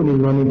nyafio ni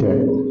loni te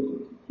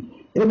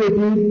ebe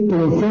ti to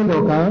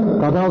fendo ka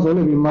kada so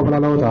le bi mabla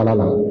la taala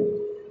la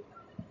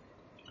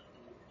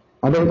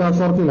avec ta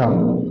sortie là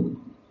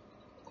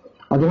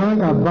aduna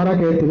ka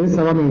baraka tele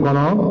saba min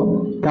kono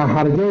ka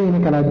harje ni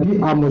kana di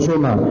a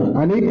musoma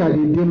ani ka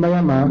di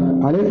dimbaya ma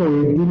ale ko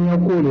dunya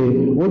kole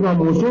o ba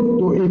muso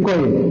to e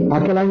koy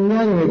akala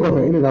nyaani ne ko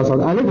fe ile da so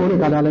ale ko le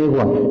kada le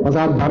ko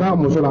pasa bana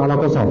muso ala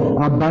ko so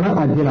abana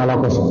adin ala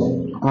ko so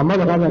amma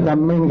da kana ta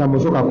min ga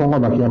muso ka kongo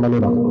ba kiyama le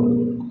ba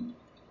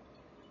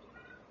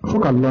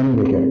fuka lon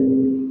de ke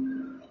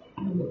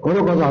ko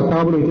ko za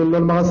tabulu ke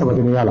lon ma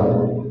sabati ni yala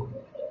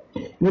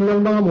ni lon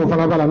ma mo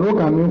fana bala no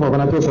ka min ko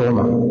fana to so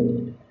ma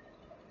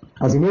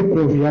asine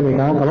konfiya de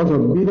kan kala so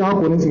bida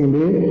ko ni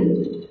singbe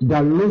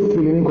dallo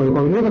filini ko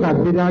ne ka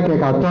bida ke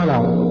ka tola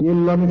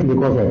yello ni fili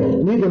ko fe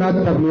ni dana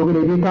tabligh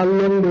de ka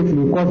lon de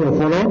fili ko fe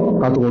folo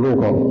ka to lo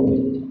ko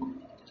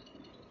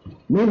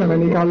ni na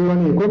ni ka lon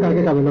ni ko ka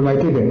ke ka be mai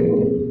tebe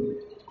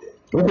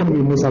o ko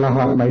ni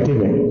musalaha mai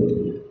tebe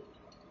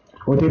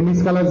o te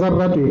miskala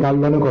zarratu ka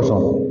lon ko so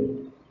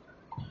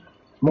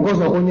mo ko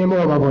so ko nyemo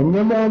ba bo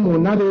nyemo mu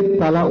na de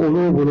tala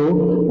olo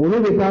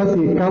de ta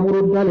si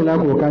kaburu dalila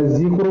ko ka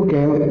zikru ke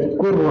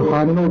ko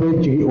ruhani no be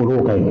ji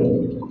olo kai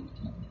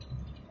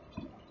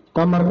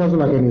kamar ka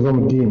zula ke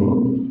nizam din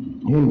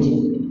hind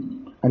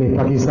ani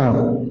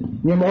pakistan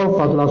nyemo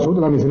fatula sud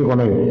la misri ko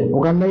ne o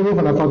kan nay ne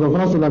fana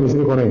fatula sud la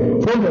misri ko ne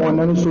fo mo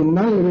onan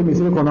sunna le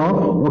misri ko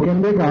no o ken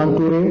be ka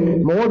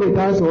anture mo be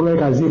ta so le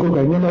ka zikru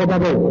ke nyemo ba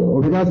bo o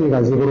be ta si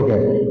ka zikru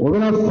ke o be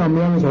na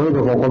samyan so le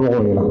ko ko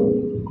mo la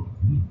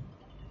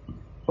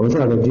o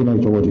sera da dina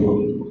jodi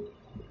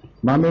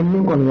ma men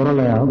min kon yoro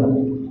la ya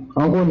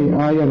an ko ni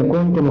ayan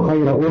kuntum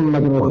khayra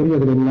ummatin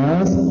ukhrijat lin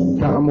nas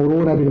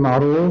ta'muruna bil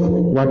ma'ruf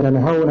wa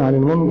tanhauna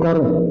 'anil munkar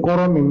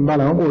qaram min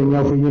bala ko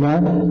nya fina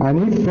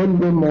ani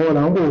fende mo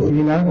la ko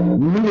fina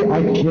ni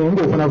akken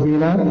ko fana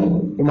fina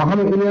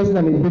muhammad ilyas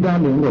na ni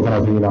bidan ni ko fana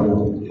fina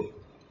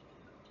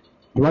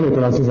wala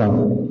to sisa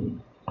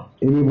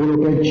ibi bolo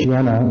ke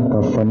chiana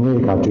ka fanye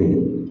ka te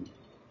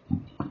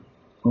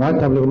ngata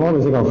tabligh mo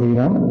be ka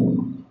fina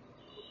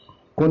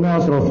ko na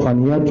sɔrɔ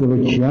faniya tun bɛ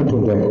tiɲɛ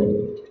tun tɛ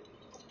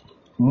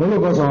mun de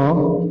kosɔn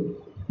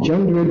cɛ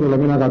tun bɛ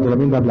dɔlɔmin na ka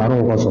dɔlɔmin dabila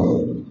n'o kosɔn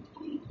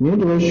nin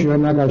tun bɛ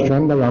suyɛn na ka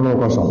suyɛn dabila n'o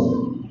kosɔn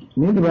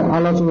nin tun bɛ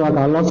ala sɔrɔ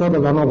ka ala sɔrɔ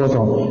dabila n'o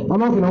kosɔn an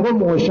b'a fɔ ko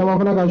mɔgɔ caman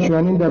fana ka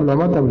suyɛnni dabila o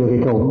ma tablighi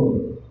kɛ o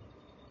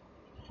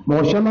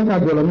mɔgɔ caman ka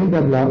dɔlɔmin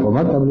dabila o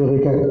ma tablighi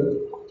kɛ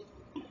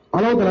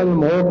ala taala bɛ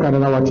mɔgɔw kanu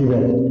na waati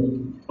bɛɛ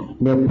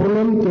mais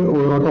problème te o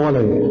yɔrɔ tɔgɔ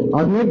la ye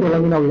a tun ye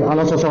dɔlɔmin na o ye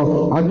ala sɔsɔ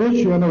a tun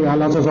ye suyɛn na o ye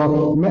ala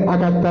sɔsɔ mais a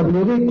ka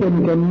tablighi kɛ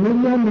nin kɛ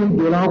miliya min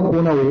donna a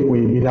kun na o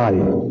ye bidaa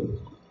ye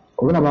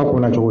o bɛna b'a kun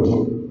na cogo di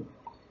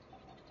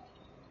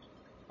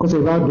kosɔn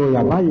i b'a dɔn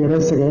a b'a yɛrɛ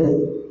sɛgɛn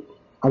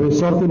a bɛ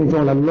sorti ni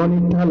fɛnw la lɔnni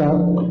t'a la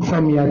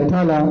faamuya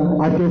t'a la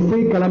a tɛ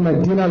foyi kalama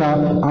diinɛ la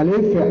ale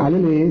fɛ ale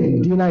de ye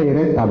diinɛ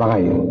yɛrɛ tabaga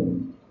ye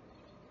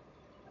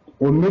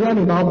o miliya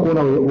min b'a kun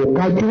na o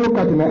ka jugu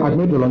ka tɛmɛ a tun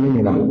bɛ dɔlɔmin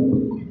min na.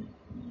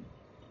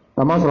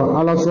 Kama sɔrɔ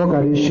ala sɔn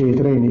ka di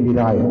seetire ni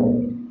bidaa ye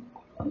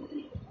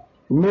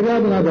miiriya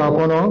bɛna don a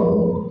kɔnɔ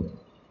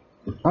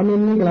an bɛ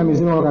min kɛra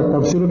misiri kɔnɔ ka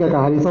tafsiru kɛ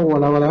ka hadisaw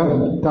walawala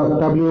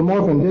tablighi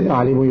mɔgɔ fɛ n tɛ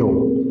taalimu ye o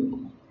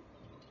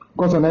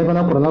kosɔn n'a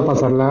fana kuranna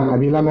fasarila a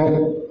b'i lamɛn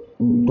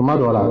tuma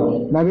dɔw la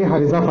n'a bɛ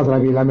hadisa fasara a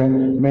b'i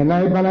lamɛn mais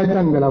n'a ye bala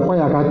tan nin bɛɛ la fo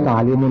y'a ka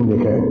taalimu de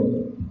kɛ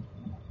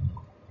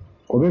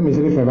o bɛ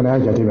misiri fɛn fana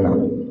y'a jate minɛ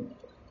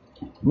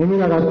ni min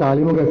y'a ka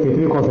taalimu kɛ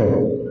fitiri kɔfɛ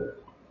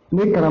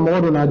ni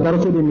karamɔgɔ donna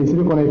daraso de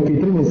misiri kɔnɔ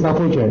fitiri ni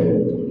safo cɛ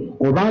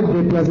o b'a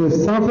déplacer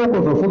safo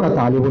kɔfɛ fo ka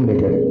taalimu de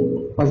kɛ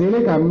parce que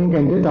ne ka min kɛ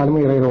n tɛ taalimu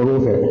yɛrɛ yɛrɛ olu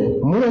fɛ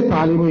mun ye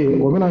taalimu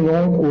ye o bɛna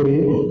ɲɔgɔn koori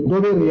dɔ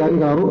bɛ riyadi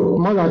kan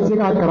tuma dɔ a tɛ se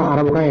k'a kara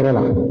arabukan yɛrɛ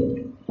la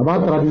a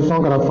b'a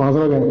traduction kara français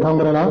ou kan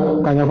wɛrɛ la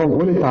ka ɲɛfɔ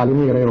o de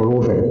taalimu yɛrɛ yɛrɛ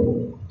olu fɛ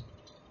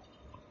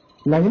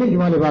laɲini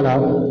jumɛn de b'a la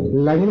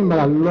laɲini b'a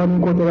la lɔnni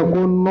ko tɛ ko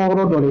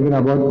nɔɔrɔ dɔ de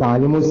bɛna bɔ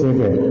taalimu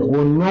senfɛ o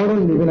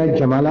nɔɔrɔ de bɛna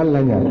jamana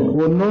laɲɛ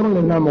o nɔɔrɔ de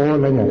bɛna mɔgɔw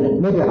laɲɛ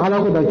n'o tɛ ala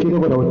ko da ciden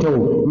ko da o tɛ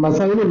o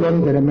masayilu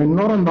lɔnni tɛ dɛ mais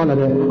nɔɔrɔ min b'a la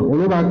dɛ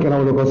olu b'a kɛra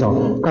o de kosɔn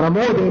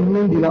karamɔgɔw de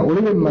min dila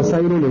olu bɛ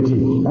masayilu de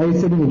di a ye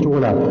seli nin cogo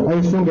la a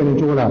ye sun kɛ nin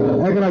cogo la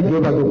a ye kana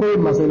jɔ bato ko ye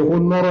masayilu ko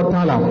nɔɔrɔ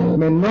t'a la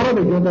mais nɔɔrɔ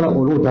de jɔn t'a la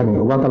olu ta nin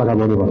o b'a kala ka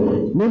bɔ de ma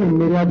ni nin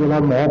miiriya donna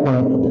mɔgɔ kɔnɔ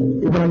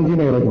i bɛna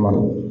diinɛ yɔrɔ jumɛn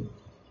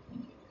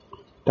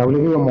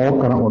tablighi bɛ mɔgɔ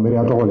kalan o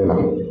miiriya tɔgɔ de la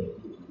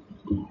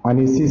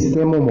ani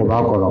système mo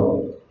b'a kɔnɔ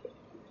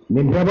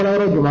nin bɛɛ bɔra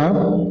yɔrɔ jumɛn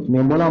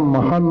nin bɔra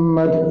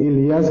Muhammad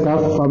Ilyas ka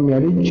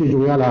faamuyali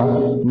cɛjuguya la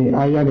ni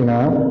aya nin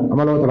na an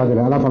b'a Allahu taala deli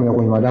ala faamuya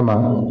ko ɲuman d'an ma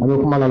an bɛ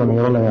kuma la nin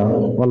yɔrɔ la yan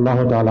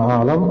wallahu taala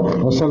a'lam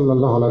wa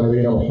sallallahu ala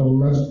nabiyyina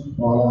Muhammad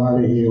wa ala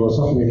alihi wa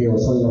sahbihi wa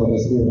sallam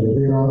taslima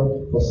kathira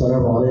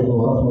wassalamu alaykum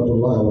wa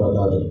rahmatullahi wa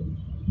barakatuh.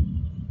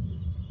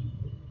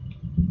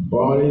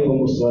 Wa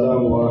alaykum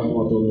assalam wa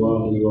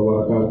rahmatullahi wa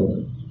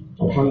barakatuh.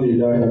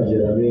 Alhamdulillah rabbil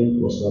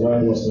alamin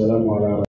wassalatu wassalamu ala